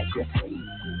 we make it free.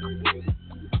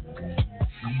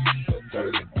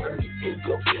 Dirty in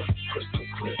your ear, crystal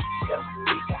clear, yeah,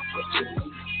 we got what you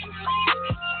need.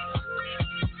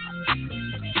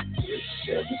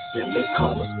 Shelby spinning,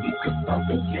 call the speaker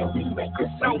thumping, yeah, we make it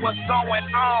free. Know what's going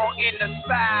on in the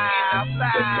side.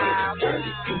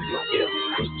 Dirty in your ear,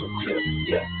 crystal clear,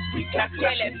 yeah, we got what you need. Now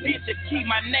tell that bitch to keep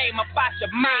my name about your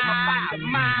mind.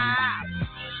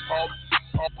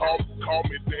 Call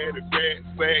me daddy, bad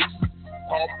sex.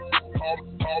 Call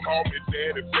me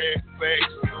daddy, bad sex.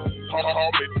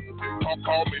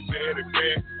 Call me daddy,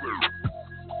 bad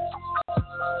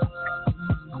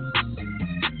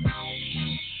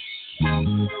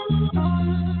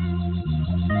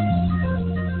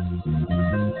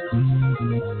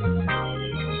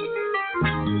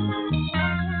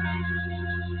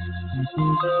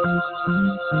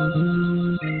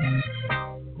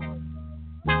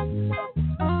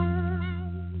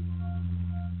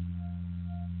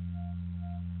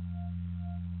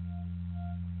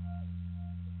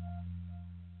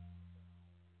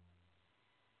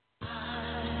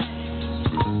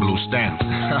Stamp.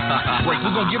 Wait,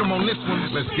 we're gonna get them on this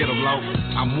one. Let's get them low.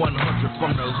 I'm 100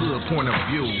 from the hood point of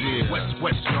view. Yeah. West,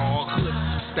 y'all. Hood,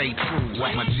 stay true.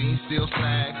 What? My jeans still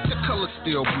sag. The color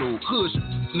still blue. Hood,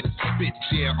 spit,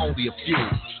 yeah, only a few.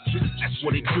 That's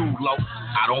what it do, low.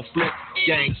 I don't flip.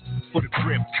 Gangs for the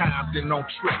grip. Compton on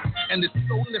trip. And it's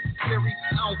so necessary.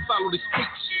 I don't follow the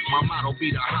speech. My motto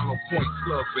be the hollow point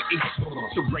slug for each.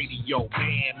 The radio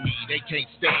ban me. They can't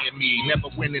stand me. Never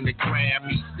winning the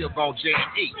Grammy. Still gon'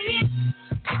 jam eat.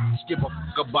 Give a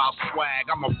fuck about swag.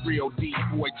 I'm a real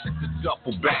D-boy. Check the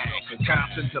duffel bag. From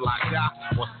Compton till I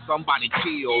die or somebody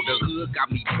killed. The hood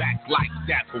got me back like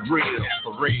that for real.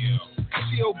 For real.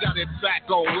 Still got it back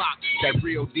on lock. That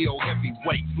real deal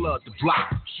heavyweight flood the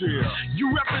block. Yeah.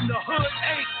 You reppin' the hood,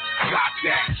 ain't? Got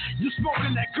that. You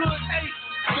smoking that good, ain't?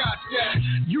 Got that.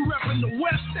 You reppin' the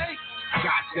West, ain't?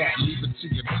 Got that. Leave it to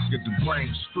your get the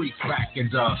brain streets back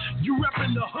and you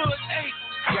reppin' the hood, ain't?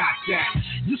 Got that.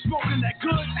 You smoking that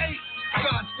good, ain't?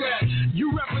 Got that.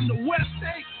 You reppin' the West,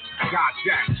 ain't? Got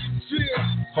that.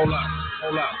 Yeah. Hold up.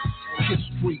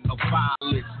 History of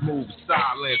violence, move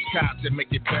silence, content make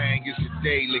it bang, it's your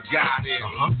daily guidance.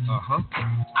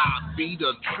 I be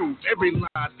the truth, every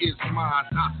line is mine,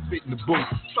 I spit in the booth,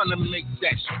 trying to make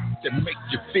that shit that make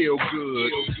you feel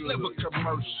good. Live a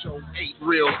commercial, ain't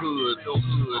real hood. Who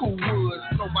would?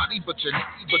 Nobody but you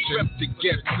rep the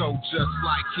ghetto just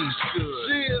like he should.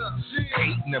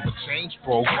 Ain't never changed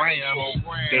program.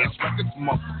 Dance records,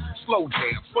 slow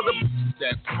jams for the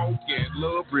that smoke and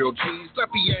love real G's.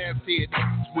 Slappy ass head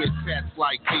with tats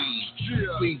like these.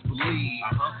 Please believe,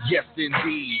 yes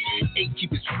indeed. Ain't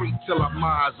keep it street till our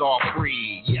minds are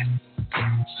free. Yes.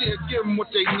 Shit, give them what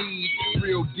they need.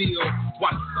 Real deal.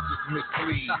 Why suckers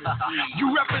mislead?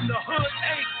 You reppin' the hood,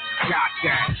 ain't? Got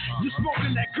that. You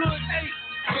smoking that good, ain't?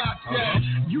 Got that.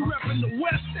 You reppin' the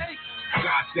West, ain't?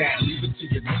 Got that. Leave it to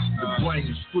your the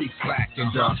brain streets back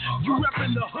and you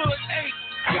reppin' the hood, ain't?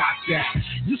 Got that.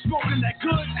 You smoking that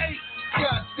good, ain't?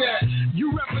 Got that.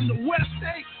 You reppin' the West,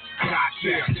 ain't? Got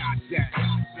that.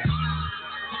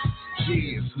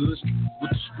 Yeah, hood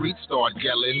with the streets start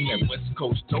yelling and West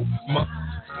Coast dope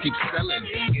keep selling.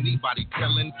 Anybody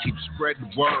telling, keep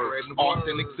spreading word.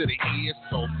 Authentic to the ear,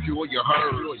 so pure you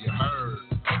heard.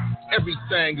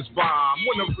 Everything is bomb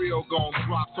when the real gon'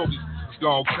 drop, so these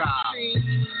gon' cop.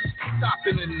 stop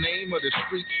in the name of the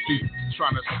street beat.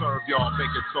 Trying to serve y'all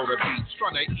making soda beats.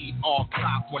 Trying to eat all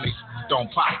top when they don't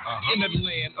pop. In the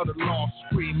land of the law,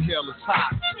 scream hell is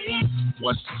hot.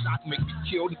 One shot make me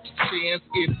kill the chance.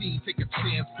 Indeed, take a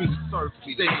chance, be served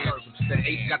me. The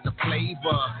eight got the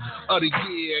flavor of the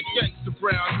year. Gangsta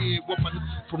brown here with my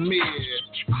premiere.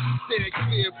 Stay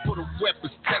clear for the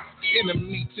weapons test.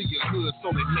 Enemy to your hood,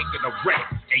 so they making a wreck.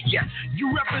 And yeah, you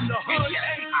reppin' the hood,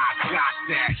 hey, I got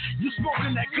that. You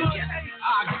smoking that good, hey,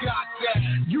 I got that.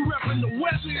 You reppin' the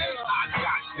west, hey, I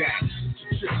got that.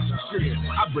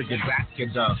 I bring it back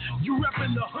and you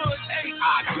reppin' the hood, hey,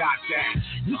 I got that.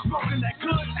 You smoking that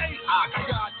good, hey, I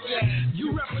got that.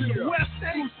 You reppin' the west,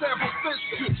 hey, you sample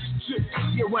fish,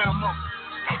 get around, mama.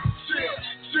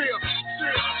 Chill.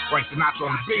 Frank Sinatra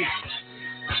on the beat.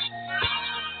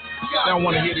 I don't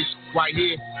want to hear this right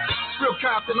here. Real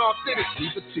Compton authentic.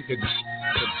 Leave a ticket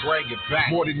to bring it back.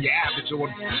 More than your average or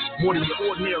more than your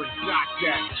ordinary. Got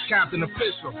that. Compton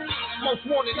official. Most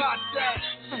wanted. Got that.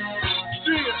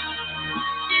 Yeah.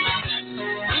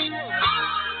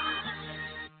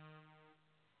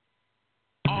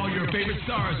 All your favorite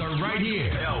stars are right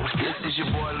here. Yo, this is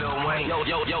your boy Lil Wayne.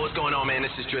 Yo, what's going on, man?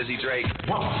 This is Drizzy Drake.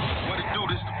 What it do?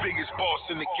 This the biggest boss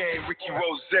in the game, Ricky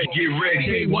Rose. Get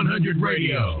ready. K100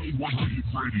 Radio.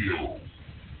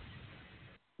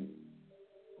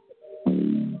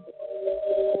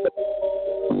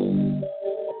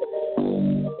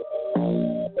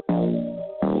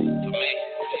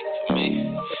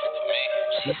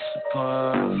 She's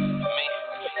superb.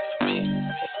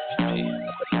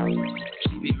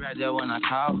 She be right there when I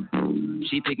call.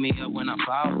 She pick me up when I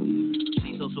fall.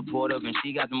 She's so supportive and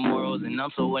she got the morals and I'm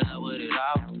so in love with it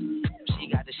all. She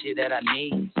got the shit that I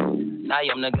need. Now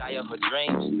I'm the guy of her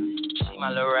dreams. She my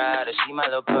little rider, she my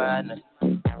little partner.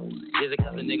 Just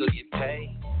because a nigga get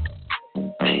paid.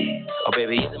 Oh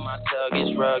baby, either my tug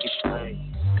is rugged straight.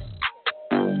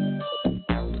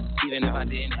 Even if I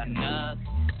didn't have nothing,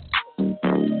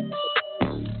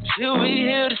 she'll be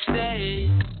here to stay.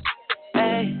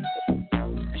 Hey,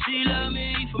 she love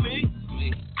me for me.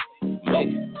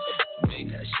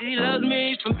 She loves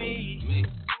me for me.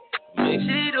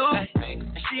 She do.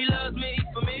 She loves me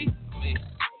for me.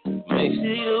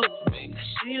 She do.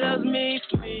 She loves me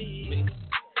for me.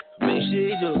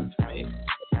 She do.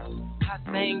 I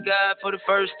thank God for the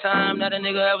first time that a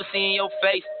nigga ever seen your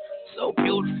face. So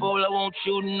beautiful, I want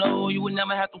you to know you would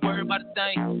never have to worry about a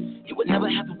thing. You would never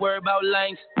have to worry about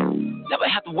lanes. Never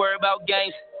have to worry about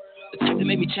games. The type that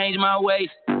made me change my ways.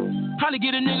 Probably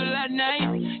get a nigga that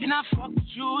name. And I fuck with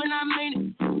you and I mean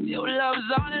it. Your love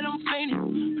is all that I'm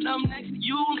feeling. When I'm next to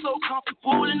you, I'm so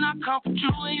comfortable and I comfort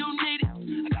you when you need it.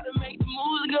 I gotta make the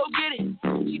moves and go get it.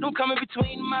 She don't come in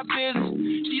between my business.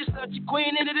 She is such a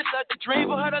queen and it is such a dream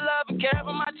for her to love and care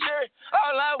for my cherry.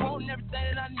 All I want and everything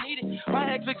that I needed. My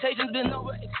expectations been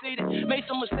over exceeded. Made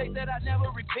some mistakes that I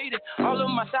never repeated. All of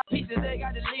my side pieces, they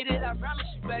got deleted. I promise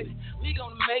you, baby, we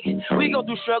gonna make it. We go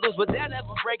through struggles, but they'll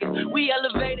never break us. We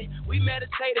elevated, we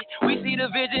meditated. We see the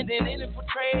vision and then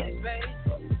infiltrate it, baby.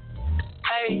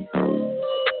 Hey,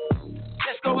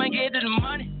 let's go and get to the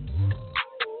money.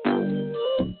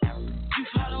 You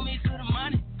follow me to the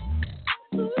money.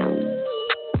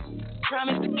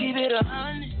 Promise to keep it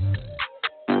 100.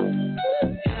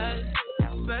 Yeah,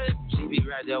 baby. She be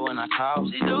right there when I call.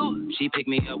 She do. She pick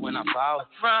me up when I fall.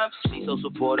 She so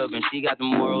supportive and she got the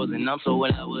morals and I'm so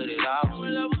in love with it all.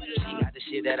 She got the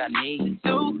shit that I need.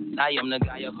 I am the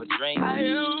guy of her dreams.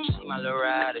 She my little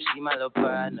rider, she my little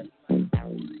partner.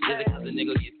 Just because a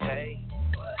nigga get paid.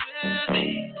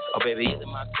 Oh baby, either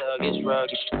my tug is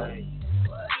rugged straight.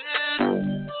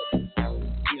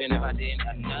 Even if I didn't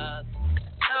have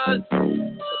nothing,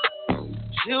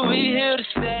 she'll be here to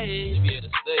stay. She'll be here to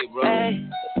stay, bro. Hey.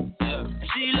 Yeah.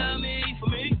 She love me for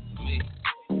me.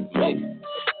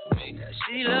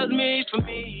 She loves me for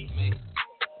me.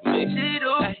 She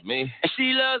do. Me. And she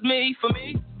loves me for me.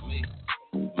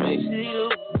 She do.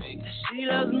 She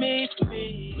loves me for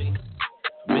me.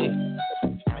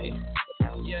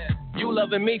 Yeah. You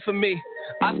loving me for me.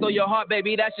 I stole your heart,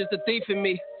 baby. That's just a thief in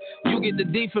me. You get the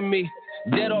D for me.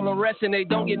 Dead on the rest and they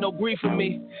don't get no grief for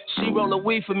me. She roll a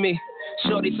weed for me.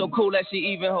 Shorty so cool that she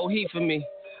even hold heat for me.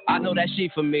 I know that she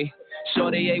for me.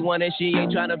 Shorty A1 and she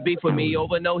ain't tryna be for me.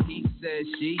 Over no he said,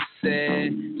 she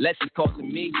said. Less is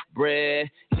costing me bread.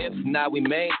 If not, we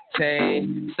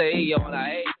maintain. Stay on our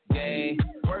A game.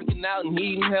 Working out and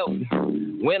eating healthy.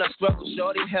 When I struggle,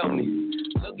 shorty help me.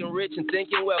 Looking rich and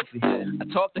thinking wealthy. I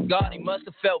talk to God, he must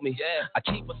have felt me. I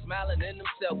keep her smiling in them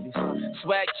selfies.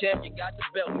 Swag champion, got to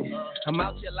belt me. I'm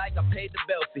out here like I paid the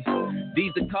belt fee.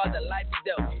 These the cards that life has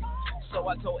dealt me. So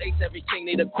I told Ace every king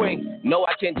need a queen. No,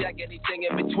 I can't jack anything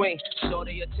in between.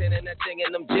 Shorty a 10 and that thing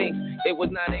in them jeans. It was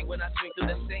 9-8 when I swing through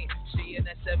the scene. She in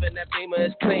that 7, that beamer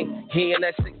is clean. He in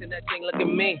that 6 and that thing look at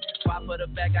me. 5 for the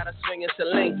back, got a swing and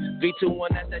Celine. V21,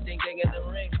 that's that ding ding in the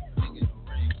ring.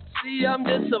 See, I'm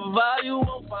just a vibe you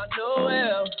won't find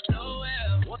nowhere.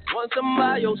 Once I'm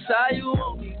by your side, you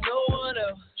won't need no one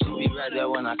else. She be right there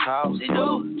when I call. She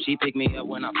do. She pick me up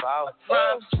when I fall.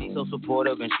 She so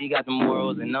supportive and she got the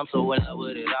morals and I'm so in love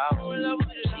with it all.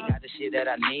 She got the shit that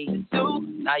I need.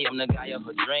 I am the guy of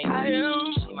her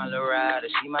dreams. She my little rider,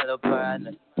 she my little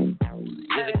partner.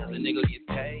 Just because a nigga get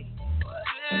paid.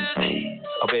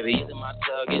 Oh baby, either my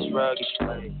thug, it's rugged,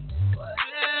 straight.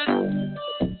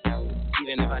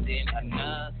 Even if I didn't have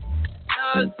nothing,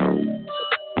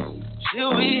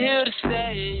 she'll be here to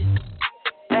stay.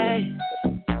 Hey,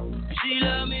 she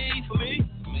love me for me.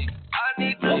 I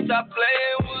need to stop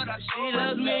playing what I she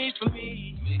loves me for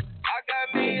me. I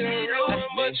got me in a room,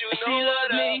 but you know she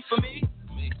loves me for me.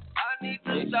 I need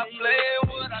to stop playing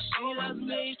what I she loves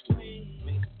me for me. I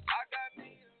got me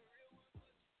in a room.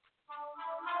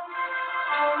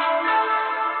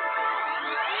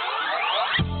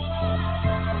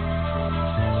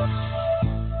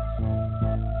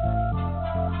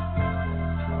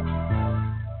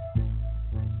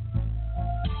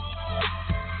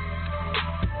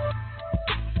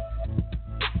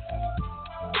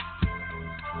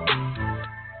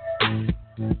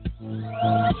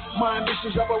 My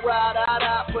ambitions of a ride,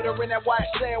 put her in that white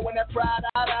cell when that pride,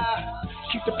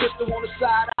 keep the pistol on the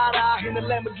side, in the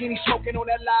Lamborghini smoking on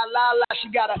that la. She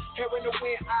got her hair in the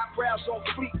wind, eyebrows on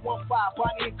fleek, 1-5,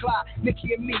 Bonnie and Clyde,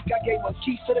 Nikki and Meek. I gave her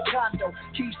keys to the condo,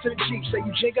 keys to the Jeep. Say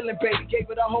you jingling, baby, gave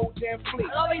her the whole damn fleet.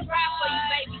 I'll always ride for you,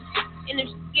 baby. And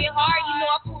if shit get hard, you know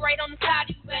I pull right on the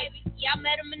side of you, baby. Yeah, I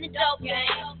met him in the dope game.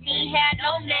 He ain't had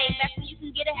no name. Back when you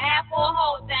can get a half or a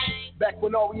whole thing. Back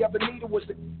when all we ever needed was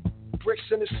the bricks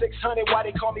in the 600, why they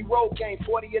call me road game.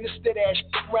 40 in the stead ass,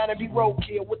 around and be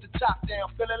roadkill with the top down,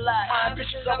 feeling like my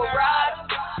ambitions of a rider.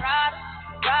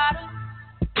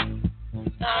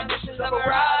 My ambitions of a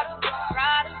rider.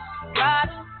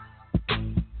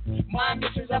 My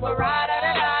ambitions of a rider.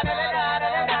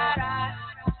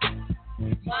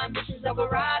 My ambitions of a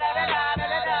rider.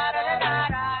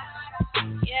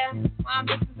 Yeah, my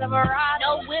ambitions of a rider.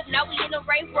 No whip, now we in a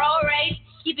race, roll race.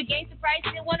 Keep the gangster price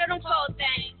in one of them cold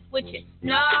things. With you.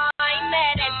 No, I ain't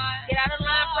mad at you. Get out of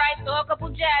line, price, throw a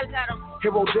couple jabs at him.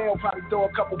 Hero Dale probably throw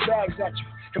a couple bags at you.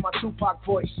 In my Tupac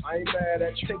voice, I ain't mad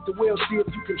at you. Take the wheel, see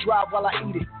if you can drive while I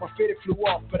eat it. My fitted flew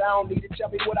off, but I don't need it. Tell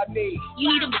me what I need.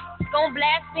 You need a gon'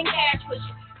 blast and cash with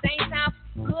you. Same time,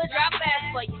 good drop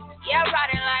fast for you. Yeah,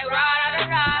 riding like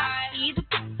ride. He's a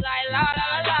like la.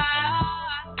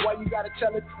 Why you gotta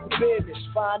tell it the business?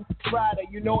 Fine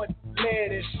Friday, you know it,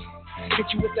 man is. Hit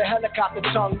you with the helicopter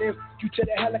tongue, then you to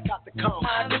the helicopter come.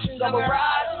 My ambitions of a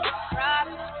rider.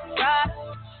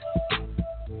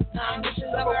 My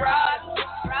ambitions of a rider.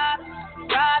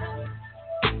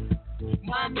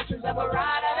 My ambitions of a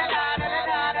rider.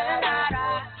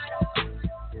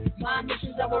 My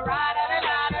ambitions of a rider.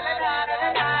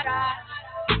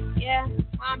 Yeah,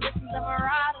 my ambitions of a rider.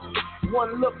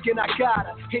 One look and I got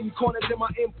her. Hidden corners in my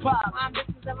empire. My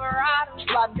ambitions of a rider.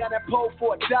 Sliding down that pole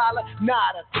for $1,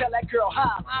 nada. Tell that girl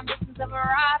holla. My ambitions of a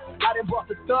rider. I done brought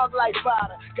the thug life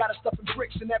out her. Got her stuffing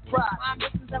bricks in that pride. My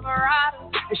ambitions of a rider.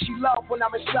 And she love when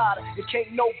I'm inside her. And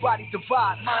can't nobody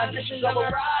divide. My ambitions of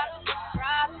a rider.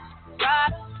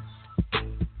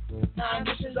 My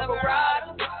ambitions of a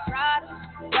rider.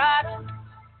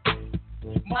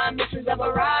 My ambitions of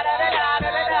a rider.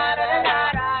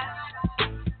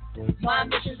 My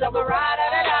ambitions of a rider.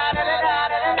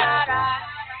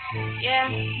 Yeah,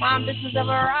 my ambitions of a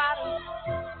rider.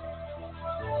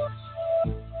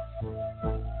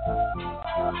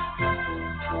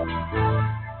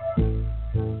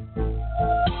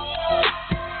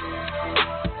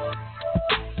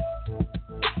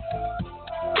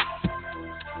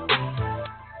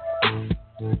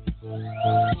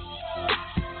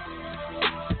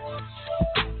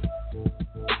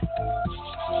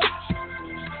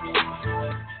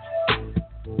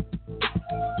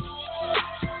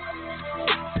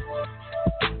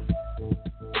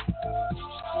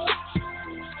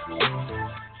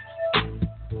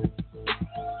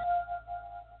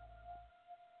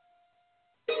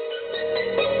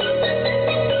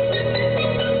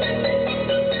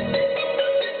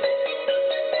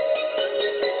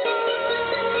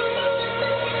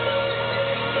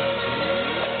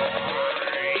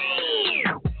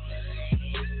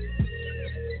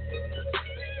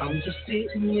 I'm just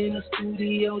sitting in the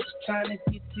studio just trying to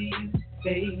get to you,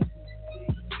 baby.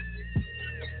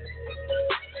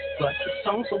 But the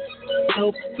song so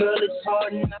dope, girl, it's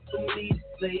hard not for me to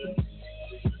play.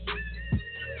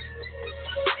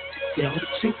 Tell the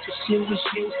truth, the shit was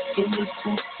you in this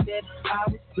booth that I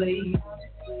was playing.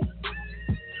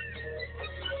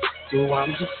 So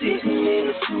I'm just sitting in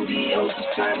the studio just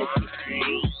trying to get to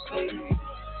you, baby.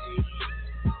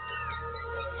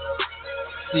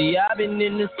 See, I've been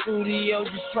in the studio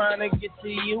just trying to get to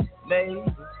you, baby.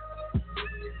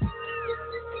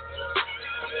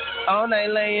 All night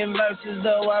laying verses,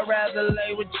 though I'd rather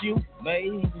lay with you,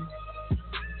 baby.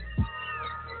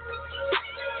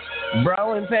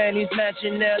 Bro and panties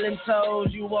matching nail and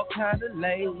toes, you what kind of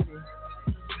lady?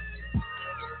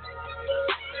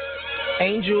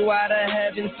 Angel out of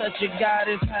heaven, such a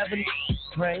goddess, heaven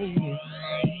praise.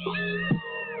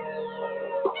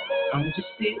 I'm just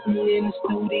sitting in the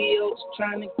studio just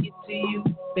trying to get to you,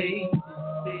 baby.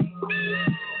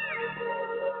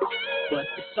 But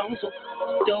the song's so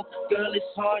dope, girl, it's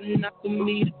hard not for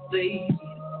me to play.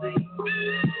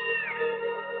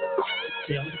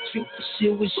 Tell the truth, the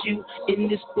shit was you in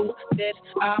this booth that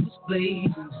I was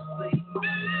playing.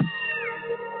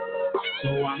 So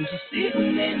I'm just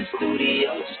sitting in the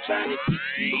studio just trying to get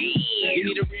to you. You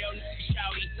need a real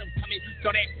shouty, so come in,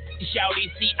 throw that shouty.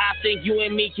 See, I think you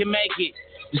and me can make it.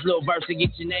 This little verse to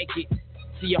get you naked.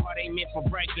 See, your heart ain't meant for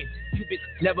breaking. Cupid's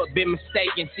never been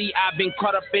mistaken. See, I've been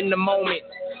caught up in the moment.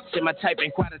 Said my type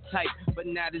ain't quite a type, but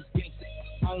now this gangster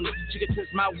on it. She can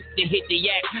twist my whip and hit the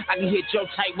yak. I can hit your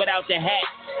type without the hat.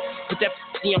 Put that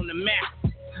on the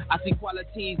map. I see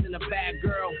qualities in a bad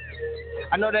girl.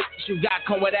 I know that you got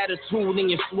come with attitude in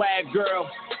your swag, girl.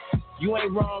 You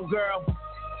ain't wrong, girl.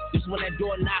 Just when that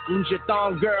door knock, lose your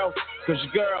thumb, girl. Cause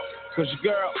your girl, cause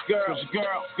your girl, girl, cause your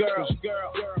girl, girl,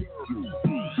 girl, girl.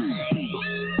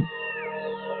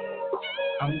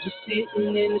 I'm just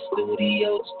sitting in the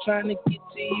studio just trying to get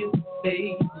to you,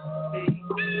 baby.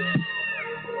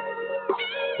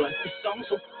 But the song's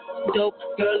so dope,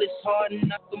 girl, it's hard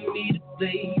not for me to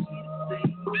play.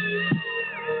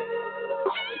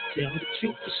 Tell the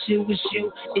truth, the shit was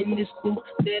you in this booth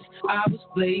that I was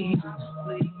playing.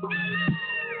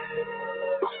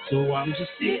 So I'm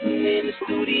just sitting in the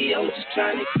studio just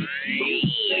trying to get to you,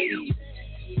 baby.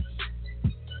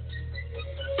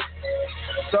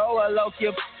 So I look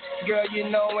you, girl, you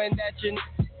knowing that you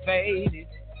faded.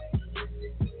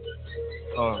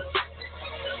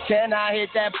 Can I hit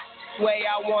that way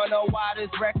I wanna while this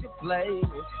record plays?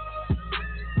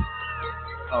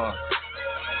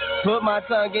 Put my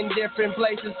tongue in different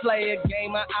places, play a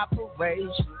game of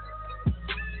operation.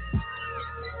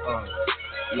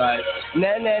 Like,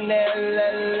 na na na la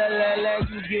la la la,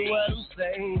 you get what I'm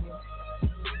saying?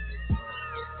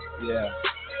 Yeah.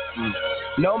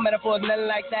 No metaphors, nothing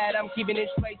like that. I'm keeping it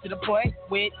straight to the point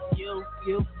with you.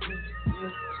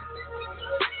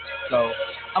 So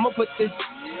I'ma put this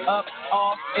up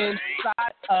all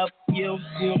inside of you.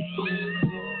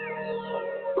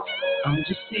 I'm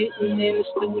just sitting in the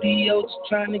studio just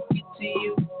trying to get to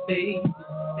you, baby.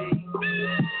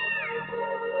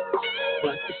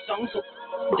 But the song's so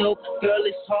dope, girl,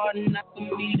 it's hard not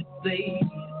for me to play.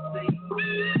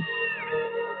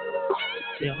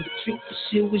 Tell the truth, the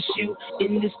shit was you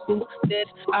in this booth that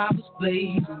I was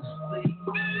playing.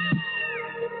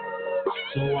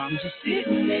 So I'm just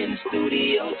sitting in the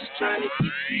studio just trying to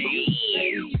get to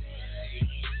you.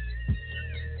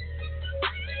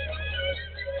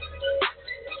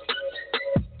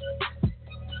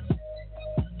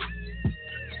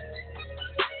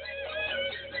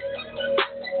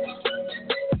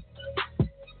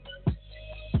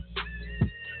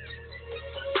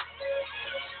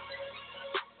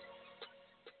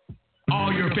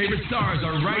 All your favorite stars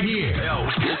are right here. Yo,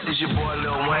 this is your boy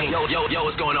Lil Wayne. Yo,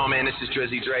 what's going on, man? This is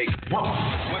Drizzy Drake. What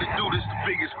it do? This the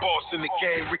biggest boss in the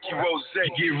game, Ricky Rose.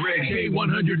 Get ready.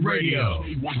 K100 Radio.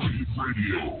 K100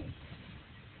 Radio.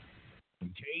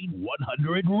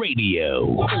 K100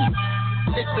 Radio.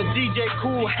 It's the DJ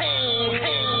Cool Hand.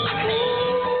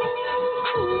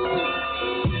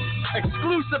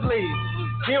 Exclusively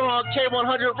here on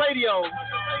K100 Radio.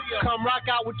 Come rock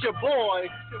out with your boy.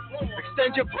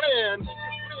 Extend your brand.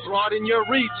 Broaden your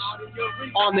reach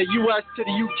on the US to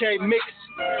the UK Mix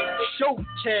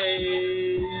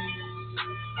Showcase.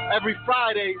 Every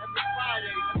Friday,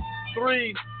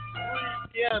 3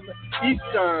 p.m.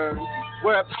 Eastern,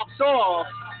 where it pops off.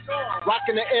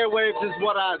 Rocking the airwaves is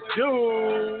what I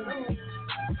do.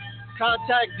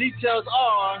 Contact details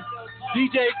are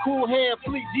DJ Cool Hand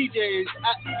Fleet DJs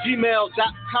at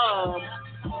gmail.com.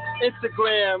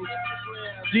 Instagram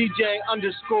DJ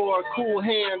 _Cool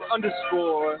Hand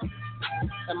 _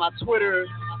 and my Twitter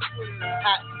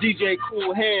at DJ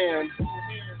Cool Hand.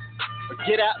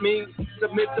 Get at me,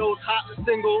 submit those hot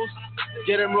singles.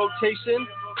 Get in rotation.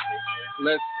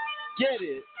 Let's get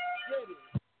it.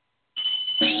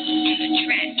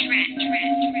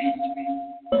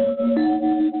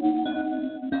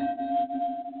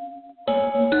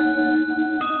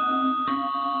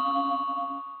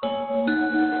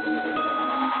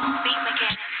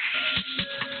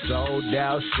 Sold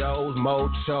out shows,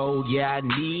 moto, yeah, I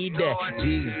need that.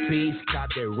 Jesus peace, got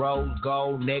that rose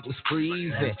gold necklace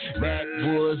freezing.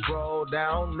 Backwoods rolled,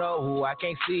 I don't know who, I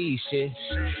can't see shit.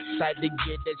 Tried to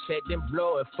get that check, then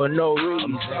blow it for no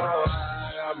reason. I'm so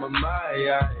high, I'm a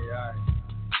Maya.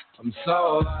 I'm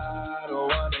so high, I don't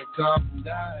wanna come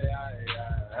die.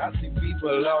 I see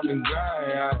people on the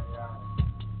grind.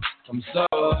 I'm so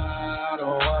high, I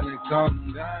don't wanna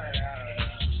come die.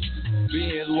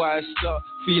 Being washed up,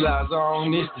 feel like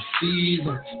on, it's the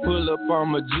season. Pull up on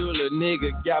my jeweler,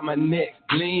 nigga, got my neck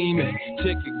gleaming.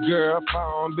 Check a girl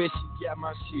phone, bitch, she got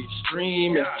my shit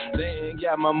streaming. They ain't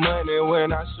got my money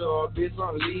when I show up, bitch,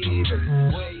 I'm leaving.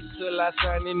 Wait till I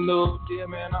sign a new deal,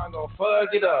 man, I'm gon'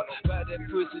 fuck it up. By that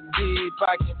pussy deep,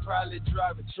 I can probably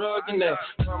drive a truck in there.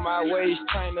 From my waist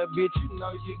trainer, bitch, you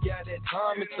know you got that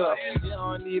Tommy tough. It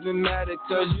don't even matter,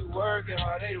 cause you working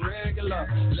hard, they regular.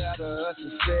 Ladder us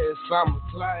success, I'm a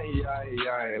client,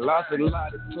 I lost a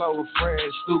lot of close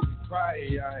friends, stupid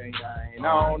cry, I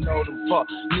don't know the fuck,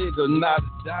 nigga, not a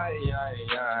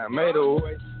die, made a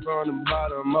way from the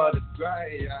bottom of the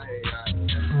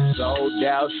grind, sold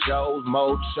out shows,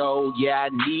 moto, yeah, I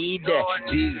need that.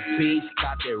 Jesus peace,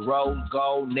 got that rose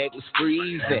gold necklace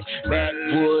freezing.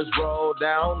 Backwoods roll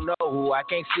down, know who, I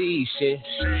can't see shit.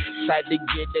 Tried to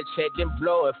get that check, then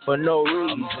blow it for no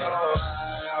reason.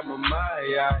 I'm a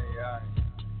Maya.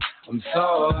 I'm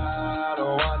so high, I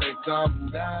don't wanna come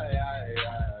die.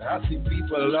 I see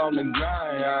people on the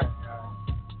grind.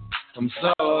 I'm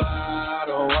so high, I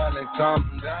don't wanna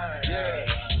come die. Yeah.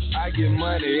 I get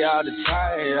money all the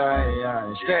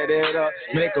time. Stack that up,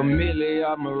 make $1 million,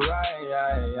 I'm a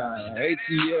ride.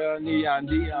 ATL, neon,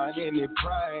 Dion, in the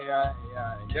pride.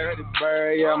 Dirty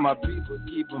bird, yeah, my people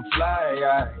keep them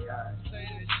fly.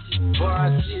 Boy,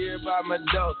 I see it by my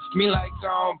door. Me like,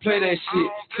 gon' play that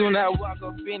shit. Soon I walk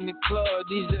up in the club,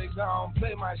 DJ gon'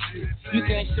 play my shit. You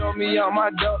can't show me on my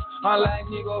door. I'm like,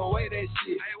 nigga, weigh that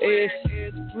shit.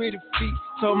 It's pretty feet.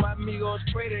 So my amigos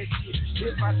spray that shit.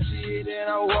 It's my shit and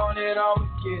I want it, I'ma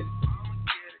get it.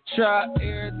 Try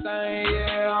everything,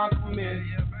 yeah, I'm committed.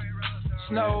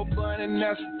 Snow bunny,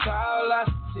 that's a tall, I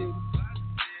see.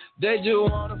 They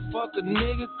just wanna fuck a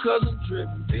nigga cause I'm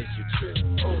drippin', bitch, you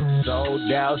trippin'. Oh.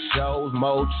 Sold out shows,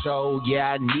 moto,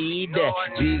 yeah, I need that.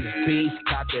 Jesus peace,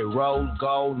 caught that rose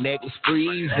gold necklace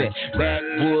freezing.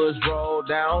 Backwoods roll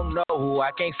down, know who,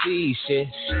 I can't see shit.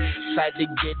 Tried to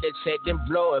get that check, then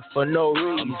blow it for no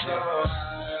reason. I'm so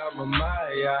high, I'm a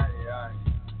Maya.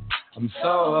 I'm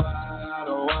so high, I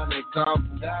don't wanna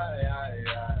come die.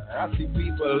 I see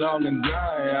people on the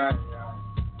grind.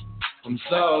 I'm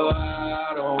so high,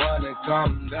 I don't wanna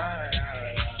come down.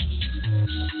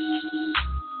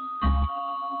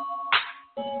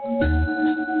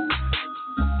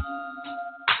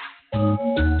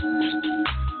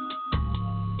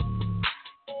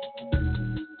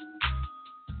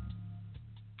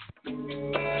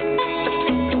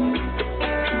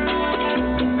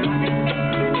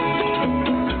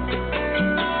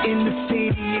 In the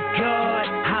city of God,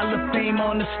 Hall of Fame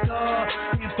on the star,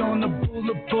 stamped on the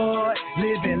boulevard,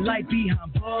 living life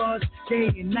behind bars, day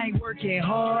and night working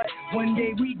hard. One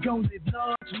day we gon' live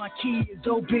large. My key is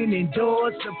opening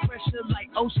doors, the pressure like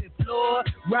ocean floor,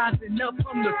 rising up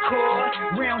from the core.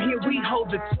 Round here we hold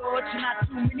the torch, not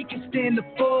too many can stand the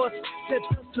force.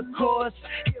 Set us the course,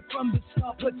 here from the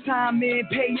start, put time in,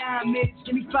 pay homage.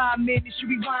 Give me 5 minutes, you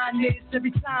rewind this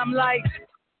every time like.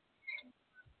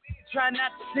 Try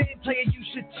not to sin, player, you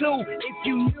should too. If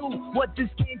you knew what this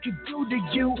game could do to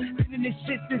you, been in this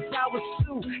shit since I was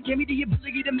 2. Gave me the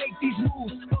ability to make these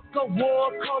moves. Fuck a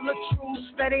war, call a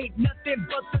truce. That ain't nothing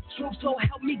but the truth. So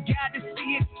help me God to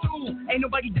see it through. Ain't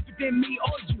nobody different than me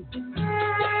or you.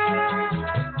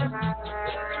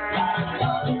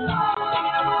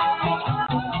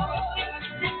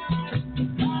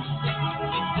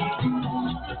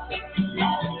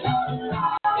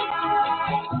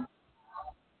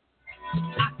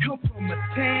 Come from a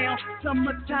town,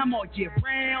 summertime all year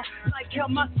round. Like how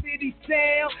my city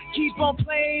sound, keep on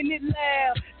playing it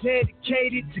loud.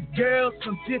 Dedicated to girls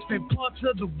from different parts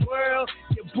of the world.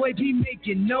 Your boy be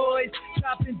making noise,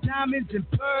 dropping diamonds and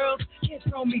pearls. Can't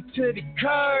throw me to the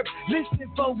curb,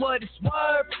 listen for what it's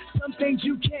worth. Some things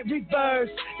you can't reverse,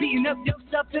 beating up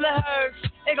yourself till it hurts.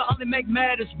 It gon' only make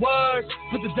matters worse,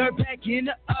 put the dirt back in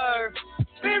the earth.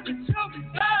 spiritual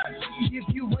reserve. Give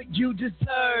you what you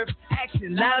deserve,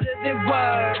 action louder than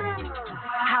words.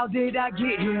 How did I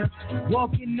get here?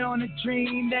 Walking on a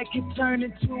dream that could turn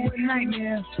into a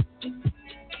nightmare.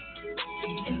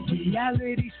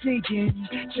 Reality sinking,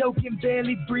 choking,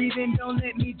 barely breathing. Don't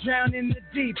let me drown in the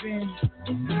deep end.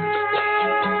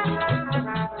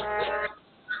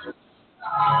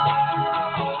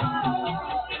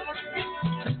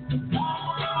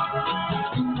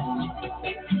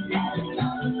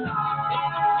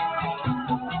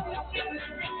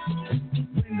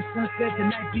 Sunset, the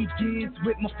night begins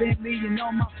with my family and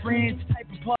all my friends. Type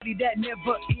of party that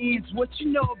never ends. What you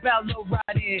know about low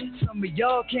riding? Some of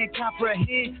y'all can't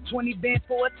comprehend. 20 bands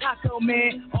for a taco,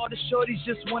 man. All the shorties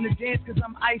just wanna dance cause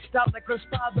I'm iced out like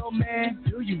Rosado, man.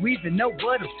 Do you even know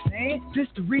what I'm saying? This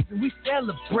the reason we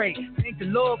celebrate. Thank the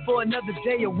Lord for another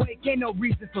day awake. Ain't no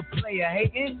reason for player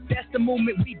hating. That's the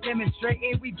movement we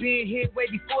demonstrating. We been here way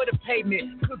before the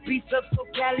pavement. Cook beats up so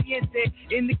caliente.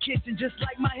 In the kitchen just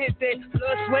like my gente.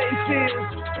 Blood, sweat, and tears,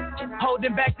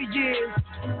 holding back the years.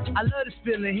 I love this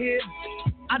feeling here.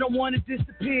 I don't want to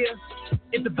disappear.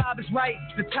 If the vibe is right,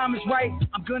 the time is right,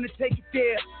 I'm gonna take it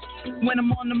there. When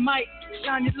I'm on the mic,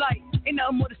 shine your light. Ain't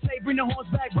nothing more to say, bring the horns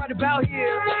back right about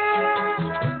here.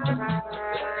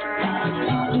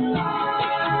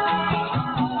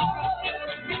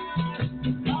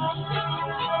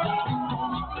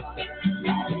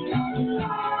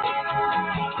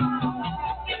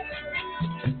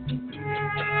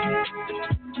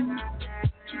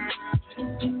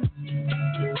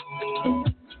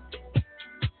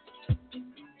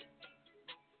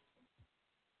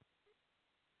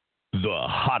 The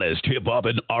hottest hip-hop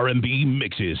and R&B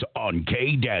mixes on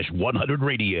K-100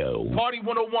 Radio.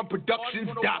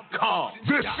 Party101productions.com.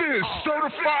 This is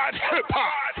certified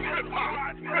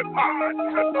hip-hop.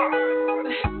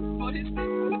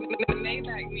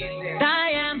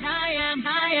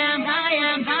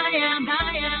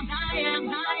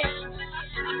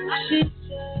 She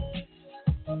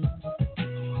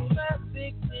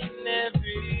perfect in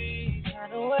every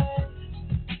kind of way.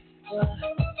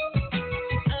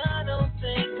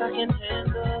 I can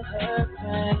handle her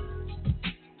pain.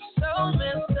 So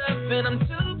messed up and I'm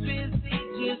too busy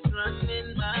just running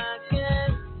my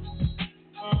game.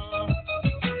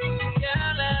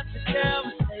 Girl after girl,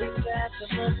 mistakes after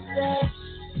mistakes.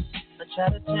 I try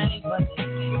to change my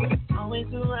name, always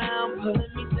around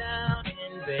pulling me down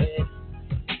in bed.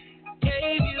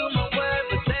 Gave you my word,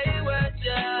 but they were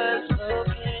just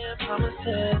broken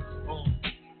promises.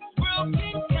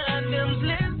 Broken condoms,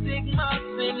 lipstick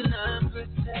marks, and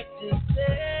unprotected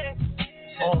sex.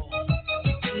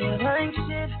 Feel like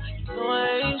shit, no I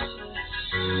ain't shit.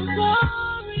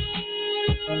 Sorry,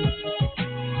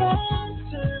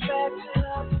 won't turn back to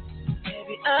love.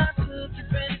 Maybe I took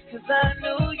revenge cause I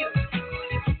knew you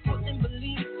wouldn't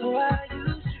believe, so I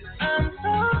used you. I'm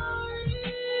sorry.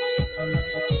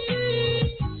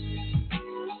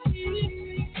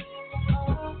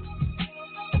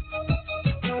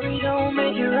 Sorry don't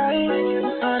make it right,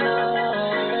 I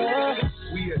know.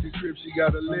 We at the crib, she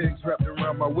got her legs wrapped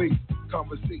around my waist.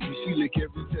 Conversation, she lick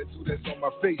every tattoo that's on my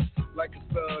face. Like a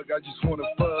thug, I just wanna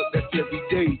fuck, that's every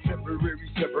day. Temporary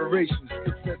separations,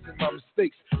 confessing my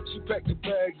mistakes. She packed the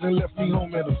bags and left me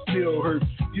home and I'm still hurt.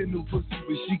 Get new pussy,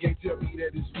 but she can't tell me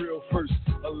that it's real first.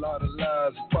 A lot of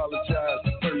lies, apologize,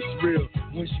 first real.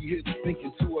 When she hit it,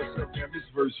 thinking to herself, damn, this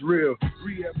verse real.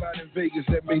 Rehab out in Vegas,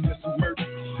 that made this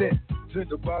emergency set. Sent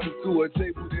the bottle to her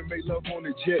table, then made love on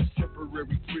the jet.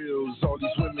 Temporary thrills, all these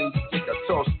women you think I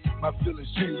toss. My feelings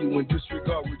genuine,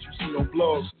 disregard what you see on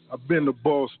blogs. I've been the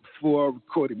boss before I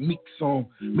recorded Meek song.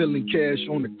 Million cash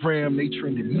on the gram, they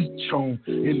trending Meek chong.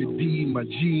 In the D, my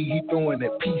G, he throwing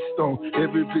that peace stone.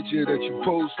 Every picture that you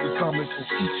post, the comments on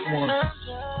each one.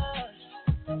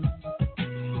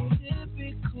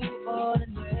 Typical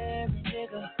ordinary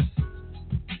nigga.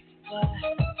 But I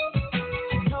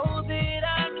know that I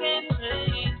can't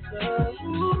change the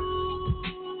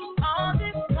rules. All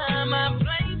this time I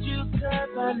blamed you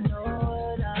cause I know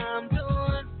what I'm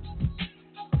doing.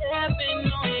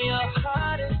 Stepping on your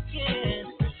heart again.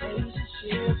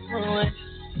 Relationship ruined.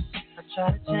 I try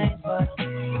to change but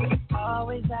I'm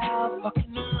always out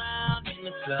fucking around in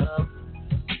the club.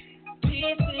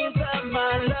 Pieces of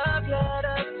my love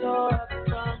letter tore up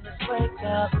from this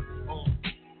breakup.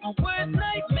 My worst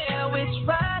nightmare, which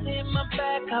right in my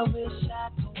back. I wish I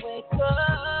could wake up.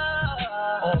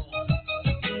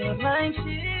 Feel like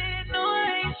shit, no I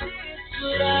ain't shit,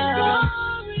 but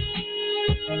I'm sorry.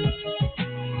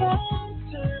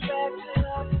 Won't turn back to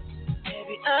love.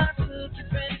 Maybe I took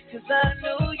revenge cause I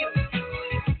knew you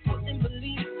wouldn't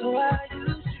believe, so I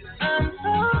used you. I'm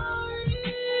sorry.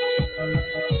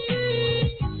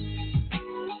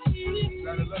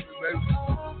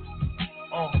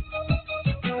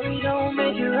 We don't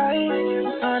make it right.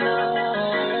 I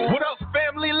know. What up,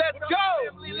 family? Let's go.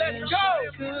 Let's go.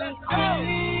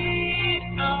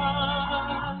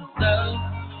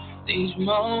 These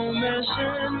moments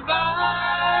in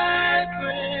vibrant.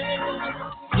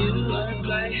 You would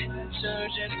play,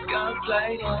 surgeon,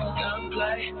 gunplay,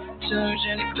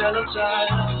 surgeon, pillow talk,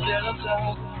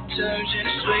 surgeon,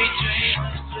 sweet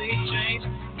dreams,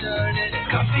 turn it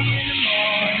coffee in the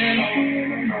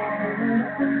morning.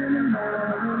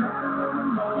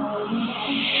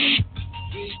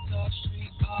 Street talk,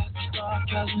 street art,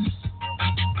 sarcasm,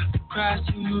 cries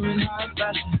humor in high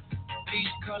fashion,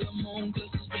 peach color moon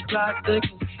glistens with black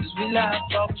thickness, as we laugh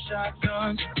over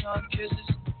shotguns, tongue kisses.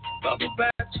 Bubble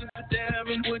back to the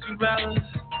daring, would you rather? A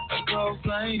gold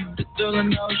flame, the thrill of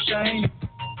no shame.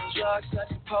 Drugs like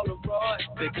a Polaroid,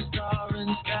 pick a star in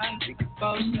the sky, we could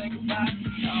both say goodbye.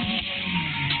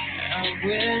 I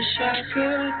wish I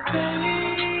could be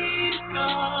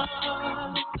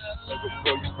on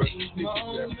these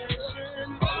moments in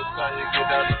all the time you get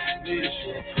down on your knees,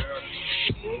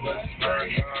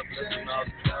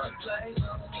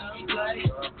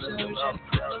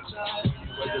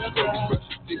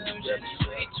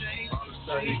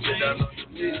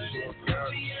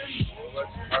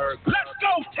 let's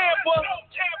go, Tampa.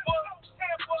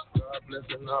 God bless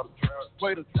and all the drought.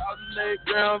 Wait 1,008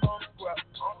 grams on the ground.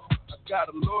 I got a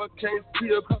lowercase T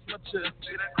across my chest.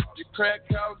 Your crack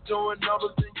house doing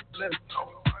numbers and you blessed.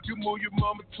 You move your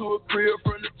mama to a crib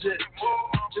from the jet.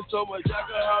 There's so much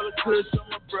alcohol and kush on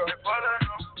my bro.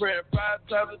 Praying 5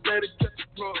 times a day to catch a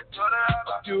pro.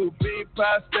 You bean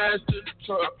pie stashed in the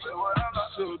truck.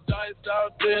 So dice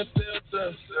out there and sell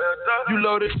dust. You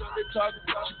loaded up, they talking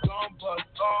about you gon' bust.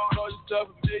 Call yourself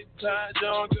a big time, you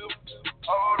don't give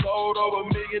a load over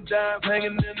 $1 million dimes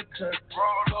hanging in the cut.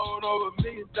 Load over $1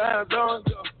 million dimes, don't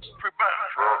go.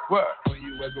 What? When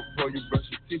you wake up before you brush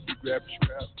your teeth, you grab your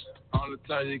scrap. All the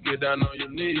time you get down on your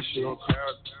knees, you don't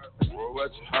crowd. Well,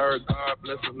 what you heard, God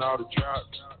blessing all the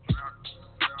drought.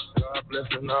 God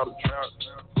blessing all the drought.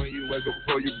 When you wake up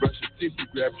before you brush your teeth, you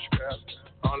grab your scrap.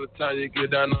 All the time you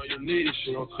get down on your knees,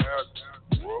 you don't crowd.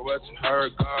 Well, what you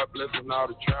heard, God blessing all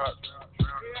the drought.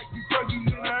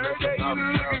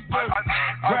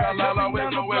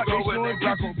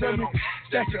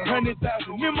 That's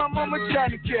 100,000. Me and my mama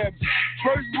trying to carry.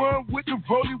 First one with the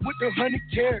rollie with the 100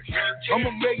 carats.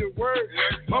 I'ma make it work.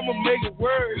 I'ma make it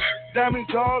work. Diamonds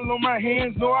all on my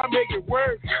hands, know I make it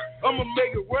work. I'ma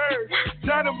make it work.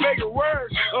 Trying to make it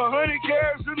work. 100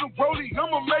 carats in the rollie,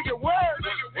 I'ma make it work.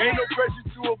 Ain't no pressure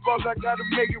to a boss, I gotta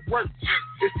make it work.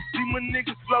 It's to see my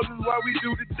niggas floating while we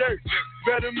do the dirt.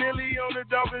 Better Millie on the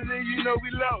Dolphins and you know we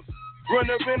lost.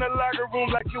 Run up in the locker room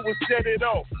like it was set it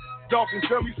off. Dolphins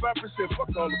 75%,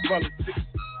 fuck all the politics.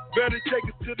 Better take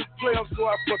it to the playoffs so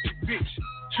I fuck your bitch.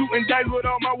 Shooting dice with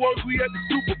all my woes, we at the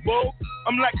Super Bowl.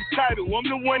 I'm like the title, I'm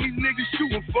the one these niggas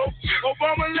shooting for.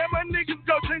 Obama let my niggas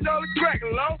go, change all the crack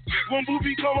law. When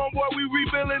movie come on, boy, we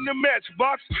rebuilding the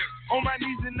matchbox. On my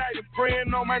knees tonight and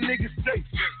praying on my niggas safe.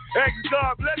 Ask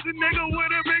God, bless a nigga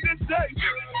with a bigger safe.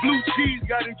 Blue cheese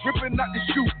got it dripping out the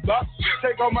shoe box.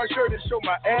 Take off my shirt and show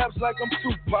my abs like I'm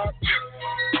Tupac.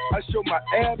 I show my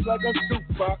abs like I'm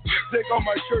Tupac. Take off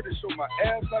my shirt and show my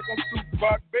abs like I'm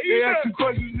Tupac. They asking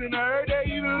questions and I heard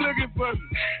they even looking for me.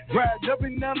 Riding up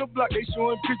and down the block, they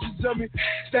showing pictures of me.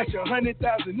 Stash 100,000.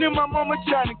 Then my mama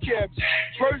trying to carry.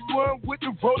 First one with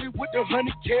the rollie with the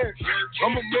 100 carats.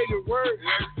 I'ma make it work.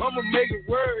 I'ma make it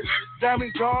work.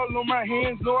 Diamonds all on my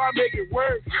hands, know I make it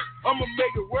work. I'ma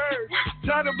make it work.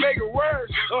 Trying to make it work.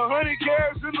 100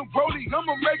 carats in the rollie,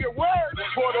 I'ma make it work.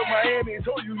 Port of Miami,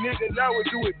 told you niggas I would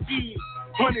do it big.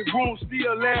 100 rooms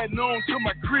still adding on to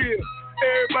my crib.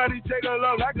 Everybody take a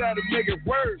look, I gotta make it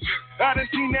work. I done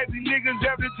seen that these niggas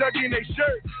after tucking their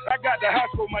shirt. I got the house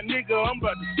for my nigga, I'm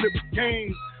about to flip the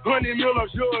game. 100 mil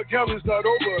offshore, Calvin start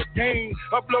over again.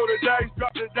 Upload the dice,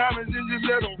 drop the diamonds and just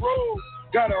let them roll.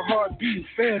 Got a heart beating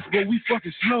fast, but we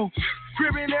fucking slow.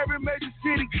 Crib in every major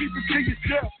city, keep it to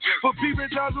yourself. For people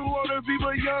times who wanna be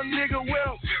a young nigga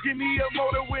well. Give me a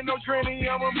motor with no training,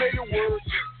 I'ma make it work.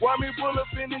 Why me pull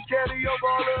up in the caddy of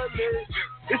all the legs?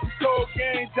 It's a cold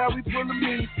game, how we pull them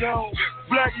in zone.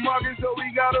 Black market, so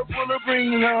we gotta pull a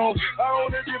ring home. I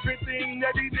own a different thing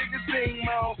that these niggas sing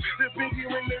on. The pinky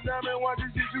ring, the diamond watch,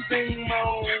 this shit you sing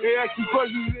on. They ask you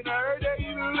questions and I heard they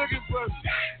even looking for me.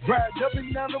 Ride up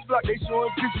and down the block, they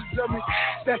showing pictures of me.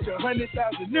 That's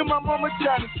 100,000. Then my mama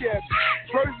trying to carry.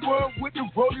 First one with the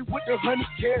rollie with the 100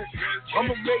 carats.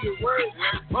 I'ma make it work.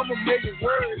 I'ma make it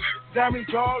work. Diamonds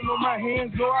all on my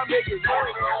hands, know I make it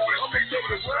work. I'ma make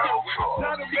it work.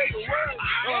 Trying to make it work.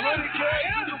 100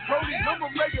 carats in the rollie, I'ma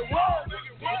make it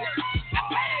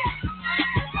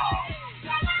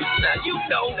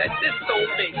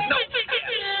face. No.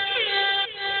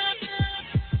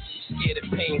 Scared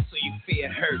of pain, so you fear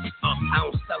hurt. I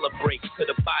don't celebrate till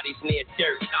the body's near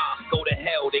dirt. Go to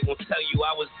hell, they gon' tell you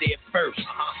I was there first.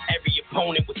 Every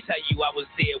opponent will tell you I was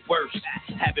there worst.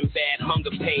 Having bad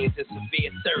hunger pains and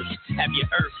severe thirst. Have your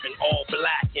earth in all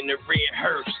black in the rear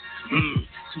hearse.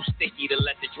 Too sticky to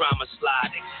let the drama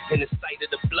slide. And the sight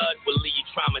of the blood will leave you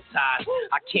traumatized.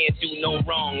 I can't do no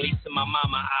wrong, least in my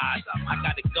mama eyes. I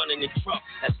got a gun in the truck,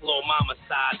 that's little mama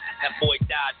size. That boy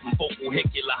died from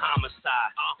vehicular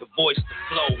homicide. The voice, the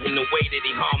flow, and the way that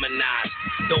he harmonized.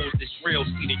 Those that's real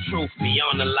see the truth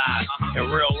beyond the lies.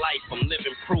 In real life, I'm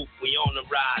living proof we on the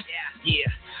rise. Yeah,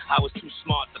 I was too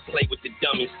smart to play with the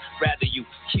dummies. Rather you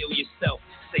kill yourself.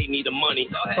 Save me the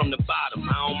money from the bottom.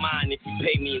 I don't mind if you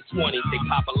pay me in 20s. They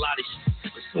pop a lot of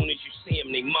shit. As soon as you see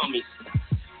them, they mummies.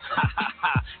 Ha ha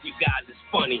ha, you guys is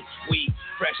funny. We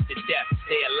fresh to death,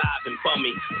 stay alive and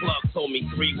bummy. Plug told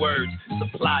me 3 words,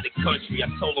 supply the country.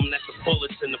 I told him that the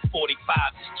bullets in the 45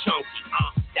 is chunky.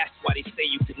 That's why they say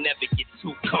you could never get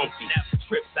too comfy.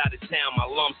 Trips out of town, my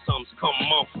lump sums come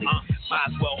monthly. Might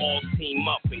as well all team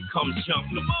up and come jump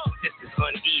me. This is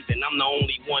uneven, I'm the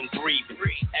only one breathing.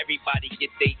 Everybody get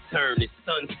their turn, it's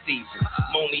sun season.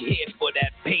 I'm only here for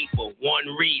that paper, one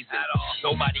reason.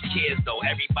 Nobody cares though,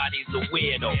 everybody's a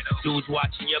weirdo. Dudes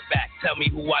watching your back, tell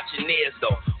me who watching theirs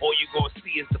though. All you gonna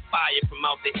see is the fire from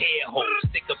out the air hole.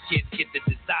 Stick up kids get the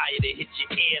desire to hit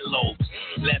your earlobes.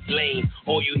 Left lane,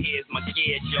 all you hear is my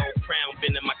gear, yo. Crown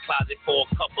been in my closet for a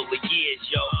couple of years,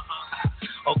 yo.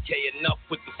 Okay, enough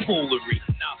with the foolery.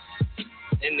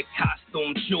 And the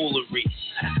costume jewelry.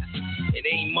 It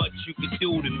ain't much you can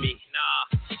do to me. Nah,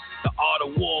 the art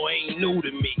of war ain't new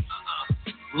to me.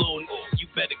 Lil, you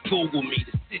better Google me.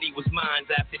 The city was mine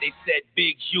after they said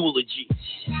big eulogy.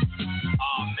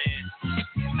 Oh man.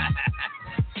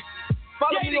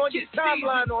 Follow me on your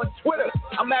timeline on Twitter.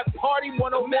 I'm at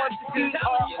Party101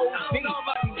 CROP.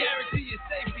 Guarantee your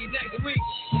safety next week.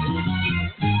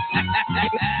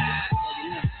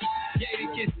 Gated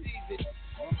gets seasoned.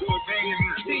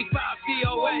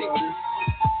 C5DOA.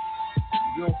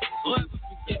 Whoever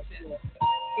forgets that.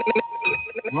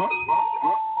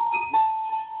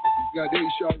 Got 8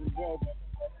 shot revolver.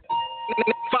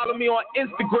 Follow me on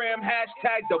Instagram,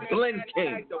 hashtag the Blend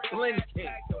King.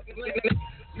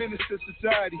 Minister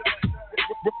Society.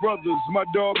 Brothers, my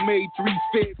dog made 3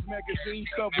 Feds magazine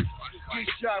covers. Get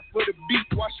shot for the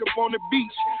beat, wash up on the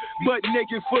beach. Butt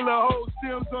naked, full of hoes,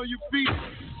 stems on your feet.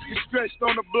 Get stretched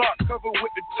on the block, covered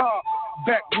with the top.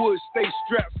 Backwoods, stay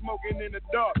strapped, smoking in the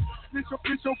dark.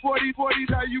 Bitch on 40,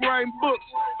 how you writing books?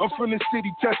 I'm from the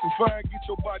city, testifying, get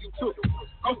your body took.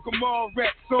 Uncle Mal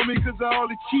raps on me cause of all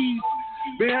the cheese.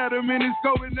 They had him in his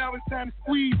go and now it's time to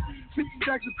squeeze. 50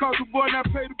 stacks of cost, boy, now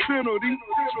pay the penalty.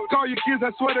 Call your kids, I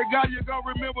swear to God, you're gonna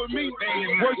remember me.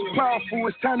 Words powerful,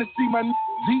 it's time to see my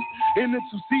deep in the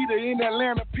two-seater in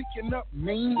Atlanta, picking up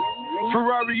mean.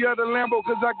 Ferrari or the Lambo,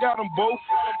 cause I got them both.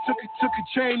 Took a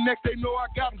chain next, they know I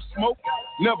got them smoked.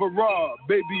 Never robbed,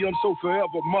 baby, I'm so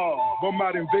forever mob. I'm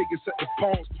out in Vegas at the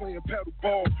Palms playing paddle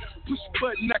ball. Push a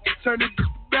button, I can turn it to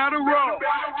battle roll.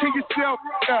 Kill yourself,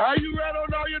 how you rat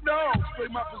on all your dogs? Play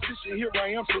my position, here I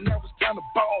am, so now it's time to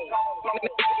ball.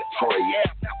 Troy, yeah,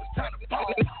 now it's time to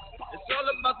ball. It's all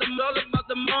about the money. It's all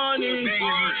about the money.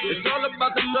 It's all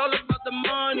about the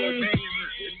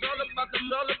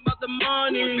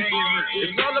money.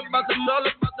 It's all about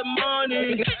the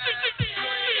money.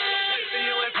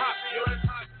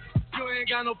 You ain't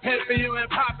got no paper, you ain't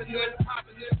poppin' it.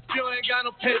 You ain't got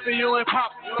no paper, you ain't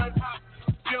poppin' it.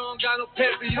 You don't got no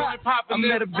paper, you ain't poppin' it. I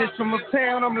met a bitch from a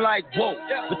town, I'm like, whoa.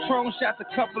 Patron shots a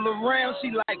couple of rounds,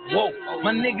 she like, whoa.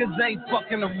 My niggas ain't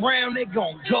fucking around, they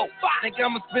gon' go. Think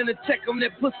I'ma spend a check on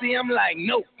that pussy, I'm like,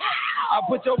 no. I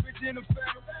put your bitch in the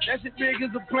family, that shit big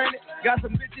as a planet. Got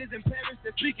some bitches in Paris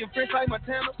that speaking French like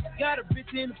Montana. Got a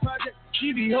bitch in the project,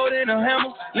 she be holding a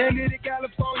hammer. Landed in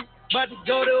California. About to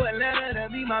go to Atlanta to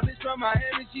meet my bitch from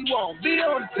Miami. She won't be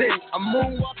on the tape. I'm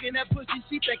moonwalking that pussy.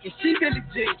 She thinking she really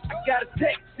J. I got a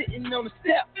text sitting on the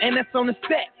step, and that's on the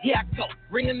set. Here I go.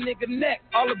 Ring a nigga neck.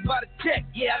 All about a check.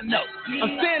 Yeah, I know.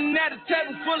 I'm standing at a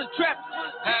table full of trappers.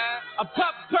 I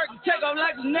pop a perk and take off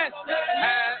like a nest.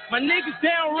 My niggas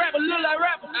down rap, look like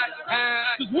rappers.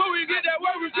 Cause when we get that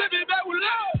work, we flip it back with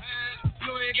love.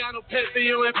 You ain't got no paper,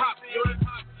 you ain't poppin'.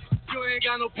 You ain't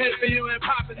got no paper, you ain't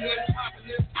poppin' it.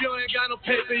 You ain't got no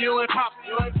paper, you ain't poppin'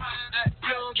 it.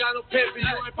 You don't got no paper,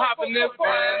 you ain't poppin' it.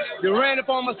 They ran up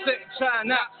on my set and try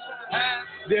not.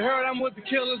 They heard I'm with the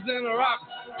killers and the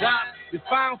rockers. They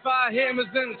found 5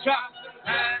 hammers in the chop.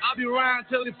 I'll be around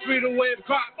till they free the way the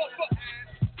crop.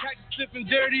 Catch you slipping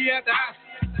dirty at the house.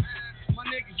 My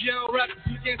niggas young rappers,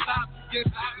 you can't stop.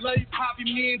 against Lady Poppy,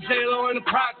 me and J-Lo in the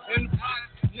pocket.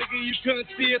 Nigga, you couldn't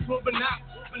see us with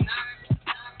binoculars.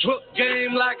 Hook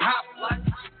game like hop,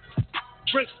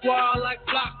 brick squad like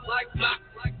block.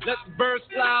 Let the birds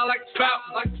fly like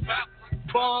spout.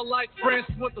 Ball like Prince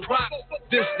with the rock.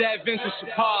 This, that vintage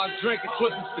Chapard, drinking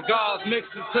twisted cigars,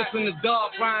 mixing, twisting the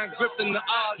dog, frying, gripping the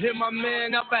odds. Hit my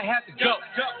man up, I had to go.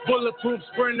 Bulletproof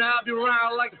sprinter, I'll be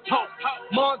around like a pope.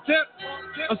 Montip,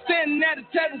 I'm standing at a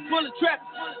table full of trappers.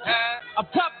 I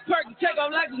pop a perk and take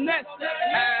off like a nest.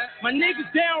 My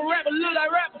niggas down rapping, look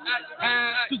like rappers.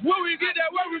 Cause when we get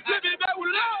that work, we flip it back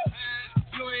with love.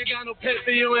 You ain't got no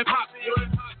paper, you ain't poppin'.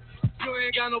 You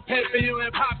ain't got no paper, you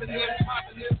ain't poppin' this.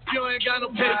 You ain't got no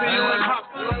paper, you ain't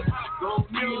poppin' this.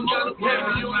 You ain't got no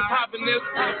paper, you ain't poppin' this.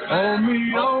 On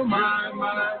me, oh my,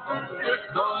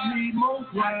 don't need more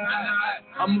wine.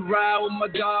 I'ma ride with my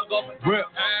dog off the rip.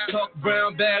 Tuck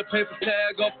brown bag, paper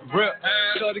tag off the rip.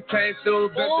 Shorty came through,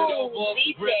 bent it over off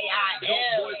the rip.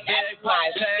 That's my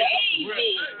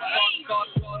baby.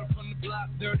 Started from the block,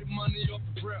 dirty money off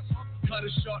the rip. Cut a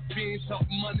short bean,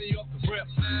 talking money off the rip.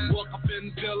 Walk up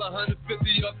in the bill,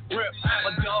 150 off the rip.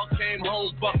 My dog came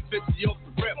home, $150 off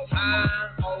the rip.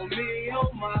 Oh me,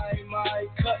 oh my,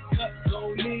 cut,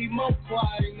 don't need more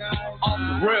quiet now. Off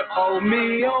the rip. Oh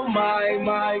me, oh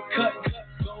my, cut,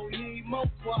 don't need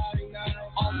more quiet now.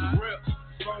 Off the rip.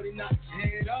 Brody knock his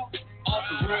head off. Off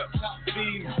the rip. Top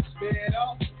beam, sped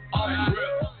off. Off the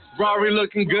rip. Rory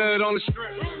looking good on the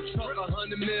strip. Took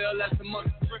 100 mil, that's a month.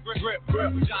 Grip.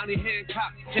 Johnny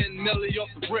Hancock, 10 milli off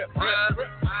the rip.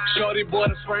 Shorty bought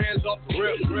his friends off the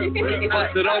rip.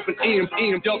 Busted open, EM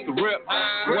off the rip.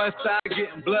 West side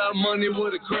getting blood money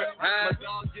with a grip. My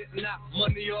dog getting out,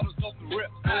 money orders off the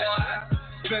rip.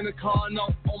 Spend a car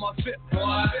note on my fit.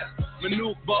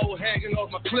 Manute bow hanging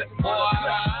off my clip.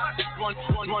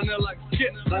 Run there like a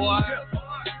skip.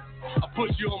 I put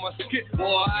you on my skit,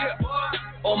 boy.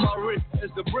 On my wrist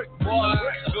is the brick, boy.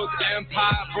 Built the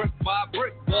empire brick by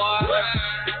brick, boy.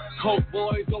 Coke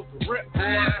boys off the rip,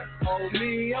 boy. Oh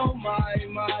me, oh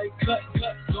my, cut,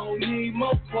 don't need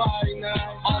more quiet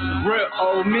now. Off the rip.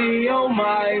 Oh me, oh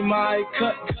my,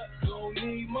 cut, don't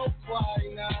need more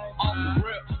quiet now. Off the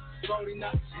rip. Brody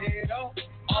knock his head off.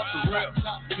 Off the rip.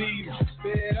 Top beam,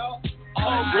 sped off.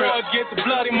 Oh, girl, get the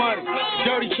bloody money.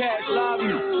 Dirty cash, live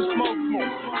me. Smoke.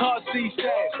 Car seat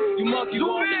stash. You monkey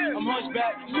boy. I'm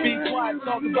hunchback. Speak quiet,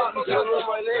 talk about me.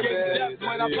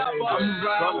 When I pop up, I'm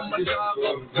riding with my dog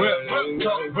up. Rip.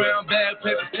 Tuck brown bag,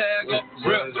 paper tag up.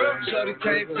 Rip. Shorty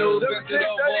came through, bent it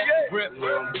over off the rip.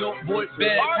 Dope boy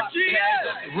bag, pop tag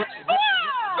up. Rip.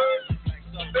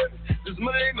 This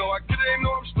man, no, I get it, no,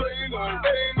 I'm straight.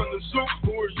 From the soup,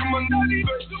 boy, you my nutty. I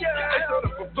thought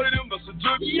if I play them, that's a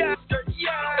joke.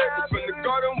 From the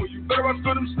garden, where you better watch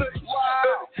for them snakes.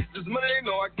 This man,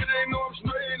 no, I get it, no, I'm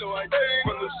straight.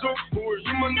 From the soup, boy,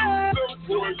 you my nutty.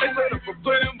 I thought if I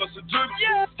play them, that's a joke.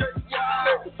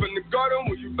 From the garden,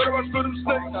 where you better watch for them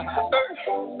snakes.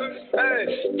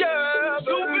 Hey, yeah,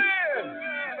 baby.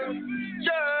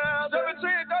 Yeah,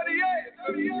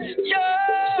 1738.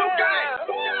 Yeah, so gang.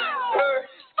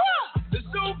 It's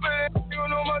so bad, you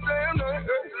know my damn name.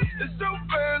 It's so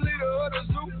bad, leader of the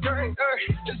soup gang.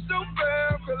 It's so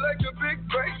bad, collect a big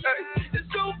bank. It's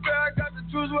so bad, got to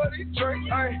choose what he drink.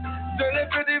 Then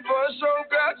it 50 for a show,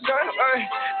 got time.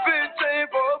 15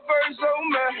 for a verse, so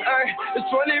man. It's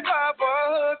 25 for a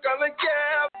hook, I'm like,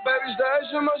 yeah. Baby,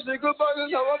 stash in my sticker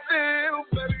buckets, how I feel.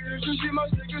 Baby, you should see my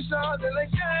sticker shot, they're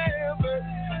like, yeah, baby.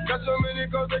 Got so many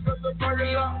cars, they got the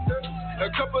parking lot. A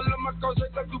couple of my cars, they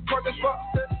got two parking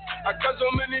spots. I got so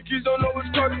many keys, don't know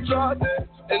which car to drive.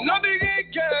 And I be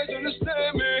getting cash,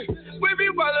 understand me. We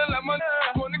be wildin' like my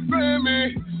wanna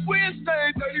Grammy. We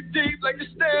stay 30 deep like a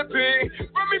stampede.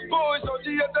 From me boys, OG,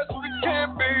 that's what it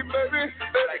can be, baby.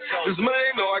 This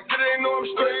man, no, I get it, no, I'm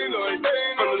straight.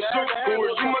 From the soup, boy,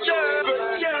 you my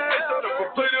baby. I thought if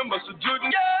I play them, I should do them.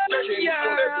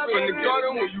 From the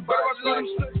garden, where you better watch them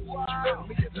stay.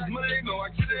 This man, no, I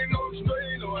get it, no, I'm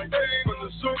straight. From the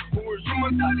soup, boy, you my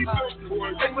daddy,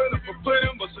 boy. I thought if I play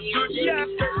them, I should do them.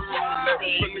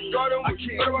 From the garden, where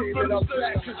you better watch them stay.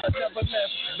 I never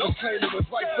left. No claim it was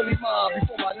rightfully mine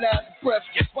before my last breath.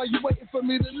 Why you waiting for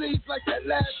me to leave like that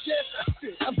last jet?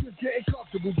 I'm just getting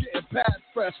comfortable, getting past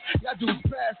fresh. Y'all do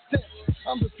past tense.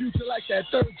 I'm the future like that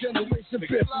third generation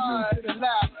bitch. I'm used to the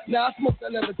lie. Now I smoke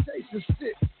that levitation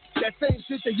shit. That same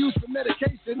shit they use for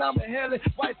medication. I'm inhaling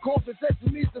white coffin that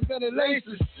you need some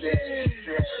ventilation. Shit.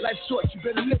 Life's short, you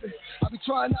better live it. I be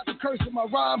trying not to curse in my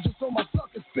rhymes just so my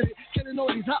sucker spit it. Killing all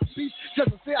these hot beats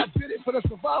just to say I did it for the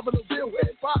survival of real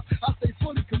hip hop. I stay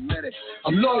fully committed.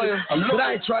 I'm loyal, but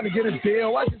I ain't trying to get a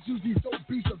deal. I just use these dope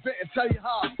beats of vent and tell you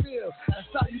how I feel. That's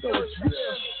how you know it's real.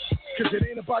 Cause it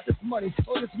ain't about this money.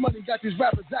 Oh, this money got these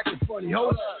rappers acting funny.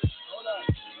 Hold up.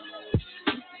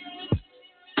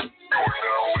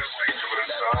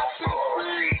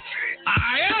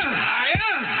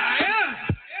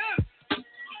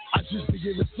 I just be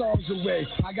giving songs away.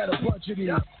 I got a bunch of these.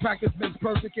 Practice makes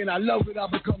perfect, and I love it. I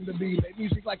become the me. Make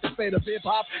music like the fate of hip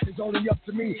hop is only up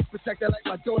to me. Protect it like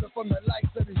my daughter from the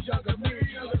likes of this younger me.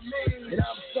 And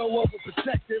I'm so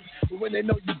overprotective, but when they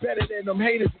know you better than them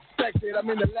haters expected, I'm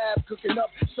in the lab cooking up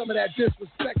some of that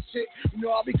disrespect shit. You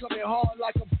know I'll be coming hard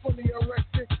like I'm fully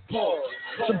erected. Pause.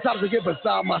 Sometimes I get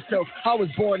beside myself. I was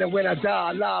born and when I die,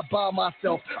 I lie by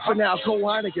myself. For now, Cole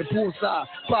Heineken poolside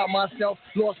by myself.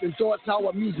 Lost in thoughts, how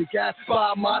a music at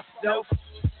by myself.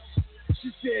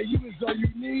 She said you is all you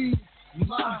need.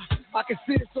 I can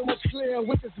see it so much clearer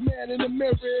with this man in the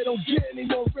mirror. It don't get any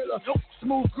more realer.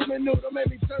 Smooth criminal, don't make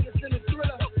me turn this into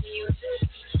thriller.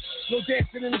 No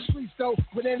dancing in the streets though.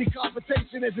 With any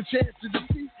confrontation, there's a chance to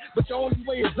defeat. But the only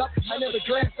way is up. I never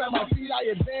glance at my feet.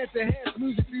 I advance, enhance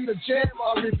music for you to jam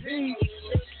or repeat.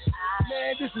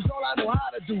 Man, this is all I know how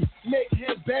to do. Make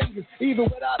head bangers, even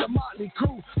without a motley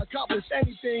crew. Accomplish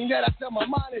anything that I tell my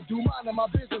mind to do. Minding my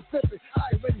business flipping.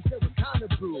 I already said what kind of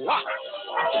brew.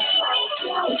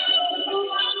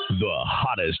 The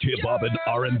hottest hip-hop and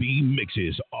R&B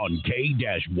mixes on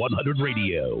K-100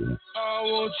 Radio. I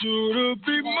want you to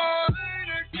be mine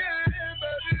again,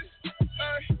 baby.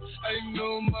 I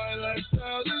know my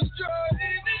lifestyle is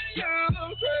driving you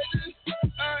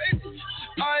crazy.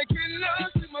 I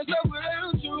cannot see myself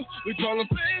without you. We call them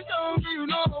things over, you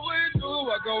know how we do.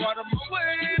 I go out of my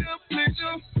way to please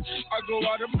you. I go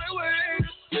out of my way to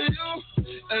see you.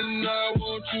 And I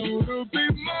want you to be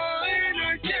mine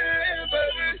again,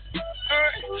 baby.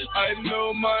 I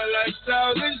know my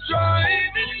lifestyle is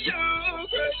driving you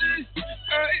crazy.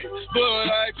 But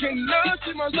I cannot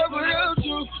see myself without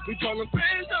you. We call them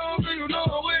things over, you know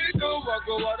how we do. I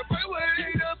go out of my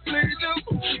way to please you.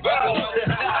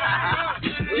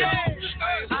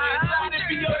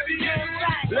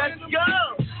 Let's go.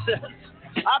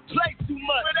 I play too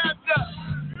much.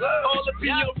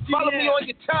 Follow me on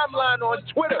your timeline on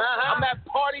Twitter. I'm at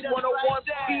Party 101 PROD.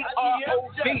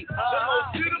 The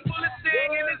most beautifulest thing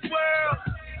in this world.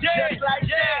 Just like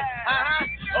that.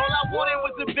 All I wanted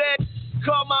was a bed.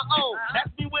 Call my own.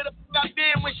 Ask me where the fuck I've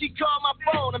been when she called my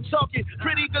phone. I'm talking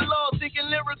pretty galore, thinking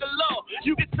lyrical galore.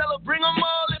 You can tell her bring them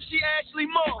all if she actually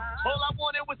more. All I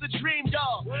wanted was a dream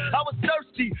dog. I was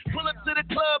thirsty. Pull up to the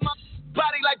club, my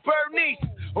body like Bernice.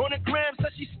 On the gram,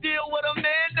 so she still with a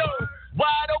Mando.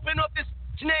 Wide open up this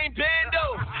named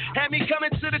Bando. Had me coming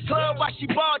to the club while she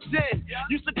barged in.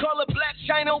 Used to call her Black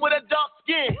China with a dark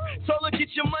skin. Told her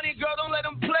get your money, girl, don't let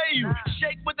them play you.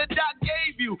 Shake what the doc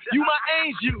gave you. You my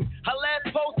angel. Her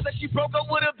last post said she broke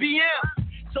up with a BM.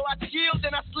 So I chilled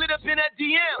and I slid up in that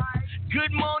DM.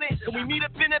 Good morning, can we meet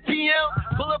up in that PM?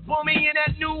 Pull up on me in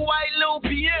that new white little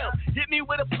BM. Hit me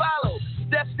with a follow.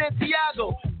 Steph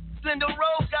Santiago. Slender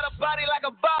Rose got a body like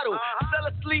a bottle. Fell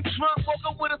asleep drunk, woke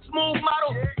up with a smooth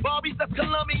model. Barbie's that's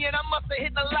Colombian, I must have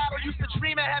hit the lotto. Used to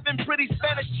dream of having pretty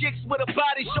Spanish chicks with a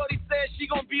body. Shorty said she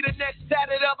gon' be the next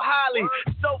tatted up Holly.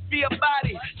 Sophia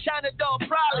Body, China Doll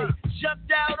probably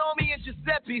jumped out on me in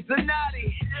Giuseppe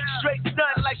Zanotti. Straight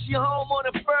stunned like she home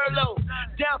on a furlough.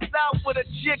 Down south with a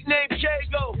chick named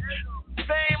Kago.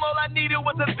 Fame, all I needed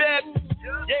was a bed.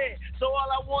 Yeah, so all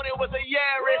I wanted was a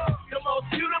Yaris. The most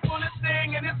beautifulest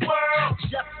thing in this world.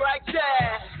 Just like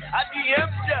that, I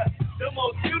DM'd ya. The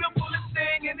most beautifulest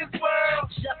thing in this world.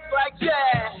 Just like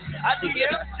that, I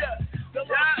DM'd ya. The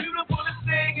most beautifulest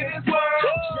thing in this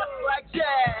world. Just like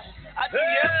that, I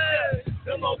DM'd ya.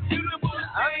 The most beautifulest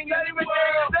thing in this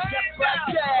world. Just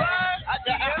like that, I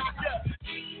DM'd ya.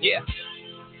 Yeah.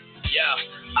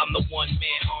 I'm the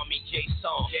one-man army,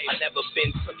 J-Song. I never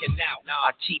been cooking out.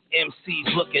 I keep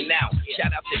MCs looking out.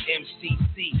 Shout out to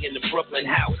MCC in the Brooklyn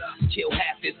house. Kill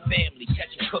half his family,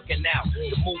 catch him cooking out.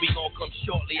 The movie gon' come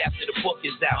shortly after the book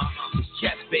is out. It's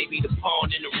chess, baby, the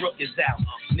pawn and the rook is out.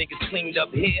 Niggas cleaned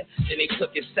up here, then they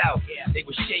took it south. They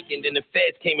was shaking, then the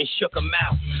feds came and shook them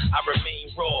out. I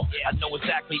remain raw, I know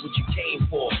exactly what you came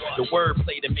for. The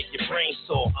wordplay to make your brain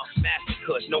sore.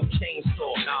 Massacres, no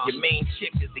chainsaw. Your main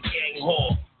chick is the gang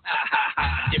whore.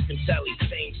 Different telly,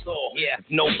 same saw. Yeah, if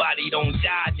nobody don't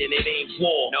die, then it ain't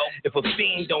war. No. If a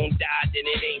fiend don't die, then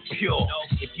it ain't pure. No.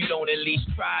 If you don't at least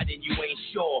try, then you ain't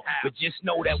sure. But just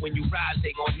know that when you rise,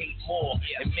 they gon' hate more.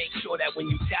 And make sure that when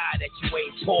you die, that you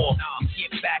ain't poor. You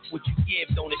get back what you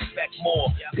give, don't expect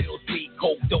more. Pills, weed,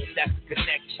 coke, dope, that's the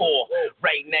connect for.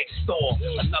 Right next door,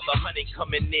 another 100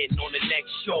 coming in on the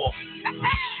next shore.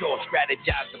 Sure,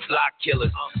 strategize the block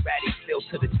killers. Ratty still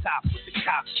to the top with the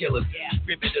cop killers,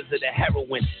 distributors of the heroin,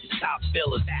 the top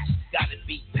billers. Gotta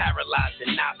be paralyzed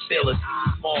and not fillers.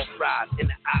 Small fries in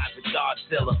the eyes of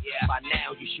Godzilla. By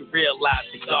now you should realize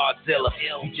the Godzilla.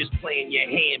 You just playing your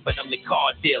hand, but I'm the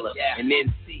car dealer. And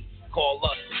NC, call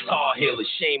us the car healers.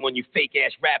 Shame on you fake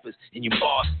ass rappers and you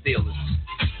bar stealers,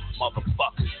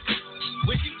 motherfuckers.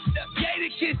 When you step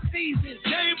Gator Kiss season,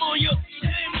 shame on you,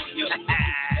 shame on you.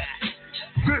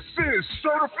 This is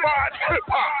certified hip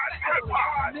hop. I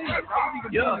wouldn't even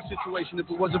be in this situation if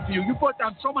it wasn't for you. You brought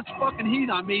down so much fucking heat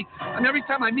on me, and every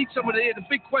time I meet somebody here, the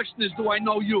big question is, do I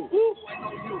know you?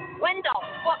 When the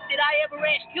fuck did I ever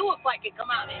ask you if I could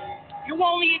come out here? You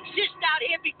only exist out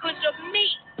here because of me.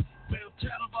 Man, I'm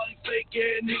tired of all these fake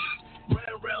ass niggas. Ran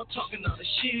around talking all the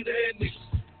shit ass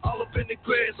niggas. All up in the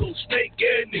grass, old snake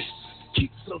ass niggas.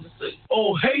 Keep something to say.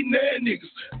 Oh, hey, nah, niggas.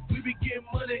 We be getting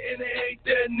money and they hate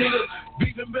that nigga.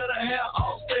 Beefing better have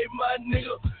all stay my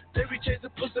nigga. They be chasing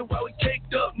pussy while we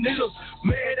caked up, nigga.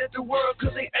 Mad at the world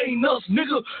cause they ain't us,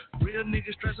 nigga. Real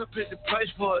niggas dress up at the price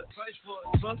for it.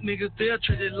 Fuck niggas, they'll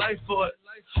trade their life for it.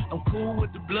 I'm cool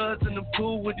with the Bloods and I'm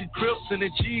cool with the Crips and the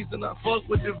G's and I fuck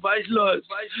with the Vice Lords.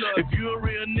 If you a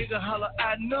real nigga, holla,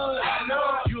 I know it.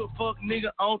 You a fuck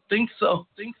nigga, I don't think so.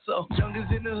 Youngers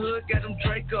in the hood got them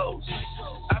Dracos.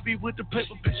 I be with the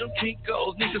paper, bitch, I'm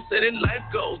Kinko's. Niggas say that life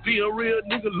goes, be a real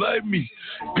nigga like me.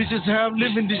 Bitches, how I'm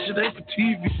living, this shit ain't for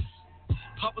TV.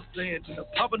 Papa saying,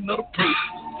 pop another perk.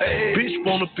 Hey, bitch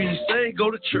wanna be saved,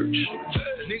 go to church.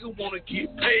 Nigga wanna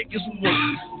get paid, get some work.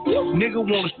 Nigga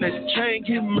wanna snatch a chain,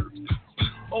 get murked.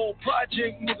 Old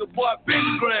project, nigga, boy, big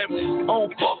Grammy. On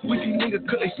fuck with these niggas,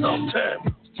 cause they sometime.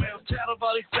 Man, I'm tired of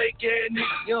all these fake ass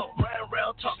niggas. Yo, riding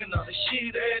around talking all this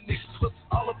shit ass niggas.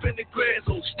 All up in the grass,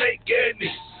 old snake ass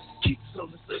niggas. Keep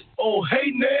something to say. Oh,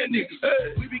 hey, nah, niggas.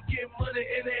 Hey. We be getting money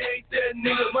and they hate that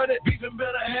nigga. Money, beefing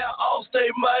better have all stay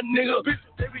my nigga.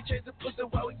 They be chasing pussy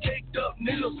while we caked up,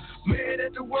 nigga. Mad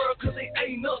at the world cause they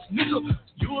ain't us, nigga.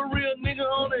 You a real nigga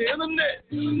on the internet.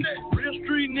 Real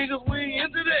street niggas, we ain't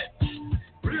into that.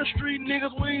 Real street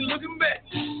niggas, we ain't looking back.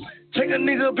 Take a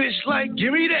nigga, bitch, like,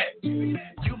 give me that. You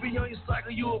be on your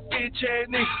cycle, you a bitch ass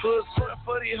nigga. But front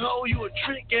for the hoe, you a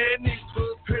trick ass nigga.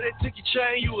 Heard that ticket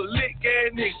chain, you a lick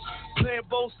ass nigga. Playing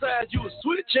both sides, you a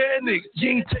switch ass nigga. You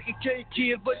ain't taking care of your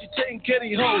kids, but you taking care of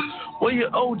your hoes. Where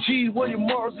your OGs, where your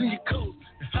morals and your codes.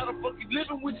 How the fuck you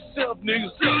living with yourself, nigga?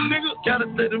 Gotta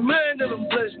say the man that I'm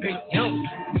blessed, nigga. And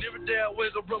every day I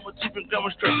wake up, rub my teeth and got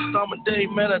my stress. Start my day,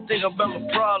 man, I think about my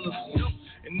problems.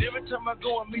 And every time I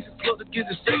go and meet the plug to get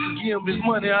the second, give him his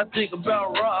money, I think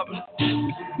about robbing.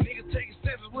 Niggas taking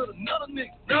chances with another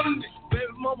nigga.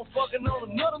 Baby mama fucking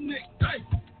on another nigga. Dang.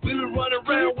 We been running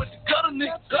around with the gutter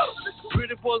niggas.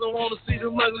 Pretty boys don't wanna see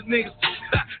them ugly niggas.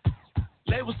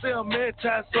 Labels say I'm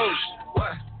anti-social.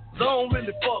 Why? I don't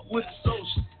really fuck with the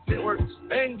social networks.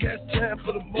 Ain't got time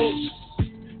for the motion.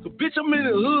 Cause bitch, I'm in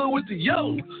the hood with the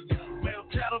yo. Man, I'm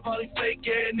tired of all these fake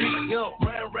ass niggas. Yo,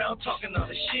 ran around talking all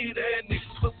this shit ass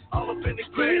niggas. All up in the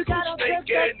grave,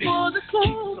 fake ass niggas.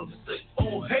 Keep something to say.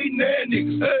 Oh, hey, nah,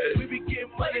 niggas. Hey. We be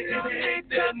getting money and they hate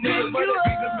that nigga. Money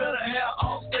even better have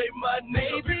all stay my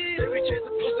nigga. They be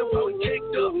chasing pussy while we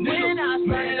caked up, nigga.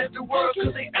 Man at the world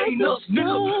cause they ain't us,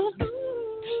 nigga.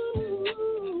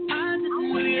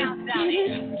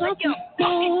 Like your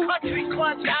fucking country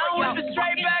club down with the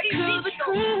straight back to the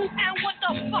crib. And what the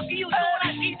fuck are you doing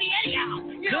on TV anyhow?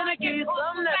 Gonna give you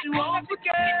something that you won't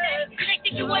forget. Think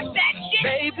you went back shit?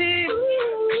 Baby,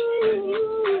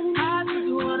 I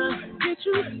just wanna get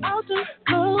you out the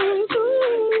cold.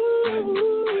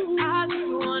 I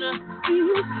just wanna see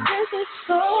you as a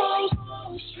soul.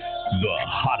 The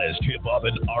hottest hip hop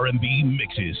and R&B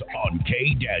mixes on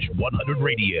K-100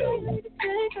 Radio.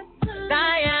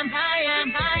 I am.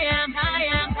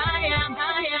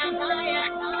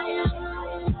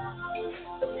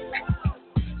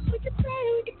 We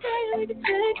can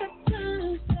take our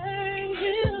time, stay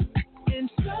here in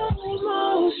slow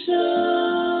motion.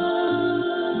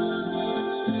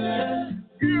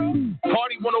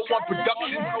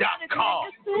 Party101productions.com.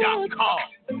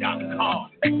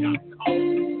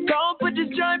 Don't put this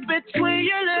joint between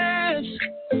your legs,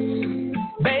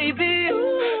 baby.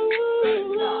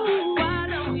 Why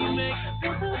don't you make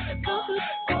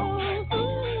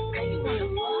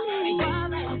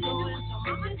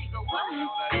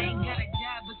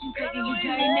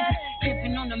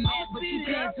Tipping on the mat, but you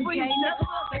can't do gay nigga.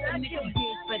 Like a nigga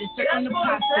bitch, better sit on the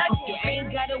popsicle. You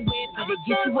ain't got a whip, better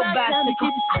get you a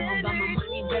bicycle. I'm gon' buy my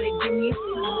money, better give me a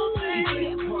song. You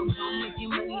can't walk, don't make your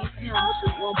money a song.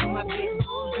 Won't put my big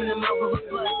balls in the mouth of a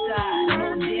bus side.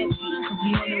 No deadbeat, cause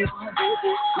we on the wrong.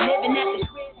 Living at the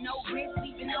crib, no rent,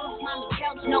 sleeping on the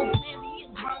couch, no plan. He is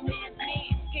grown man.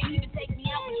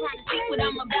 what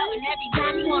I'm about, and every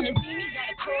time you wanna see me,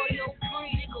 gotta call your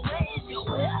friend. Nigga, where is your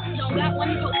don't got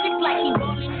one go sick like he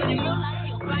rolling, but in real life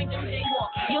you'll find them they walk.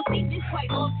 You'll see this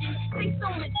quite often. Say so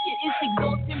much shit, it's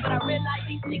exhausting, but I realize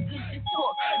these niggas just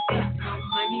talk. Got no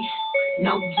money,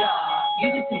 no job.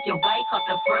 You just take your bike off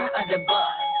the front of the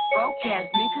bus. Broke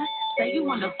ass nigga, say you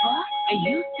wanna fuck, and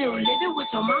you still living with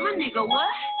your mama, nigga.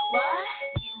 What? What?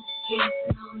 You get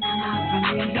no nada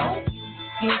from me. No.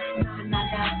 You get no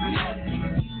nada from me.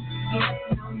 You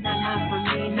get no nada from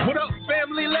me. No. What up,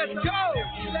 family? Let's go.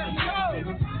 Let's go.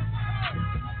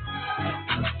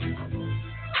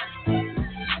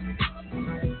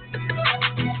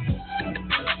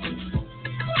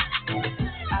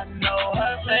 I know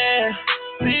her man,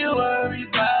 be worried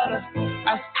about her.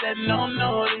 I said, no,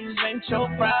 these ain't your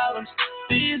problems.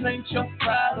 These ain't your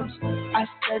problems. I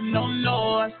said, no,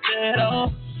 I said,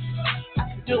 oh, I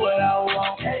can do what I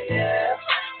want, yeah.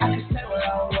 I can say what I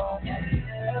want, yeah.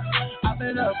 I've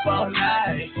been up all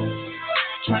night,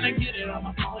 trying to get it on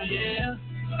my phone, yeah.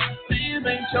 These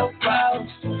ain't your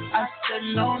problems. I said,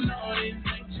 no, these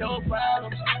ain't your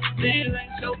problems. These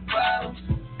ain't your problems.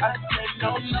 I said,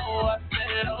 no, I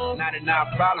said, oh. 99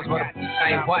 problems, but the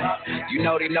same one. You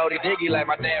know they diggy like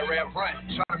my dad ran front.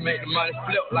 Trying to make the money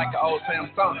flip like the old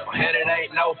Samsung. And it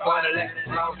ain't no fun unless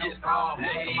the song gets on.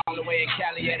 All the way in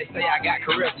Cali, yeah, they say I got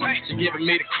charisma. She giving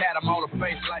me the cat, I'm on her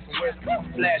face like some whiskey.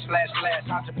 Flash,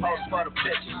 how'd you post for the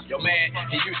picture? Yo, man,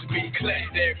 he used to be clutch,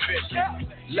 Derek Fisher.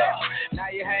 Look,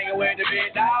 now you hanging with the big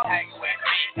dog.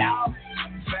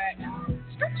 Fat.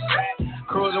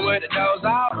 Cruising with the doors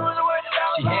off.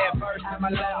 She head first in my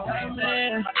lap.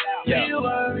 Man, be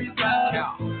worried about her.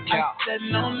 I said,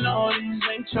 no, these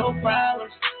ain't your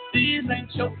problems. These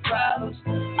ain't your problems.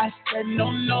 I said, no,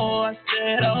 I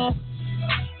said, oh,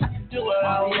 I can do what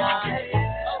I want. I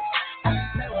can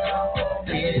say what I want.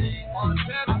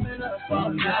 I've been up all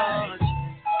night,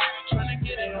 trying to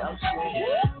get it out,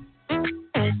 yeah.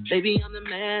 Baby, I'm the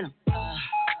man.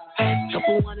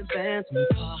 Couple hundred bands in the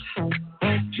car.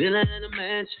 Villa in a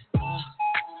mansion.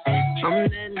 I'm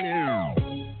that new.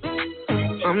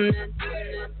 I'm that.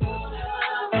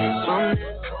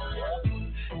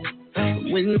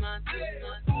 With my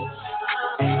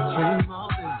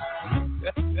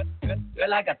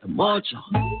girl, I got the mojo.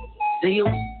 See you,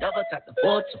 double tap the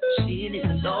photo. She needs a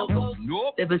logo.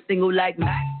 Living single like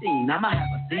Maxine. I'ma have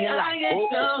a deal like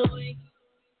oh.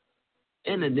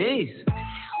 In the knees.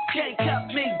 Can't cut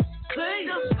me, please.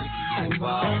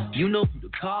 You know who the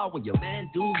car when your man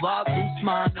Duval too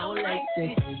smart, no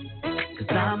lazy. Cause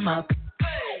I'm up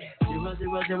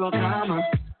 000, comma.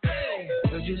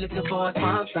 Heard you looking for a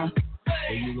sponsor.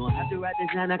 So you gon' have to write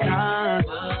this anaconda.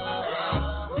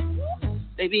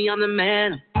 Baby, I'm the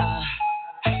man.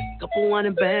 Couple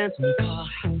hundred bands in the car.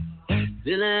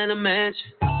 Villa in a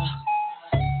mansion.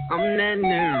 I'm that new.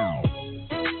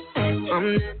 I'm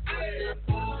that.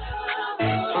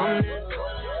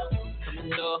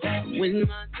 With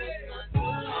my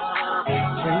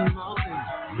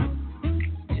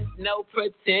it's no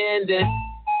pretending.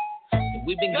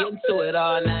 We've been getting to it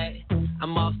all night.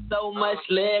 I'm off so much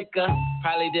liquor.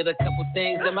 Probably did a couple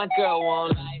things that my girl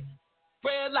won't like.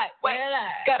 Red light,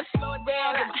 gotta slow it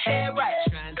down, get my head right.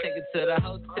 Try and take it to the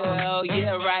hotel,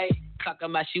 yeah right. Talking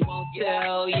about she won't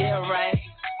tell, yeah right.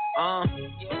 I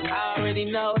already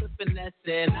know the finesse,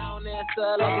 and I don't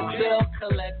answer like a bill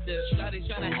collector. Shawty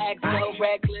tryna act so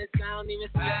reckless, I don't even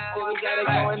stress it. We gotta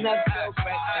go and that's so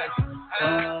breakfast.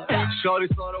 Shorty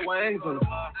saw the wings on the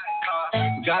bar.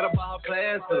 Got about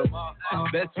plans to the bar.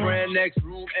 Best friend next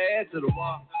room, add to the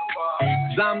bar.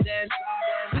 Cause I'm dead.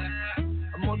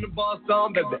 I'm on the bar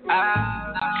song, baby.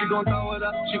 She gon' throw it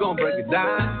up, she gon' break it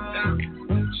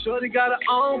down. Shorty got her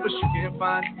own, but she can't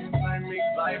find me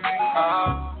like me.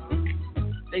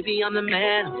 Baby, I'm the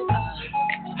man.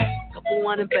 Couple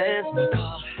hundred bands in the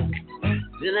car.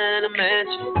 Villa in a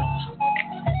mansion.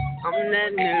 I'm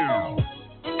that new.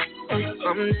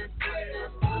 I'm that.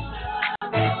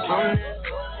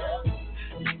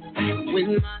 With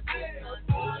my.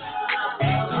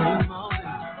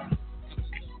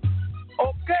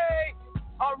 Okay,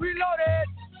 I'm reloaded.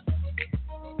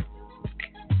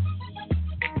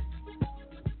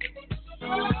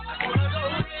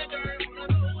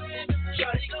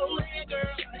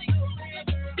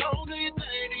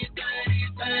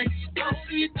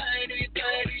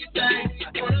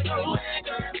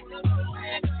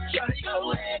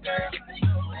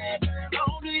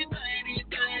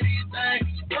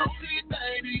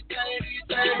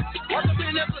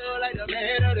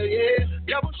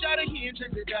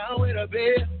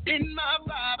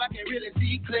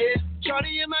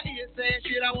 in my ear saying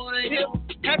shit I wanna hear.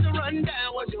 Had to run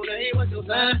down, what's your name, what's your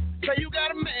sign? Say you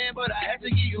got a man, but I had to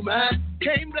give you mine.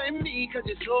 Can't blame me, cause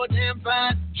you're so damn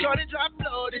fine. Shorty drop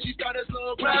low, then she started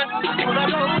slow grind. When I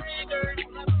go,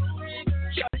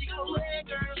 shorty go,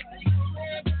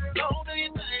 go do your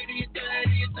thing, do your thing,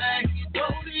 do your thing. Go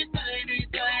do your thing, do your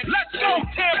thing. Let's go,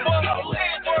 Tampa!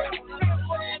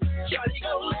 Shorty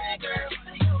go, go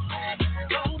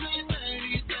do your thing, do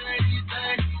your thing, do your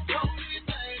thing. Go do your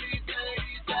thing, do your thing,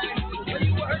 do your thing. When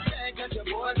you work that, got your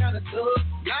boy kinda tough.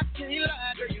 I can't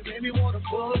lie, girl, you made me wanna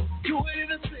fuck. You ain't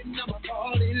even sitting, I'ma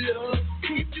fall in love.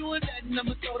 Keep doing that and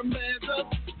I'ma throw them bands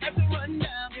up. Have to run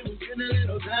down, give me a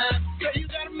little time. Girl, you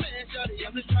got a man, shawty,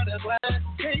 I'm just trying to grind.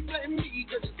 Can't blame me,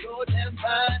 cause you're so damn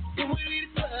fine. When we leave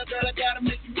the club, girl, I gotta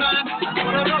make you mine. I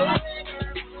wanna go away,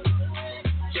 girl.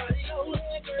 Shawty, go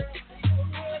away, girl.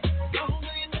 Go do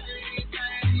your thing, do your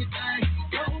thing, do your thing.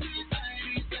 Go do your thing,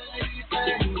 do your thing, do your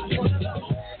thing. I wanna go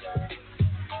away, girl.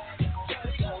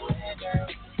 Shawty, go away, girl.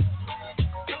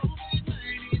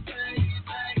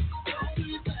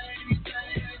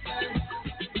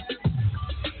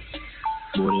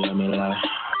 Booty on me lie,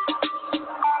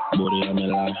 booty on me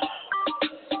lie,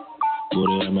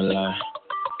 booty on me lie,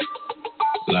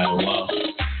 like wow.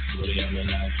 Booty on me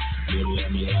lie, booty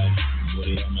on me lie,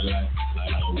 booty on me lie,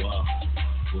 like wow.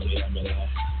 Booty on me lie,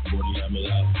 booty on me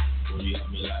lie, booty on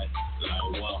me lie, like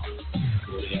wow.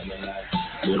 Booty on me lie,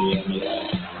 booty on me lie,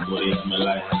 booty on me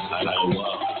lie, like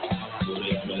wow. Booty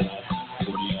on me lie,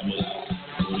 booty on me lie,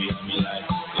 booty on me lie,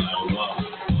 like wow.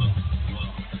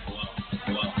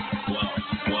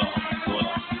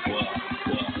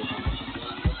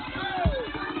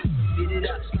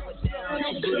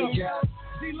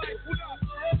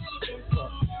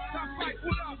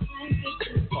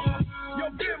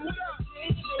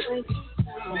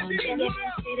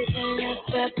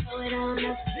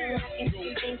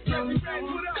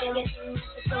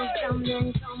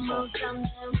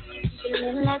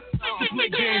 Play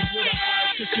games with her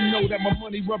eyes, cause you know that my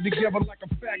money rub together like a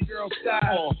fat girl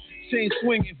style. Chain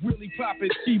swinging, really popping,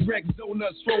 T-Rex,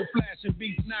 donuts, throw flashing,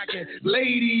 beats knocking.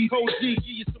 Ladies, OG, give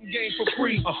you some game for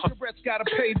free. The rest gotta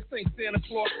pay, this ain't Santa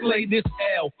Claus play, this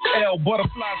L.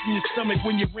 Butterflies from your stomach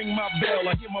when you ring my bell.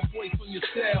 I hear my voice on your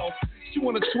cell. She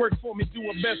wanna twerk for me, do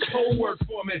her best pole work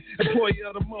for me. Employee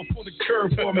of the month for the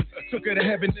curve for me. Took her to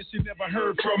heaven and she never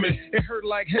heard from me. It hurt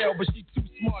like hell, but she too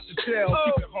smart to tell.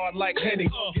 Keep it hard like Henny,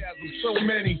 orgasm so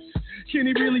many. Can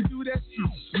he really do that?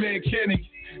 Man, can he?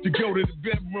 To go to the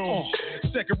bedroom,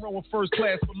 second row in first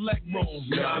class for leg room.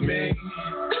 You know what I mean?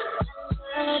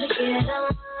 To get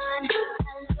on,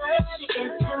 to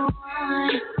get to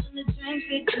one. The drink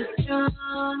be too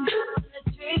strong,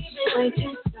 the drink be way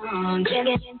too strong. Can't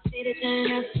get into the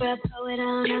turn up for a poet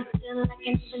on us till I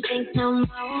can't even think no more.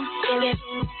 Can't get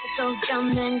in to go dumb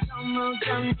then come on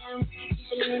dumb down.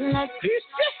 Feeling like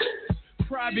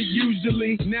private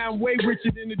usually. Now I'm way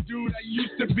richer than the dude I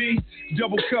used to be.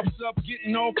 Double cups up,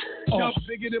 getting all up,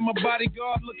 bigger than my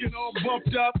bodyguard, looking all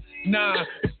bumped up. Nah,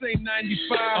 this ain't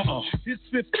 95. It's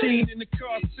 15 and the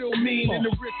car still mean and the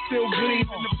wrist still gleam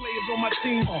and the players on my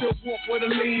team still walk with a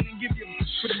lean and give you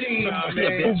a dean.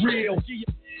 For real, give you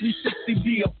 360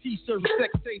 deal, t-shirts,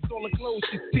 sex tapes, all the clothes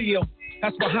you steal.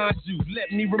 That's behind you.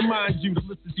 Let me remind you to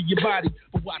listen to your body,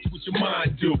 but watch what your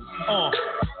mind do.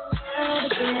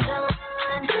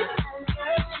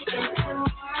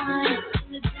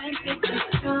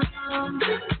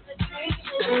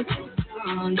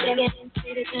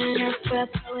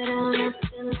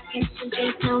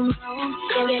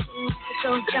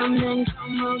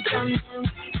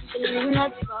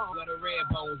 Where the red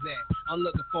bones at? I'm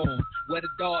looking for them. Where the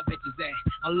dog bitches at?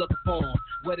 I'm looking for them.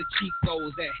 Where the cheek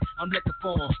goes at? I'm looking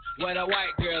for them. Where the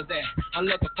white girls at? I'm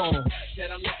looking for them.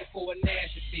 Said I'm looking for a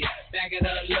nasty bitch. Back it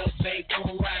up, little babe,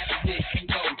 gon' ride the dick and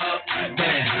go up,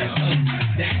 down,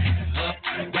 up,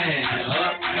 down,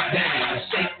 up, down.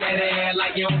 Shake that ass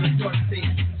like you're on the twerk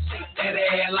team. Shake that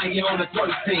ass like you're on the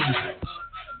twerk team. Up,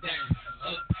 down,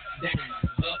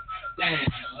 up, down,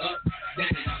 up,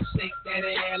 down. Shake that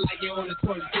ass like you're on the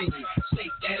twerk team.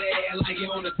 Shake that ass like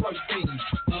you're on the twerk team.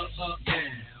 Up, down,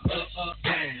 up,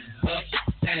 down, up,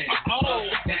 down. Oh,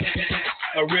 down.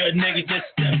 A real nigga just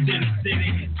stepped in the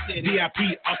city. VIP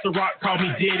off the rock, call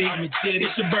me Diddy.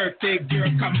 It's your birthday,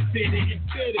 girl, come and fit it.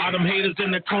 All them haters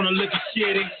in the corner looking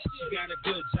shitty. She got a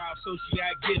good job, so she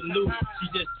out getting loose.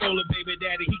 She just told her baby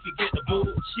daddy he could get the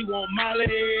boo. She want Molly,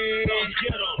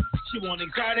 get him. She want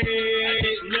exotic,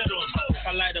 let him.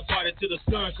 I like to party till the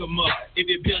sun come up. If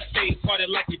your bill stays, party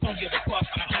like you don't give a fuck.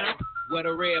 Where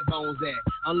where the red bones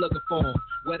at. I'm looking for 'em.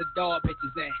 Where the dog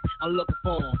bitches at. I'm looking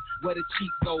for 'em. Where the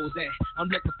cheap goes at. I'm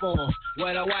looking for 'em.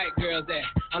 Where the white girls at.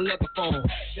 I'm looking for 'em.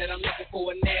 Said I'm looking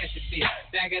for a nasty bitch.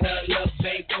 Back it up, look,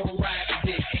 babe, go ride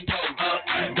the dick and go up,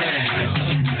 down, up,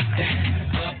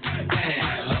 down, up,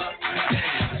 down, up,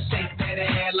 down. Shake that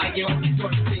ass like you're on the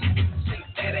twerk team.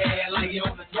 Shake that ass like you're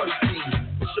on the twerk team.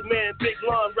 It's your man Big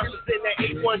Lon representing that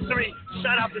 813.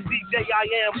 Shout out to DJ I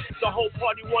Am, the whole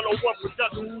Party 101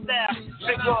 production staff.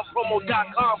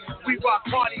 BigLonPromo.com. We rock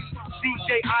parties.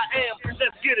 DJ I Am.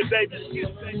 Let's get it, baby.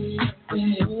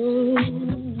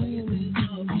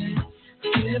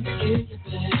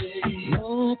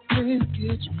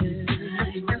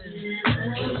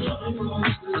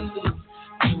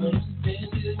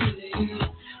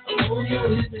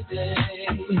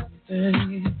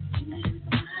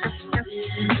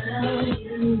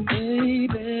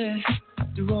 Baby,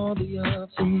 through all the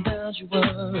ups and downs you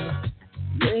were,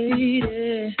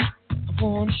 lady, I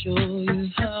wanna show you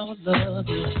how I love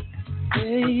you.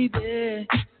 Baby,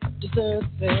 deserve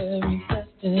the very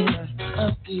best thing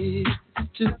I give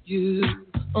to you,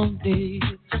 only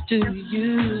to you.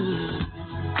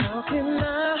 How can I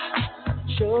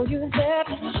show you that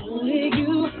only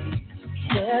you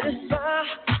satisfy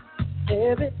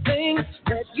everything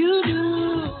that you do,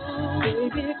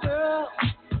 baby girl?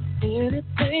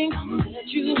 Anything that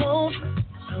you want,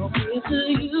 I'll give to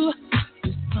you.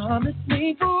 Just promise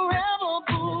me forever,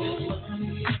 boo.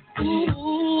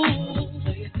 Ooh,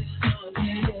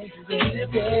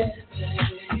 yeah.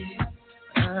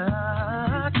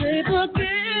 I can't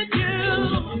forget you.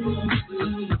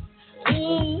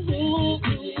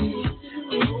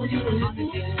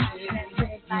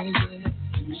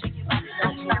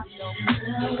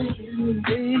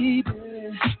 Baby,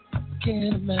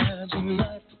 can't imagine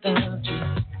life without you.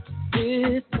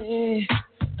 With me,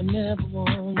 I never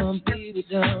wanna be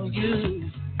without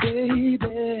you.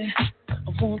 Baby, I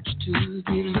want you to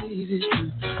believe it's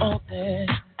true. All that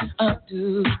I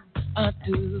do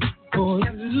for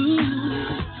you.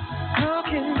 How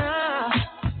can I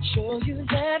show you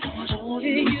that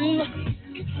only you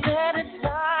can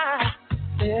satisfy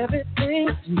everything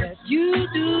that you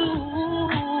do?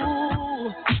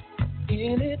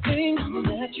 Anything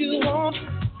that you want,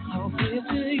 I'll give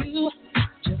to you.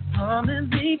 Just promise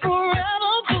me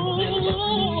forever,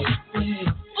 boo.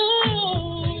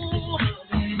 Ooh,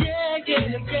 yeah.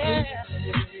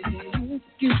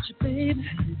 Get you, baby.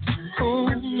 Oh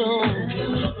no,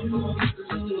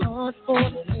 hard for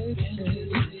the baby.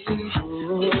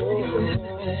 Oh,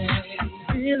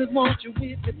 really want you with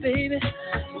me, baby.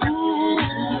 Ooh,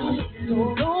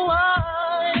 don't know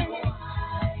why.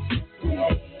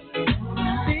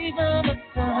 Be by my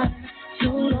side so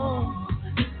long,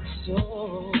 so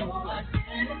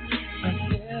I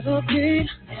never did,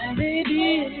 baby,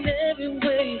 in every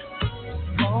way.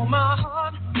 All my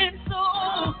heart and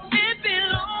soul, it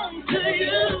belongs to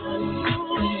you.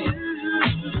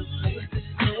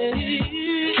 Hey,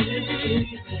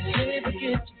 baby, get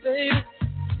you, baby.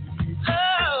 Oh,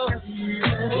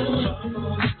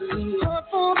 heart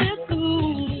for this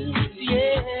food,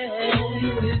 yeah.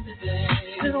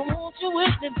 I don't want you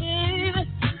with me, baby.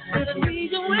 But I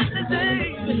need you with me,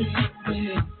 baby.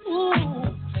 Ooh.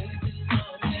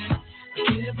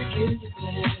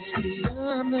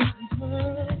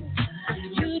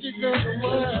 You deserve the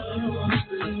world.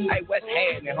 Hey, what's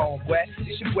happening, homeboy?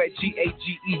 It's your boy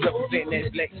G-A-G-E representing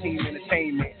that Black Team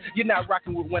Entertainment. You're not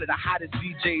rocking with one of the hottest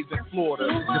DJs in Florida,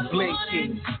 the Blink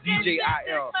King, DJ I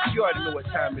Am. You already know what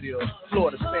time it is.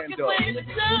 Florida, stand up.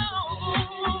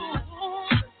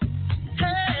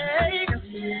 Hey,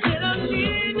 get up,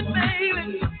 need you,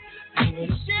 baby.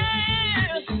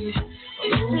 Share this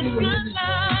good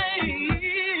life.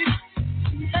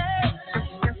 Hey,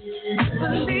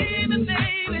 believe it,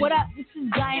 baby. What up? This is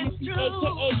Dynasty,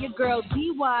 a.k.a. your girl,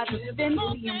 D-Wise, with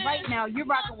Vinci, and right now you're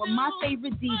rocking with my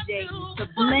favorite DJ, the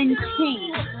Blend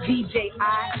King, DJ I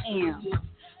Am.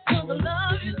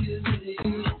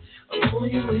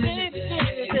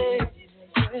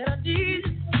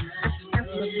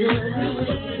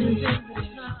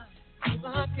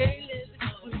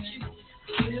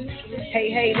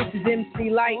 Hey, this is MC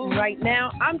Light, and right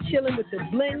now I'm chilling with the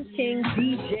Blend King,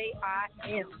 DJ I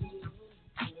Am.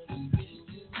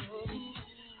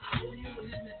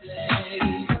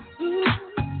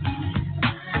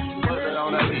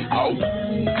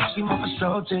 She want for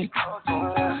sure, chick.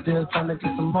 Still trying to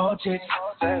get some more chicks.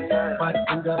 But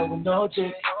can go with no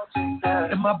chick.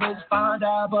 And my bitch find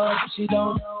out, but she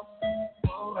don't know.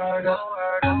 Word up.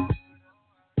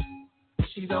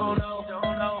 She don't know.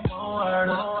 Word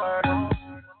up.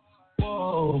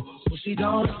 Whoa, she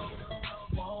don't know.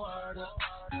 Word up.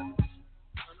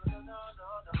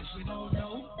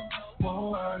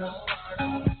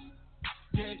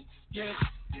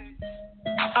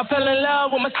 I fell in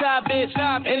love with my side bitch,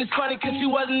 and it's funny cause she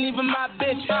wasn't even my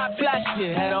bitch. Flash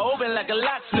shit, had her open like a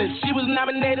locksmith. She was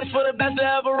nominated for the best to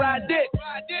ever ride dick.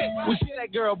 We see that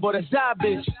girl, but a side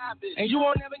bitch. And you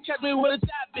won't never catch me with a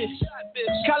side bitch.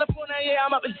 California, yeah,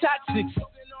 I'm up in toxic.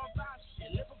 Smoking on bomb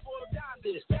shit, living for a dime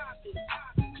bitch.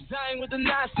 Cause I ain't with the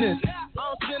nonsense. I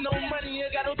don't spend no money,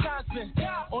 ain't got no time spent.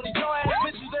 Only your ass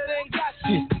bitches that ain't got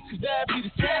shit. Cause that be the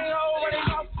same hoe running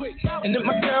off quick. And if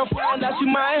my girl found out, she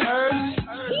might hurt.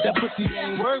 That pussy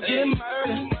ain't worth getting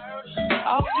murdered.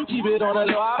 I hope you keep it on the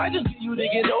low. I just give you the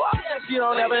get though. I bet you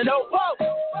don't ever know. Whoa.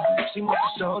 She wants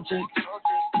a show chick.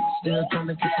 Still trying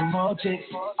to get some more chicks.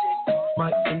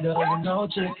 Might end up with no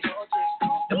chick.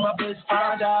 And my bitch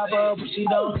find out, but she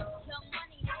don't.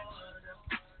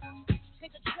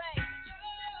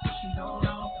 She don't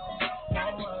know.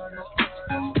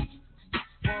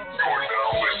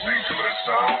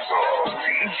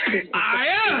 I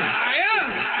am.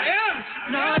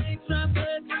 No, I ain't trying to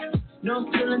no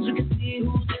feelings, you can see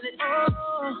who's in it.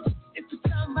 Oh, if you're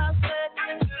talking about sex,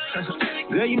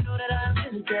 girl, you know that I'm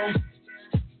in that.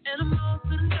 And I'm on to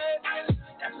the next.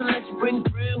 That's to let you bring a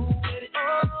friend who with it.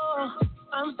 Oh,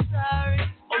 I'm sorry.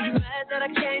 Oh, you mad that I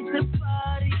came to the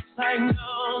party? Like, no.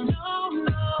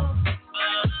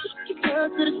 Took your girl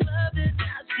to the club and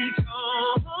now she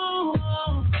gone.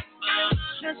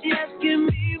 Now she asking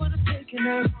me when I'm taking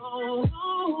her home.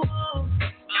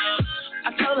 I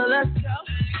told her let's go,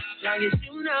 long as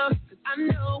you know, cause I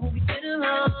know when we get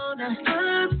alone.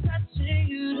 I'm touching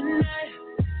you tonight.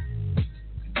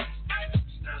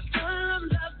 I'm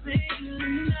loving you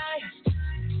tonight.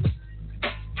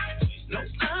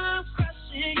 I'm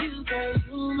crushing you, girl.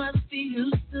 You must be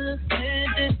used to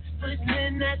spending, putting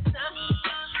in that time.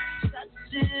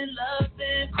 Touching,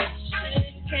 loving,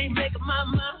 crushing. Can't make up my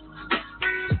mind.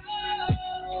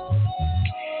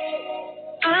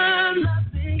 I'm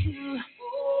loving you.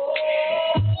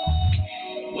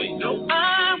 Wait, no.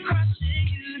 I'm crushing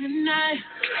you tonight.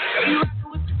 Girl, you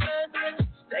rockin' with the best.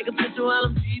 Take a picture while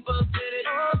I'm deep up in it.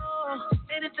 Oh,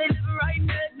 and if they live right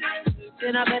next,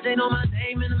 then I bet they know my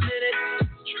name in a minute.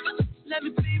 Let me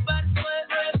be by the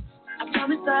sweat. I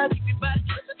promise I'll keep you by the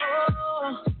sweat.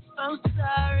 Oh, I'm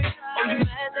sorry. Oh, you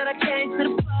mad that I came to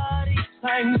the party?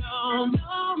 Like, no.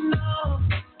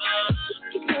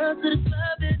 Took her to the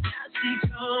club and now she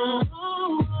gone.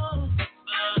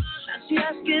 Now she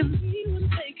asking me when I'm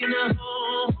taking her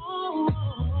home.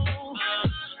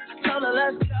 I told her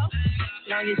let's go,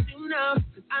 long as you know,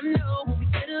 cause I know when we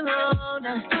get alone.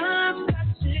 I'm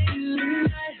touching you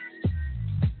tonight.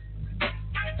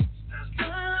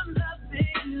 I'm loving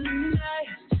you tonight.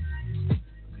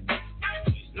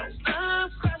 I'm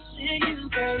crushing you,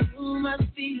 girl. You must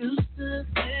be used to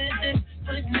spending,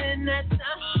 putting in that time.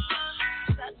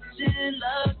 Touching,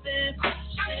 loving,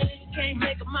 crushing. Can't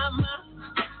make up my mind.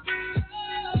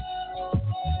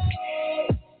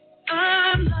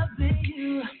 I'm loving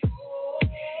you.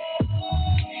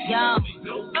 Yo.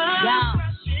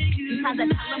 Because I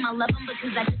tell him I love him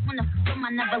because I just wanna fuck him. I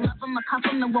never love him or cuff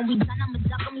him. And when we done, I'ma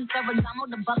duck him. He's Ferragamo,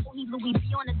 the buckle. He Louis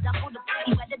V on the duffel. The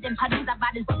pretty wetter than puddles. I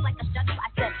ride his book like a shuttle. I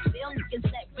said, real niggas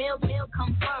let real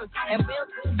come first. And real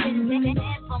getting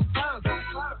hand from first.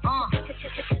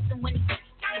 Listen when he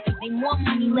made more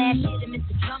money last year than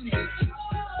Mr. Drummond.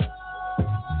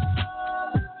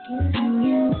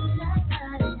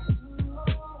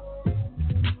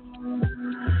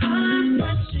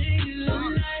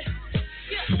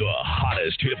 The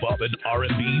hottest hip-hop and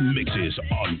R&B mixes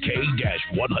on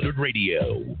K-100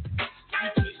 Radio.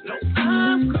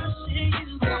 I'm crushing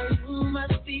you, girl. You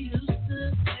must be used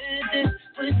to spending,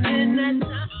 putting in that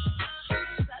time.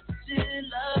 Touching,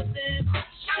 loving,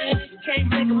 crushing. Can't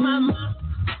make up my mind.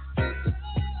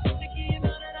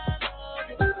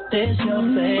 There's your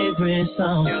favorite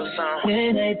song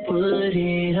when they put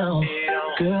it on.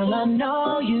 Girl, I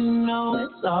know you know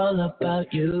it's all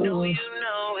about you.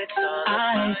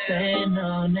 I ain't saying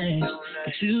no names,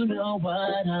 but you know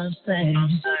what I'm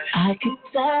saying. I could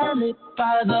tell it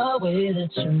by the way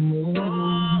that you move.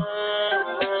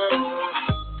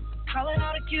 Calling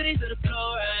all the cuties to the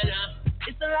floor right now.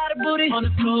 It's a lot of booty on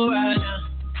the floor right now.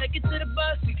 Take it to the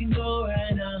bus, we can go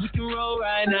right now. We can roll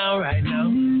right now, right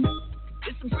now.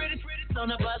 There's some pretty on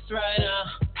the bus right now.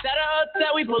 That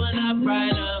hotel, we pulling up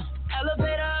right now.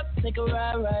 Elevator up, take a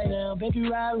ride right now. Baby,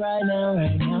 ride right now,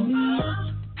 right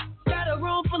now. Got a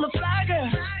room full of fly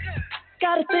girls.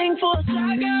 Got a thing for a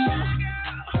shy girl.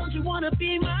 Don't you wanna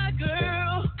be my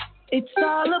girl? It's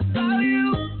all about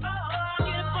you.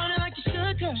 Get funny like you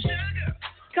should, girl.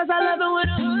 Cause I love it when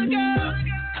a hood girl.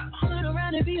 Hood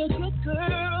around and be a good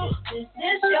girl. This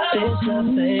is your It's your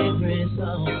favorite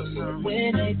song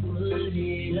when they put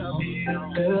it on.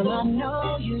 Girl, I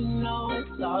know you know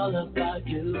it's all about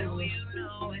you.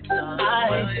 I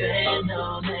ain't saying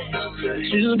no names, but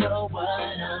you know what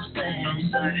I'm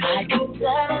saying. I can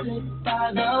tell it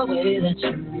by the way that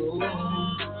you move.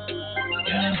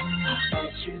 I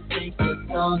bet you think the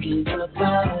song is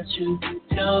about you,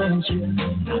 don't you?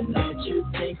 I bet you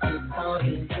think the song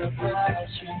is about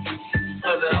you.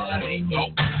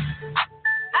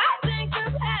 I think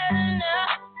I've had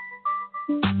enough.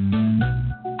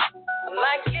 I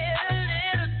might get a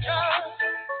little drunk.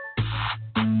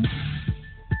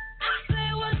 Say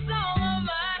what's on my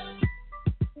mind.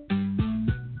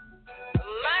 I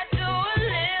might do a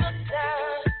little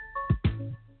time.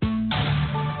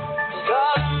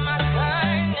 All of my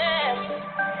kindness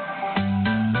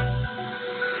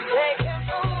taken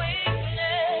for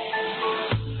weakness.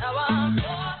 Now I'm 4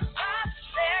 or 5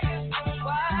 seconds from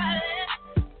wildin',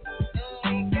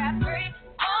 and we got 3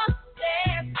 more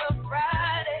days till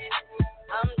Friday.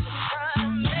 I'm just trying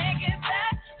to make it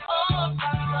back home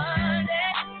by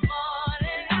Monday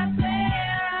morning. I said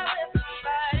I wish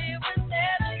somebody would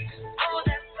tell me, oh,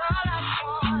 that's all I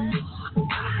want.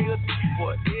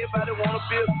 Boy, everybody wanna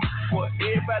build. Boy,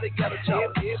 everybody got a job.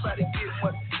 Everybody get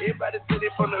money. Everybody said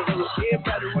it from the hood.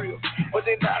 Everybody real, but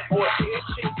they not. Boy, every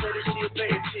chick said it, she a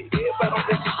bad chick. Everybody on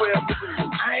Instagram.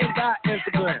 I ain't got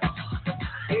Instagram.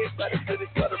 Everybody said it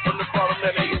started from the bottom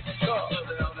and they hit the top.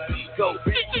 Go,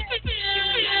 bitch.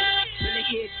 Really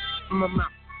hit from my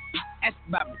mouth. Ask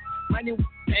about me. Money,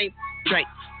 ain't drink.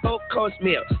 4 course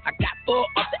meal. I got 4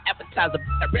 off the appetizer.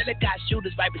 I really got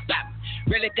shooters right beside me.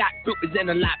 Really got groupies in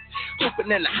the lot.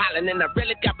 Hooping and hollering. And I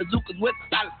really got bazookas with the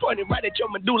silence pointing right at your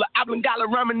medulla. Oblongata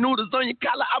ramen noodles on your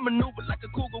collar. I maneuver like a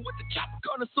cougar with the chopper.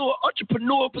 Connoisseur,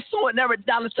 entrepreneur. Pursuing every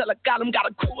dollar till I got him. Got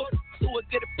a cool. So I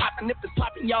get it popping. If it's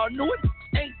popping, y'all knew it.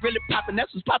 Ain't really popping.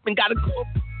 That's what's popping. Got a cool.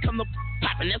 Come up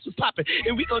popping. That's what's popping.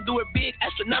 And we gon' do it big,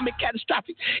 astronomic,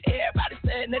 catastrophic. Everybody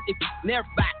saying that they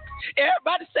everybody.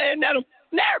 Everybody saying that I'm.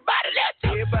 Everybody that's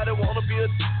everybody wanna be a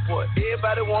boy.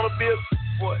 Everybody wanna be a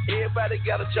boy. Everybody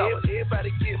got a job.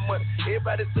 Everybody get money.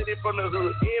 Everybody said it from the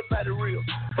hood. Everybody real,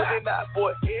 but they not.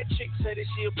 Boy, every chick say that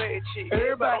she a bad chick.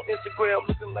 Everybody on Instagram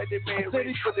looking like they bad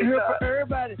rich, but they not.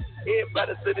 Everybody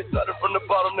said it started from the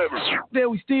bottom. Never.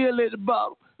 Then we still at the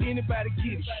bottom. Anybody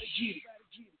get it?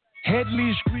 Had to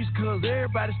leave the streets cause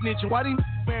everybody snitching. Why these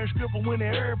wearing stripper when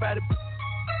everybody?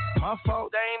 My fault,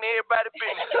 they ain't everybody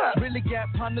business. Really got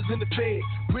partners in the bed.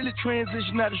 Really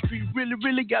transition out the street.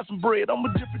 Really got some bread. I'm a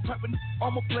different type of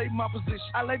I'ma play my position.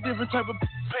 I like different type of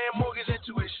paying mortgage and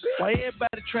tuition. Why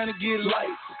everybody trying to get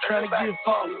life, trying to get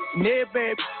followed. And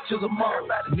everybody to the mall.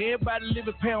 And everybody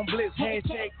living pound blitz.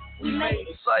 Handshake, we made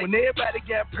it. When everybody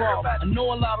got problems. I know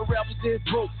a lot of rappers that's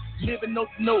broke. Living note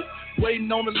to note.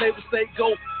 Waiting on the label say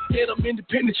go. Get them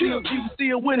independent, chill, keep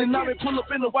still winning. Now they pull up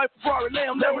in the white Ferrari,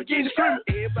 lamb, Lamborghini screaming.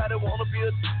 Everybody wanna be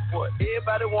a boy.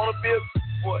 Everybody wanna be a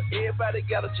boy. Everybody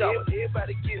got a job.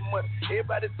 Everybody get money.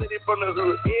 Everybody said it from the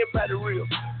hood. Everybody real,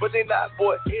 but they not.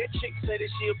 Boy, every chick say that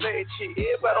she a bad chick.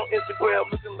 Everybody on Instagram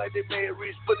looking like they bad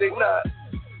rich, but they not.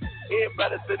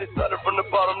 Everybody said it started from the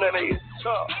bottom, then they hit the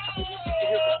top.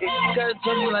 If you gotta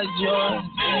tell me like John,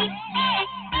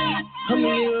 I'ma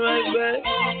get it right back.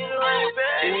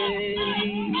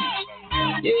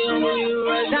 Yeah, I'ma get it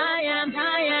right back. Get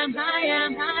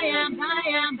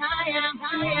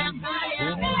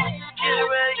it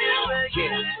right,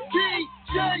 get it.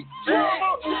 DJ, you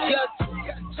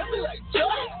gotta tell me like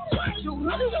John.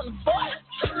 200 on the board.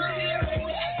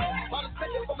 On the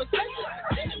second for my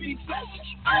second, be flesh.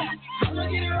 I'ma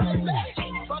get it right back.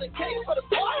 For the cake, for the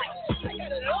party. I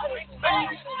got it all right back.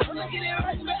 I'ma get it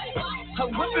right back. I'm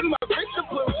whipping my wrist to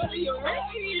put all of your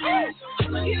rings.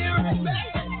 I'ma get it right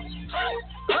back.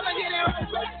 I'ma get it right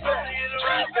back. I'ma get it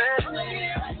right back.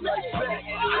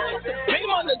 Big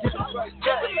on the top. I'ma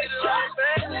get it right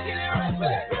back. I'ma get it right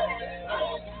back.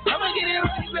 I'ma get it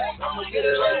right back. I'ma get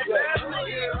it right back. I'ma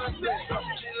get it right back.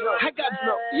 I got to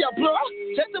know. Yeah, bro.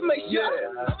 Just to make sure.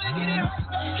 I'ma get it right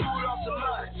back. Shoot off the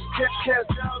line. Cash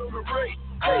out on the rate.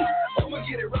 Hey, I'ma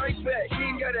get it right back. He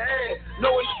ain't got to add. No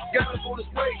one got him on his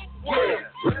way. Yeah,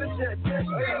 rat-a-tat-tat. Ain't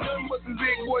nothing but some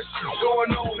big boy shit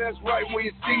going on. That's right when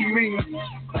you see me.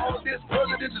 All this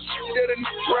president is shit that a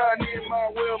grind in my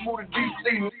well move to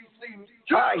DC.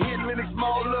 I hit Linux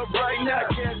small up right now.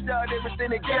 Cashed out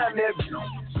everything they got in that.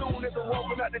 Soon as I'm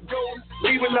walking out the door,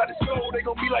 leaving out the store, they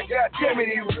gon' be like, God damn it,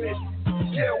 he rich.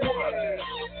 Yeah, what?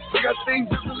 We got things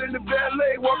in the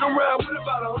ballet, walking around with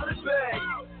about 100 bags.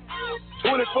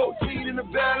 2014 in the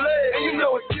ballet, and you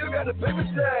know it still got the paper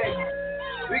tag.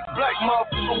 Big black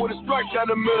motherfucker with a strike down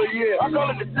the middle, yeah. I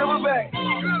call it the silverback.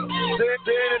 Dead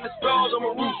in the stars on my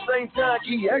roof, same time.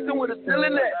 Keep acting with a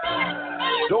ceiling at.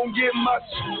 Don't get my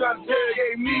shit trying to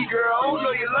interrogate me, girl. I don't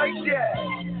know you like that.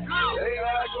 Hey, I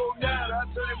go down, I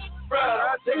turn it around, I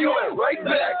take your ass right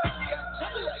back.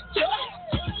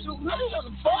 $200 on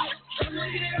the bar.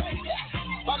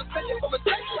 All the second from a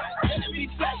text, let it be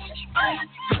flesh.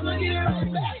 I'ma get it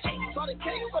right back. All the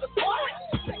cake for the bar.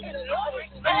 Taking it all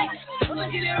right back. I'ma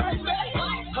get it right back.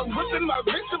 I'm whipping my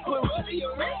wrist to put rubber in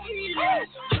your ring.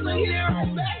 I'ma get it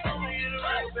right back. I'ma get it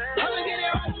right back. I'ma get it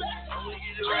right back. I'ma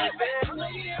get it right back. I'ma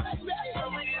get it right back.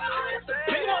 I'ma get it right back.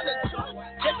 Bring on the truck,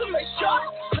 just to make sure.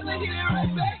 I'ma get it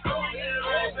right back. I'ma get it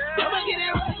right back. I'ma get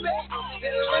it right back. I'ma get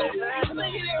it right back. I'ma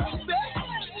get it right back.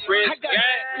 I got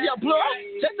your blood,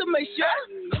 just to make sure.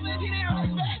 I'ma get it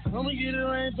right back. I'ma get it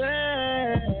right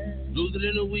back. Lose it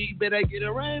in a week, bet I get it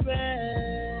right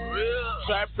back. Real.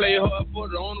 Try to play hard for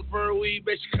the owner for a week,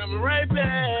 bet you coming right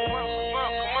back. Come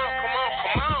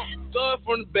on. Throw it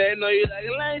from the bed, know you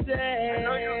like that. I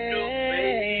know you do,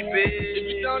 baby. If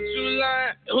you don't, you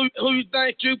lying. Who you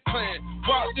think you playing?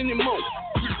 Walked in the moon.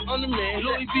 On the man,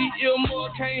 Louis V. Ilmore,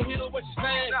 can't hear what you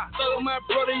saying. So my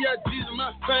brother, yeah, Jesus,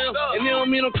 my fam. And they don't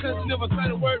mean no cuss, never say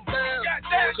the word down.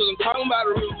 Cause I'm talking about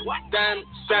a real diamond,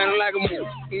 shining like a moon.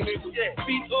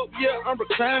 Feet up, yeah, I'm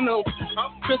reclining on.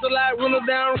 Crystal light, window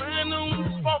down, riding on.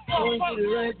 Get it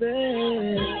right back.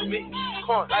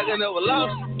 Like I never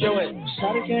lost. Yo,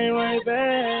 Shawty came right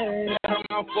back. I'm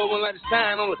out for one like the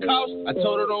sign on the couch. I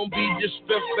told her don't be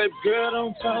disrespectful, baby girl,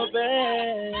 don't talk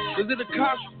bad. Cause it a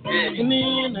cost. Yeah. And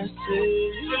then I said,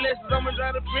 the lessons I'ma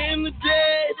try to bring the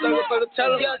day. So I'm gonna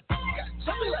tell her,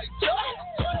 tell me like Joe,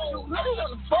 $200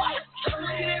 on the bar.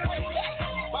 I'ma get it right back.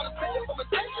 Bought a second from a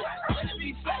text, let it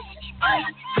be flesh.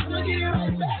 I'ma get it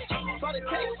right back. Bought a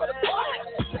cake for the bar.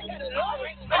 I got it all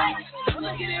right back.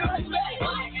 I'ma get it right back.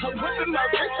 I'm whipping my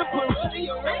wrist to put rubber in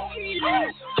your ring.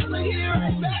 I'ma get it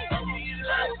right back. I'ma get it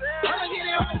right back. I'ma get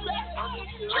it right back. I'ma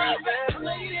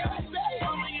get it right back.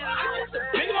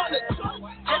 Big on the truck,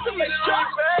 just to make sure.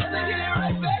 I'ma get it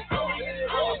right back. I'ma get it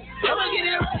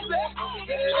right back. I'ma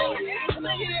get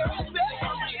it right back.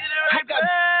 I got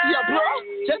your bro,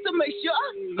 just to make sure.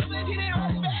 I'ma get it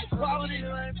right back. Quality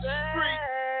right back. Free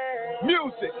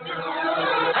music. I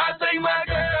think my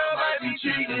girl might be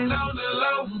cheating on the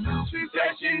low. She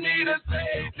said she need a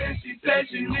space, and she said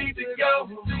she need to go.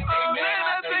 Oh man, I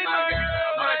think my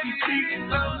girl might be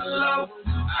cheating on the low. I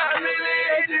really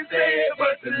hate to say it,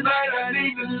 but tonight I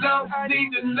need to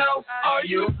know, are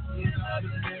you?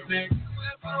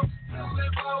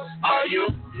 Are you?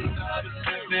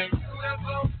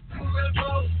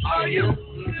 Are you?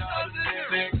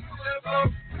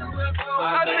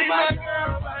 I think my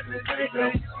girl might be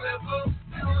cheating.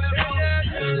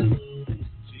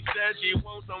 She said she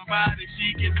wants somebody she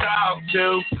can talk to.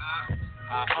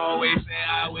 I always say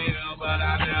I will, but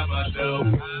I never do.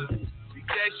 She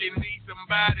said she needs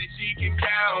somebody she can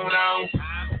count on.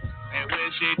 And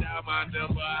when she dial my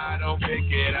number, I don't pick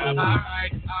it up.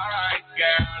 Alright,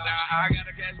 girl, now I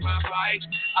gotta catch my flight.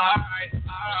 Alright,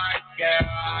 girl,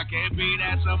 I can't be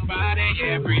that somebody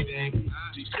every day.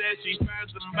 She said she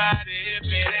found somebody if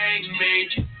it ain't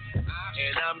me.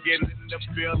 And I'm getting the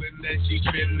feeling that she's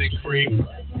been the creep.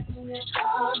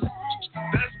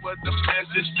 That's what the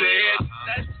message said.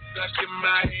 That's stuck in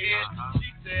my head. She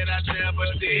said I never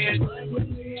did.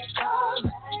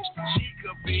 She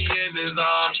could be in his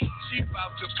arms. She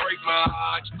about to break my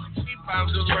heart. She about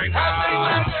to break my heart. I think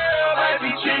my girl might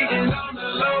be cheating on the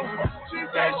low. She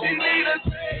said she need a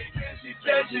break, and she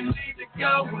said she need to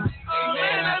go. Oh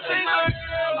man, I think my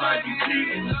girl might be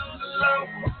cheating on the low.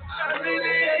 I really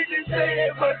hate to say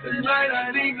it, but tonight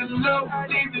I need to know, are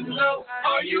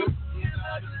you?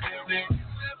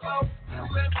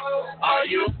 Are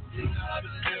you?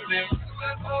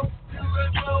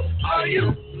 Are you?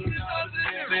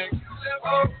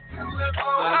 I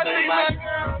think my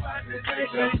girl might be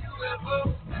cheating.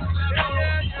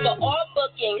 For all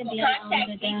bookings,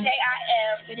 contact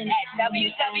DJIM at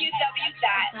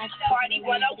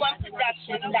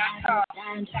www.party101productions.com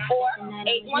or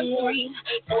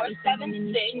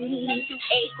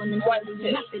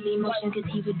 813-847-6812. Cause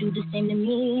he would do the same to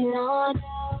me, Lord.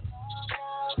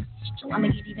 So I'ma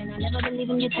get even, I never believe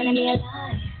in you telling me a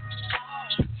lie.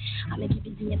 I'ma keep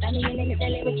it in your belly and make it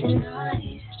tell it with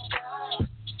tonight.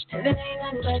 Heaven ain't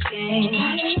nothing but game.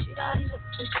 Everybody look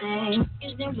the same.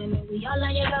 Is there women? We all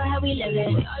lie about how we live it.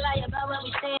 We all lie about what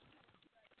we say.